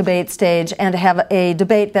on that debate stage and to have a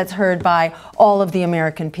debate that's heard by all of the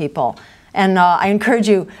American people. And I encourage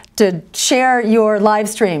you to share your live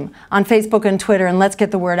stream on Facebook and Twitter, and let's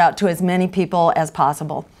get the word out to as many people as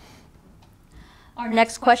possible. Our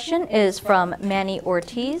next question is from Manny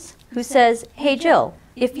Ortiz, who says, "Hey Jill,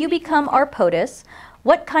 if you become our POTUS,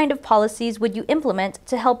 what kind of policies would you implement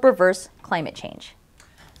to help reverse climate change?"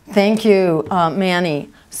 Thank you, Manny.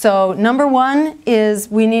 So number one is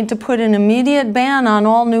we need to put an immediate ban on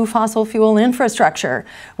all new fossil fuel infrastructure.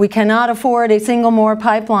 We cannot afford a single more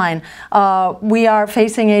pipeline. We are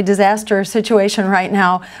facing a disaster situation right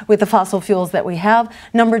now with the fossil fuels that we have.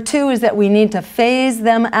 Number two is that we need to phase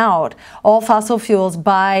them out, all fossil fuels,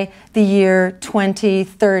 by the year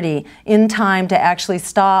 2030, in time to actually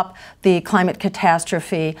stop the climate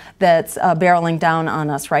catastrophe that's barreling down on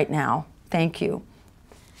us right now. Thank you.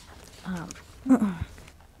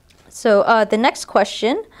 So the next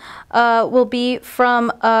question will be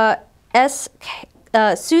from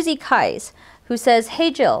Susie Kais, who says,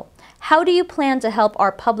 "Hey Jill, how do you plan to help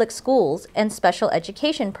our public schools and special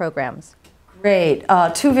education programs?" Great.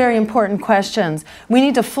 Two very important questions. We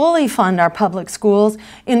need to fully fund our public schools,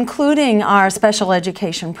 including our special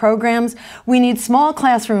education programs. We need small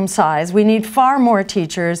classroom size. We need far more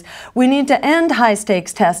teachers. We need to end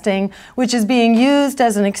high-stakes testing, which is being used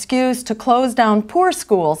as an excuse to close down poor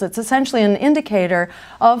schools. It's essentially an indicator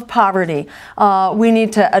of poverty. We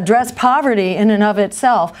need to address poverty in and of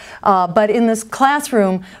itself, but in this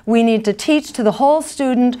classroom, we need to teach to the whole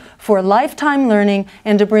student for lifetime learning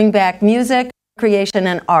and to bring back music, creation,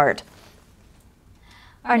 and art.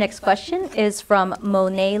 Our next question is from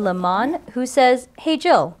Monet Lemon, who says, "Hey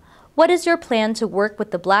Jill, what is your plan to work with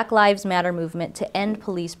the Black Lives Matter movement to end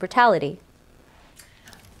police brutality?"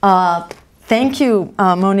 Thank you,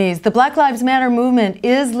 Moniz. The Black Lives Matter movement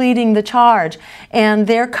is leading the charge, and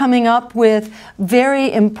they're coming up with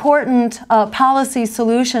very important policy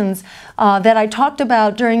solutions that I talked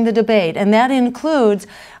about during the debate, and that includes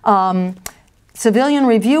civilian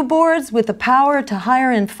review boards with the power to hire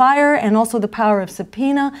and fire, and also the power of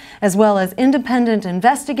subpoena, as well as independent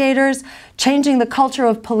investigators, changing the culture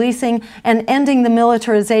of policing, and ending the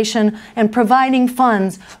militarization, and providing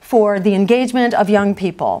funds for the engagement of young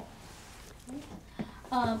people.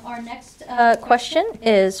 Our next question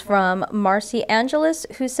is from Marcy Angeles,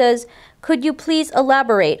 who says, "Could you please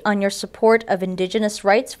elaborate on your support of Indigenous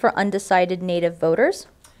rights for undecided Native voters?"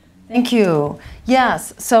 Thank you.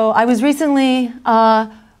 Yes, so I was recently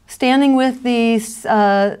standing with the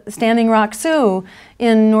Standing Rock Sioux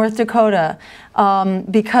in North Dakota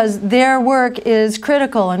because their work is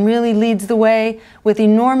critical and really leads the way with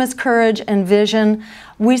enormous courage and vision.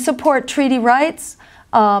 We support treaty rights.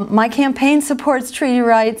 My campaign supports treaty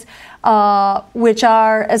rights, which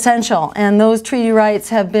are essential, and those treaty rights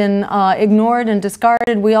have been ignored and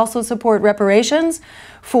discarded. We also support reparations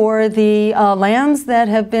for the lands that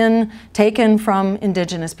have been taken from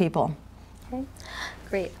Indigenous people. Okay,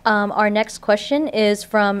 great. Our next question is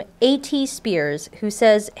from A.T. Spears, who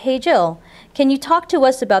says, "Hey Jill, can you talk to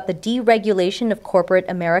us about the deregulation of corporate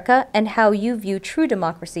America and how you view true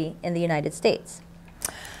democracy in the United States?"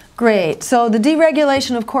 Great. So the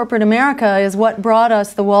deregulation of corporate America is what brought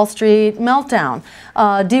us the Wall Street meltdown.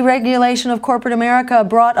 Deregulation of corporate America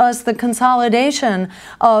brought us the consolidation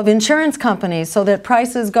of insurance companies so that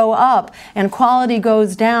prices go up and quality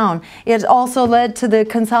goes down. It also led to the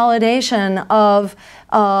consolidation of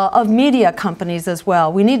media companies as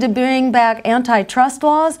well. We need to bring back antitrust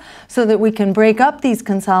laws so that we can break up these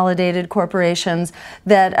consolidated corporations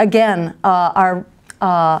that, again, are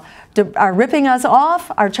ripping us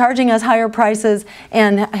off, are charging us higher prices,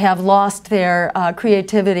 and have lost their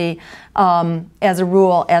creativity as a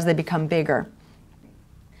rule as they become bigger.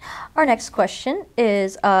 Our next question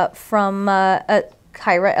is from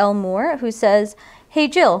Kyra L. Moore, who says, "Hey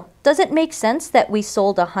Jill, does it make sense that we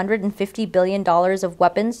sold $150 billion of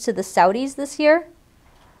weapons to the Saudis this year?"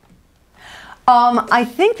 I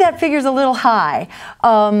think that figure's a little high.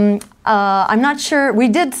 I'm not sure. We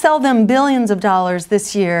did sell them billions of dollars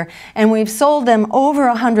this year, and we've sold them over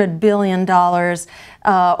 $100 billion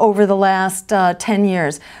over the last 10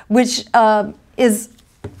 years, which would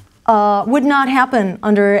not happen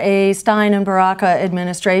under a Stein and Baraka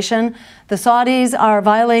administration. The Saudis are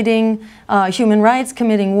violating human rights,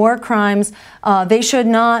 committing war crimes. They should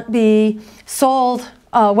not be sold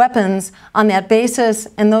weapons on that basis,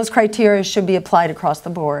 and those criteria should be applied across the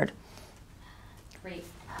board. Great.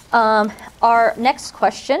 Our next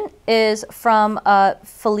question is from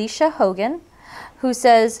Felicia Hogan, who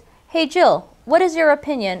says, "Hey Jill, what is your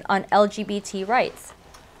opinion on LGBT rights?"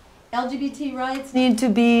 LGBT rights need to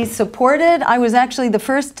be supported. I was actually the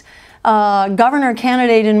first governor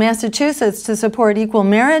candidate in Massachusetts to support equal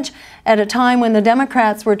marriage at a time when the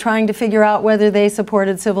Democrats were trying to figure out whether they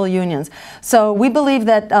supported civil unions. So we believe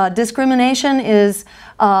that discrimination is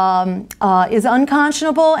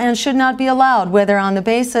unconscionable and should not be allowed, whether on the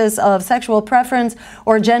basis of sexual preference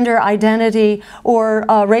or gender identity or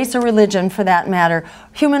race or religion for that matter.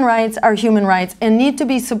 Human rights are human rights and need to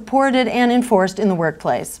be supported and enforced in the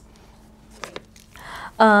workplace.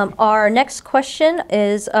 Our next question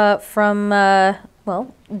is from, a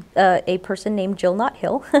person named Jill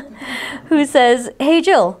Nothill, who says, "Hey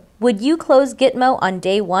Jill, would you close Gitmo on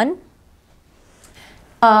day one?"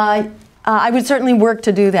 I would certainly work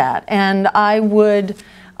to do that, and I would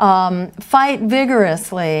fight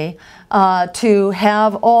vigorously to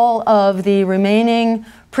have all of the remaining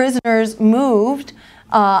prisoners moved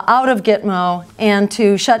out of Gitmo and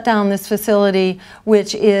to shut down this facility,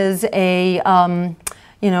 which is a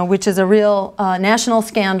real national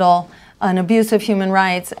scandal, an abuse of human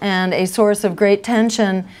rights, and a source of great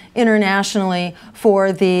tension internationally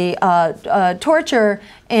for the torture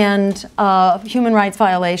and human rights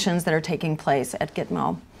violations that are taking place at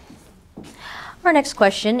Gitmo. Our next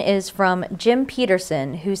question is from Jim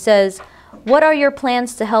Peterson, who says, "What are your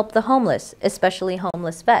plans to help the homeless, especially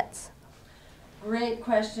homeless vets?" Great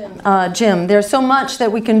question, Jim. There's so much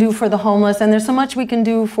that we can do for the homeless, and there's so much we can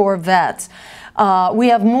do for vets. We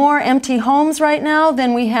have more empty homes right now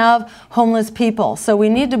than we have homeless people. So we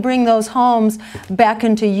need to bring those homes back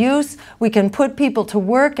into use. We can put people to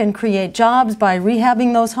work and create jobs by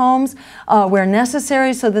rehabbing those homes where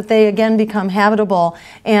necessary so that they again become habitable.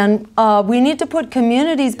 And we need to put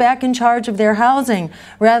communities back in charge of their housing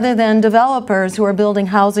rather than developers who are building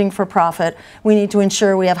housing for profit. We need to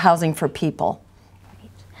ensure we have housing for people.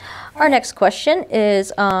 Our next question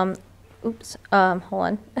is, hold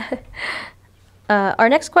on. Our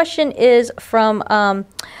next question is from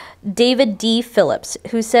David D. Phillips,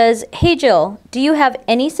 who says, "Hey Jill, do you have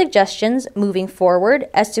any suggestions moving forward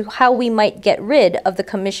as to how we might get rid of the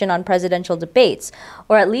Commission on Presidential Debates,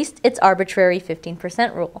 or at least its arbitrary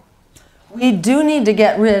 15% rule?" We do need to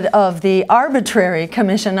get rid of the arbitrary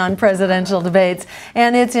Commission on Presidential Debates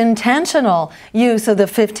and its intentional use of the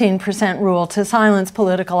 15% rule to silence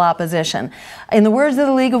political opposition. In the words of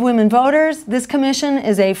the League of Women Voters, this commission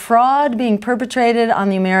is a fraud being perpetrated on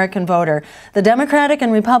the American voter. The Democratic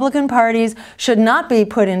and Republican parties should not be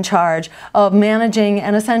put in charge of managing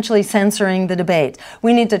and essentially censoring the debate.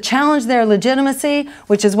 We need to challenge their legitimacy,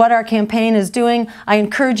 which is what our campaign is doing. I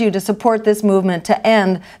encourage you to support this movement to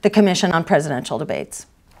end the Commission on Presidential Debates.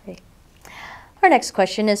 Our next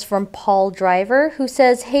question is from Paul Driver, who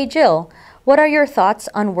says, "Hey Jill, what are your thoughts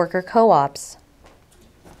on worker co-ops?"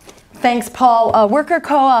 Thanks, Paul. Worker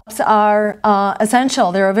co-ops are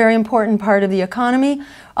essential. They're a very important part of the economy.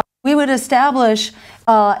 We would establish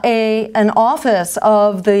an office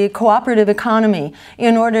of the cooperative economy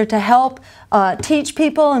in order to help teach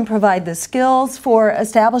people and provide the skills for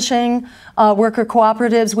establishing worker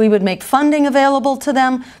cooperatives. We would make funding available to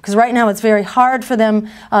them because right now it's very hard for them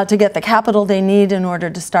to get the capital they need in order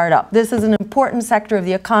to start up. This is an important sector of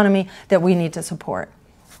the economy that we need to support.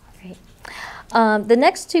 The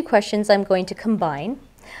next two questions I'm going to combine.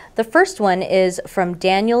 The first one is from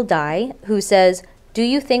Daniel Dye, who says, "Do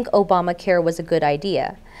you think Obamacare was a good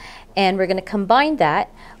idea?" And we're going to combine that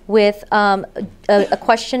with a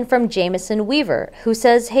question from Jameson Weaver, who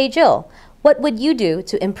says, "Hey Jill, what would you do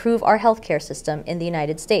to improve our healthcare system in the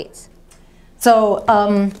United States?" So,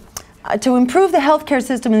 to improve the healthcare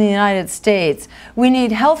system in the United States, we need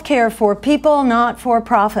healthcare for people, not for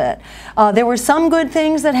profit. There were some good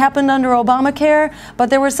things that happened under Obamacare, but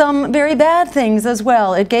there were some very bad things as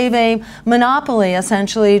well. It gave a monopoly,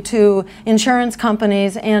 essentially, to insurance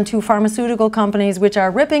companies and to pharmaceutical companies, which are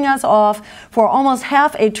ripping us off for almost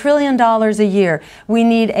 $500 billion a year. We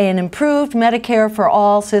need an improved Medicare for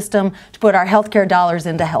all system to put our healthcare dollars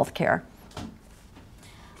into healthcare.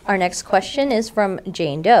 Our next question is from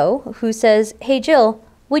Jane Doe, who says, "Hey Jill,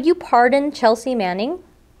 would you pardon Chelsea Manning?"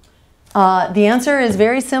 The answer is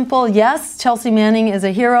very simple. Yes, Chelsea Manning is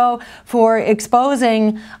a hero for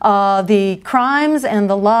exposing the crimes and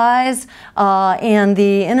the lies and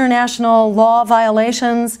the international law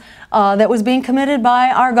violations that was being committed by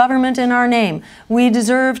our government in our name. We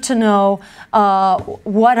deserve to know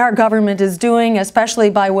what our government is doing, especially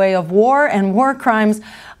by way of war and war crimes,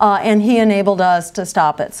 and he enabled us to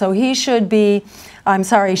stop it. So he should be, I'm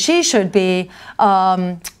sorry, she should be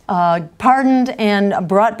pardoned and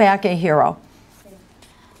brought back a hero.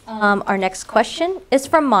 Our next question is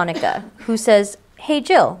from Monica, who says, "Hey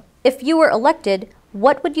Jill, if you were elected,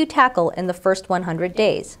 what would you tackle in the first 100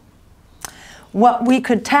 days?" What we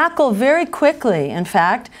could tackle very quickly, in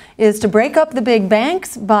fact, is to break up the big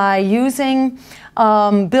banks by using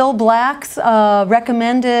Bill Black's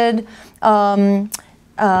recommended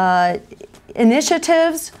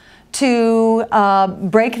initiatives to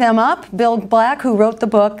break them up. Bill Black, who wrote the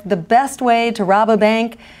book, The Best Way to Rob a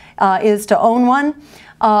Bank is to Own One.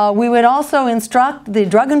 We would also instruct the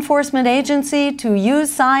Drug Enforcement Agency to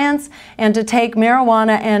use science and to take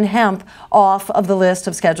marijuana and hemp off of the list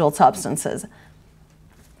of scheduled substances.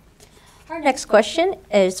 Our next question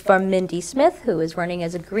is from Mindy Smith, who is running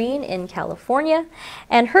as a Green in California.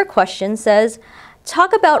 And her question says,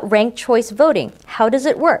 "Talk about ranked choice voting. How does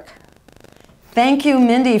it work?" Thank you,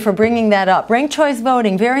 Mindy, for bringing that up. Ranked choice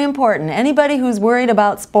voting, very important. Anybody who's worried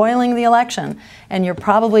about spoiling the election, and you're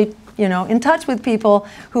probably in touch with people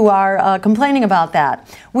who are complaining about that.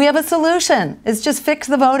 We have a solution. It's just fix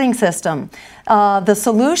the voting system. The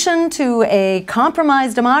solution to a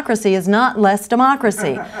compromised democracy is not less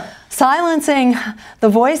democracy. Silencing the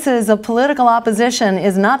voices of political opposition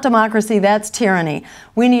is not democracy, that's tyranny.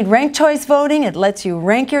 We need ranked choice voting. It lets you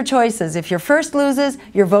rank your choices. If your first loses,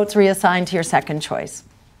 your vote's reassigned to your second choice.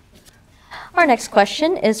 Our next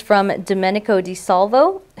question is from Domenico Di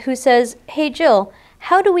Salvo, who says, "Hey Jill,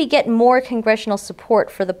 how do we get more congressional support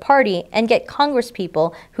for the party and get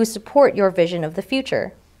congresspeople who support your vision of the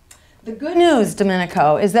future?" The good news,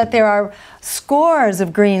 Domenico, is that there are scores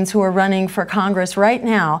of Greens who are running for Congress right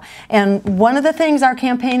now. And one of the things our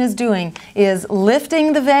campaign is doing is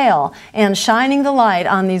lifting the veil and shining the light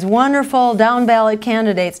on these wonderful down-ballot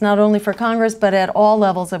candidates, not only for Congress, but at all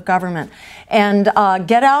levels of government. And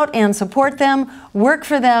get out and support them, work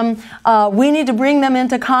for them. We need to bring them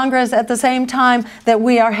into Congress at the same time that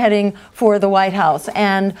we are heading for the White House.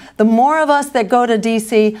 And the more of us that go to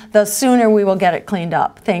D.C., the sooner we will get it cleaned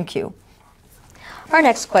up. Thank you. Our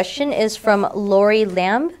next question is from Lori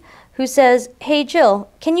Lamb, who says, "Hey Jill,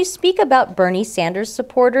 can you speak about Bernie Sanders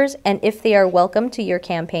supporters and if they are welcome to your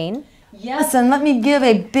campaign?" Yes, and let me give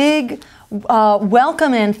a big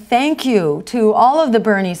welcome and thank you to all of the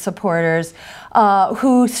Bernie supporters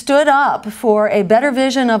who stood up for a better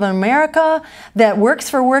vision of America that works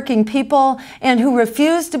for working people and who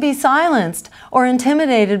refused to be silenced or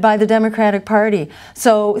intimidated by the Democratic Party.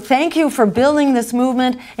 So thank you for building this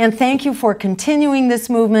movement and thank you for continuing this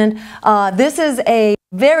movement. This is a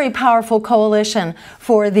very powerful coalition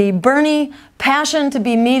for the Bernie passion to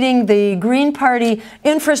be meeting the Green Party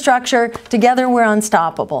infrastructure. Together we're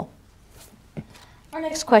unstoppable. Our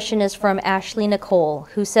next question is from Ashley Nicole,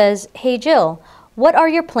 who says, "Hey Jill, what are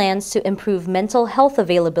your plans to improve mental health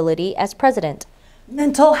availability as president?"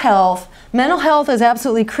 Mental health. Mental health is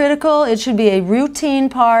absolutely critical. It should be a routine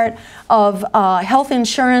part of health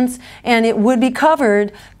insurance, and it would be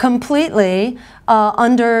covered completely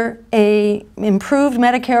under a improved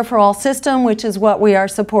Medicare for All system, which is what we are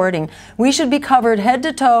supporting. We should be covered head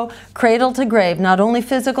to toe, cradle to grave, not only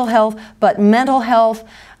physical health, but mental health,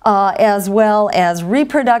 as well as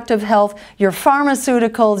reproductive health, your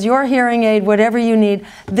pharmaceuticals, your hearing aid, whatever you need.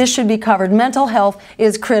 This should be covered. Mental health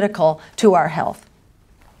is critical to our health.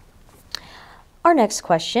 Our next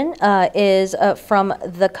question is from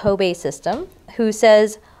the Kobe system, who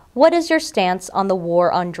says, "What is your stance on the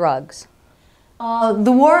war on drugs?"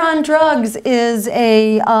 The war on drugs is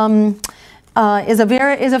a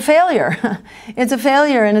failure. It's a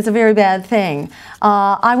failure and it's a very bad thing.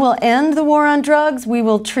 I will end the war on drugs. We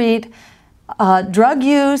will treat drug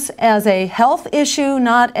use as a health issue,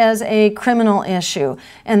 not as a criminal issue.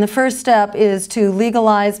 And the first step is to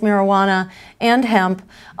legalize marijuana and hemp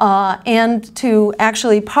and to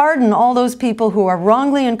actually pardon all those people who are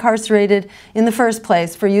wrongly incarcerated in the first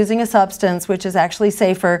place for using a substance which is actually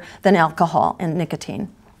safer than alcohol and nicotine.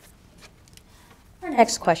 Our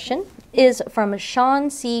next question is from Sean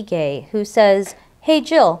C. Gay, who says, "Hey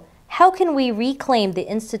Jill, how can we reclaim the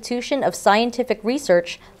institution of scientific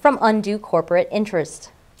research from undue corporate interest?"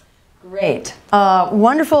 Great.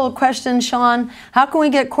 Wonderful question, Sean. How can we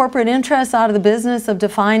get corporate interests out of the business of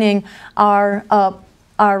defining our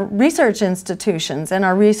research institutions and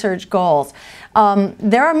our research goals?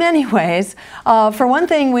 There are many ways. For one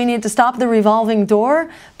thing, we need to stop the revolving door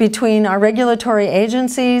between our regulatory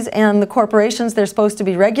agencies and the corporations they're supposed to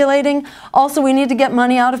be regulating. Also, we need to get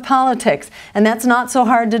money out of politics, and that's not so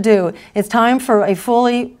hard to do. It's time for a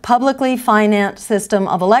fully publicly financed system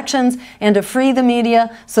of elections and to free the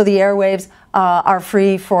media so the airwaves are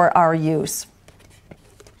free for our use.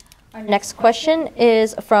 Our next question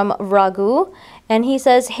is from Raghu, And he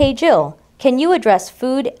says, hey Jill, can you address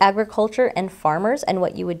food, agriculture, and farmers and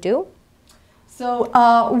what you would do?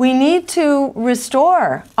 So we need to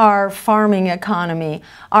restore our farming economy,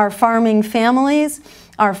 our farming families,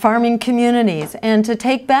 our farming communities, and to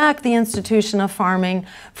take back the institution of farming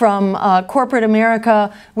from corporate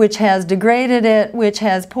America, which has degraded it, which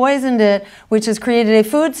has poisoned it, which has created a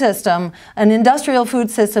food system, an industrial food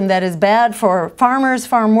system that is bad for farmers,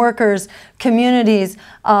 farm workers, communities,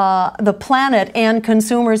 the planet, and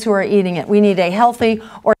consumers who are eating it. We need a healthy,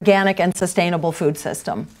 organic, and sustainable food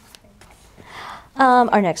system.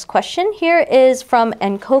 Our next question here is from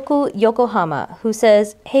Enkoku Yokohama, who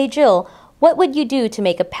says, hey Jill, what would you do to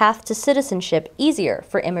make a path to citizenship easier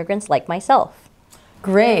for immigrants like myself?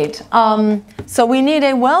 Great. So we need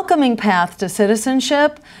a welcoming path to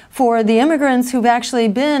citizenship for the immigrants who've actually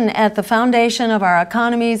been at the foundation of our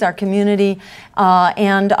economies, our community,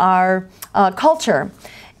 and our culture.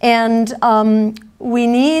 And we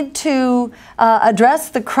need to address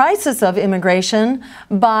the crisis of immigration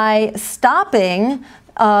by stopping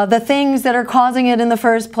the things that are causing it in the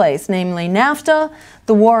first place, namely NAFTA,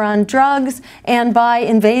 the war on drugs, and by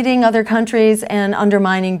invading other countries and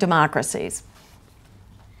undermining democracies.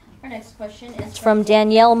 Our next question is from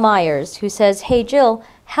Danielle Myers, who says, hey Jill,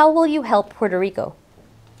 how will you help Puerto Rico?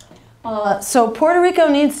 So Puerto Rico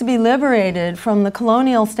needs to be liberated from the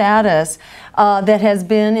colonial status that has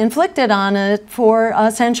been inflicted on it for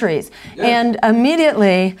centuries. Yes. And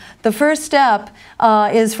immediately, the first step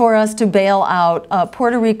is for us to bail out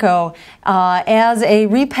Puerto Rico as a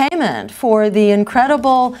repayment for the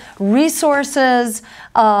incredible resources,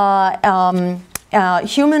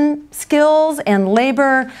 human skills and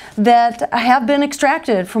labor that have been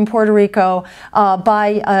extracted from Puerto Rico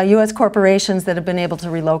by U.S. corporations that have been able to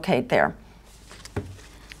relocate there.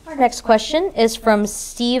 Our next question is from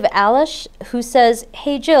Steve Alish, who says,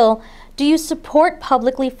 hey Jill, do you support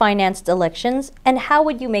publicly financed elections, and how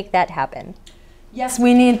would you make that happen? Yes,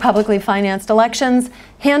 we need publicly financed elections.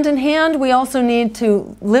 Hand in hand, we also need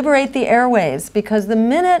to liberate the airwaves, because the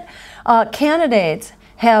minute candidates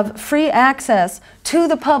have free access to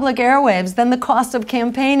the public airwaves, then the cost of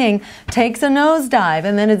campaigning takes a nosedive,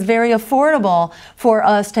 and then it's very affordable for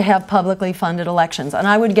us to have publicly funded elections. And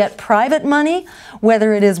I would get private money,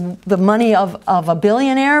 whether it is the money of a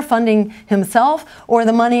billionaire funding himself or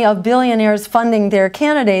the money of billionaires funding their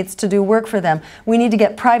candidates to do work for them. We need to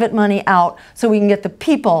get private money out so we can get the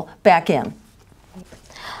people back in.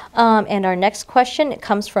 And our next question, it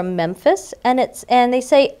comes from Memphis, and they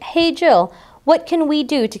say, hey Jill, what can we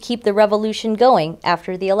do to keep the revolution going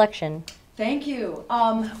after the election? Thank you.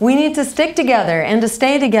 We need to stick together and to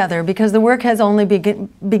stay together, because the work has only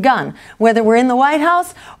begun. Whether we're in the White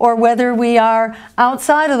House or whether we are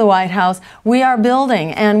outside of the White House, we are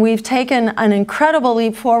building, and we've taken an incredible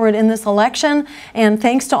leap forward in this election, and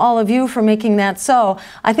thanks to all of you for making that so.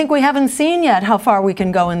 I think we haven't seen yet how far we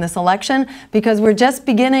can go in this election, because we're just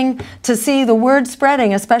beginning to see the word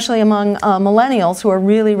spreading, especially among millennials who are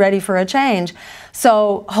really ready for a change.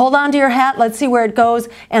 So hold on to your hat, let's see where it goes,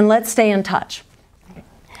 and let's stay in touch.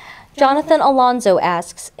 Jonathan Alonzo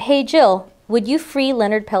asks, hey Jill, would you free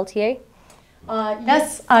Leonard Peltier?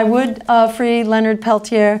 Yes, I would free Leonard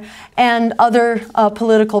Peltier and other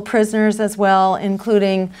political prisoners as well,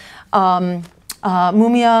 including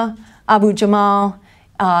Mumia Abu-Jamal,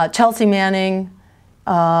 Chelsea Manning,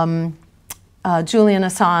 Julian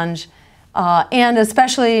Assange, and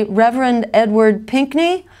especially Reverend Edward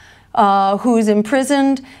Pinkney, who's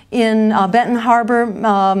imprisoned in Benton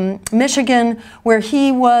Harbor, Michigan, where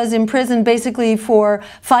he was imprisoned basically for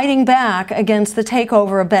fighting back against the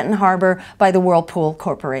takeover of Benton Harbor by the Whirlpool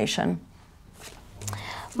Corporation.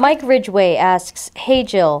 Mike Ridgway asks, hey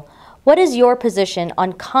Jill, what is your position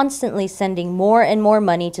on constantly sending more and more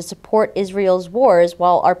money to support Israel's wars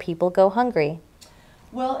while our people go hungry?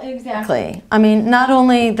 Well, exactly. I mean, not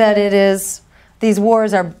only that it is, these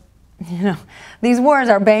wars are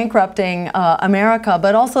bankrupting America,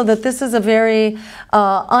 but also that this is a very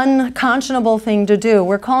unconscionable thing to do.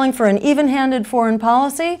 We're calling for an even-handed foreign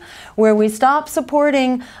policy where we stop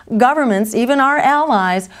supporting governments, even our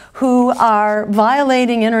allies, who are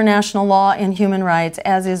violating international law and human rights,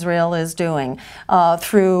 as Israel is doing,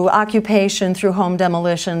 through occupation, through home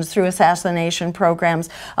demolitions, through assassination programs,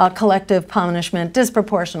 collective punishment,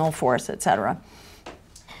 disproportional force, etc.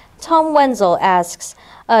 Tom Wenzel asks,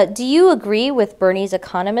 do you agree with Bernie's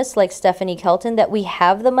economists like Stephanie Kelton that we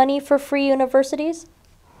have the money for free universities?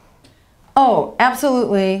 Oh,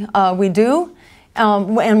 absolutely, we do.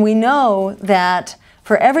 And we know that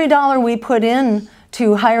for every dollar we put in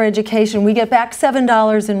to higher education, we get back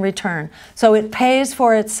 $7 in return. So it pays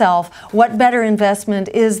for itself. What better investment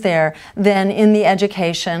is there than in the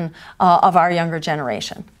education of our younger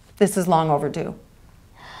generation? This is long overdue.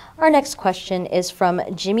 Our next question is from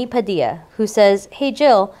Jimmy Padilla, who says, "Hey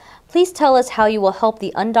Jill, please tell us how you will help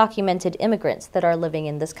the undocumented immigrants that are living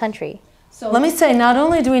in this country." So let me say, not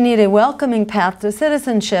only do we need a welcoming path to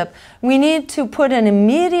citizenship, we need to put an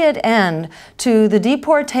immediate end to the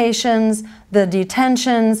deportations, the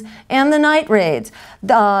detentions, and the night raids.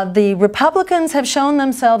 The Republicans have shown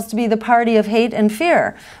themselves to be the party of hate and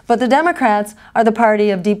fear, but the Democrats are the party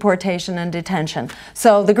of deportation and detention.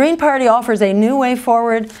 So the Green Party offers a new way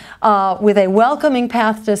forward with a welcoming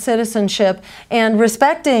path to citizenship and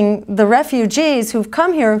respecting the refugees who've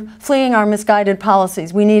come here fleeing our misguided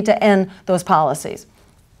policies. We need to end those policies.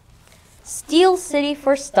 Steel City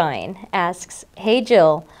for Stein asks, "Hey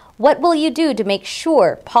Jill, what will you do to make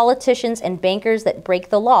sure politicians and bankers that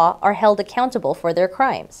break the law are held accountable for their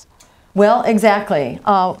crimes?" Well, exactly.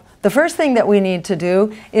 The first thing that we need to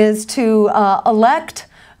do is to elect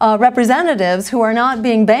representatives who are not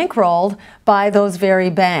being bankrolled by those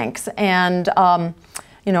very banks. And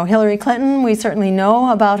you know, Hillary Clinton, we certainly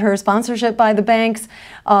know about her sponsorship by the banks.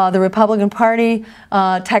 The Republican Party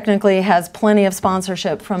technically has plenty of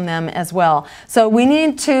sponsorship from them as well. So we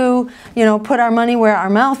need to, you know, put our money where our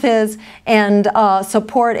mouth is and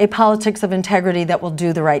support a politics of integrity that will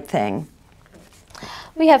do the right thing.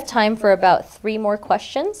 We have time for about 3 more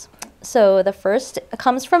questions. So the first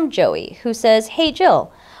comes from Joey, who says, "Hey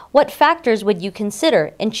Jill, what factors would you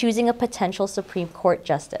consider in choosing a potential Supreme Court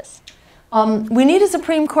justice?" We need a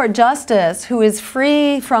Supreme Court justice who is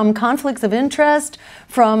free from conflicts of interest,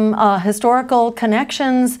 from historical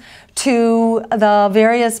connections to the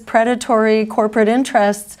various predatory corporate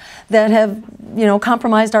interests that have, you know,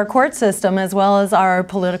 compromised our court system as well as our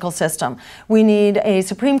political system. We need a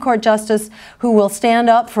Supreme Court justice who will stand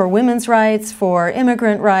up for women's rights, for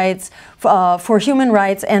immigrant rights, for human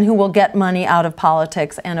rights, and who will get money out of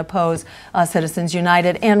politics and oppose Citizens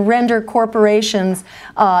United and render corporations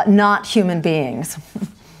not human beings.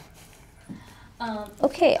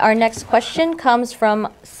 Okay, our next question comes from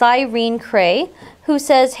Cyrene Cray, who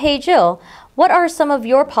says, "Hey Jill, what are some of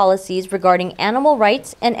your policies regarding animal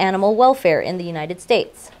rights and animal welfare in the United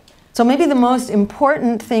States?" So maybe the most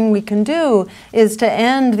important thing we can do is to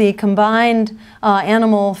end the combined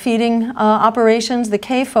animal feeding operations, the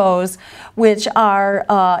CAFOs, which are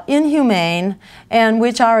inhumane and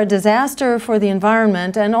which are a disaster for the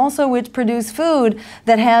environment, and also which produce food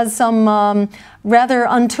that has some rather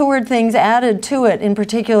untoward things added to it, in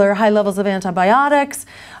particular high levels of antibiotics,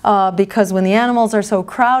 because when the animals are so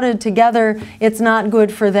crowded together, it's not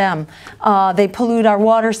good for them. They pollute our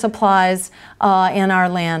water supplies and our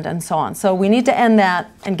land and so on. So we need to end that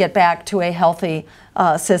and get back to a healthy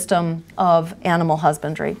system of animal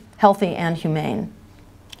husbandry, healthy and humane.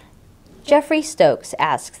 Jeffrey Stokes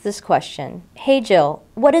asks this question, "Hey Jill,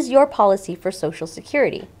 what is your policy for Social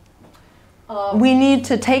Security?" We need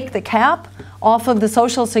to take the cap off of the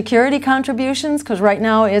Social Security contributions, because right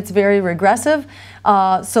now it's very regressive,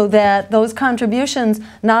 so that those contributions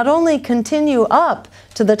not only continue up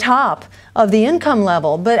to the top of the income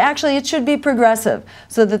level, but actually it should be progressive,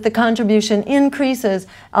 so that the contribution increases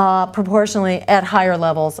proportionally at higher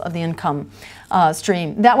levels of the income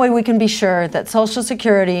stream. That way we can be sure that Social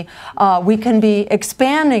Security, we can be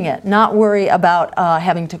expanding it, not worry about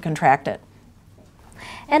having to contract it.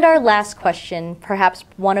 And our last question, perhaps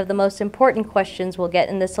one of the most important questions we'll get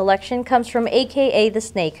in this election, comes from AKA The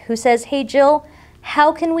Snake, who says, "Hey Jill,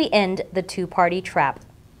 how can we end the two-party trap?"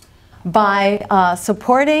 By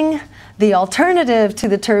supporting the alternative to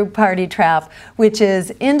the two-party trap, which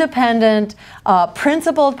is independent,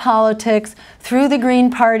 principled politics through the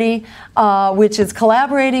Green Party, which is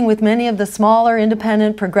collaborating with many of the smaller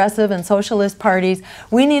independent, progressive, and socialist parties.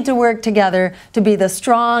 We need to work together to be the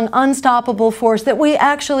strong, unstoppable force that we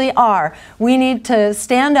actually are. We need to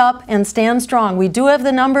stand up and stand strong. We do have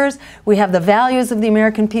the numbers. We have the values of the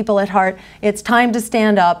American people at heart. It's time to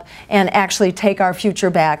stand up and actually take our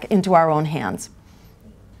future back into our own hands.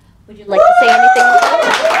 Would you like to say anything?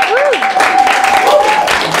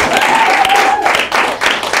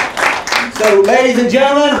 So, ladies and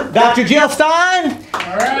gentlemen, Dr. Jill Stein. All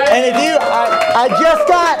right. And if you,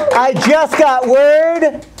 I just got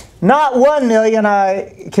word, not 1 million,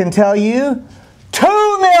 I can tell you,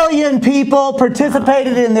 2 million people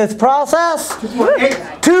participated in this process.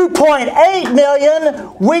 2.8 million.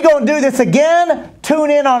 We're going to do this again.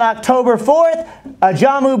 Tune in on October 4th.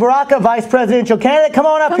 Jamu Baraka, Vice Presidential Candidate. Come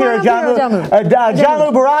on up here, Jamu.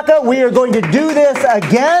 Jamu Baraka, we are going to do this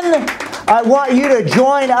again. I want you to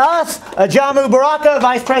join us, Ajamu Baraka,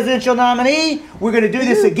 vice presidential nominee. We're going to do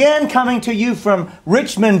this again, coming to you from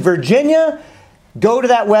Richmond, Virginia. Go to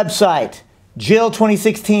that website,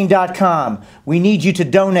 jill2016.com. We need you to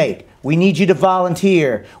donate. We need you to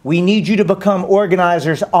volunteer. We need you to become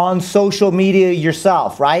organizers on social media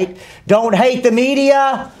yourself, right? Don't hate the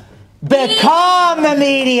media. Become the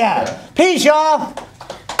media. Peace, y'all.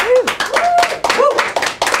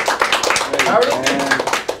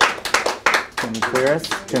 Can you clear us?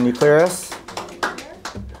 Can you clear us?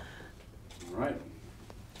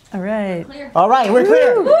 All right. All right, we're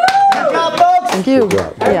clear. Good job, folks. Thank you.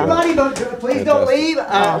 Everybody, please don't leave.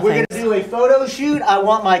 We're going to do a photo shoot. I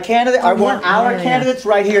want my candidate. I want our candidates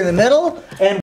right here in the middle. And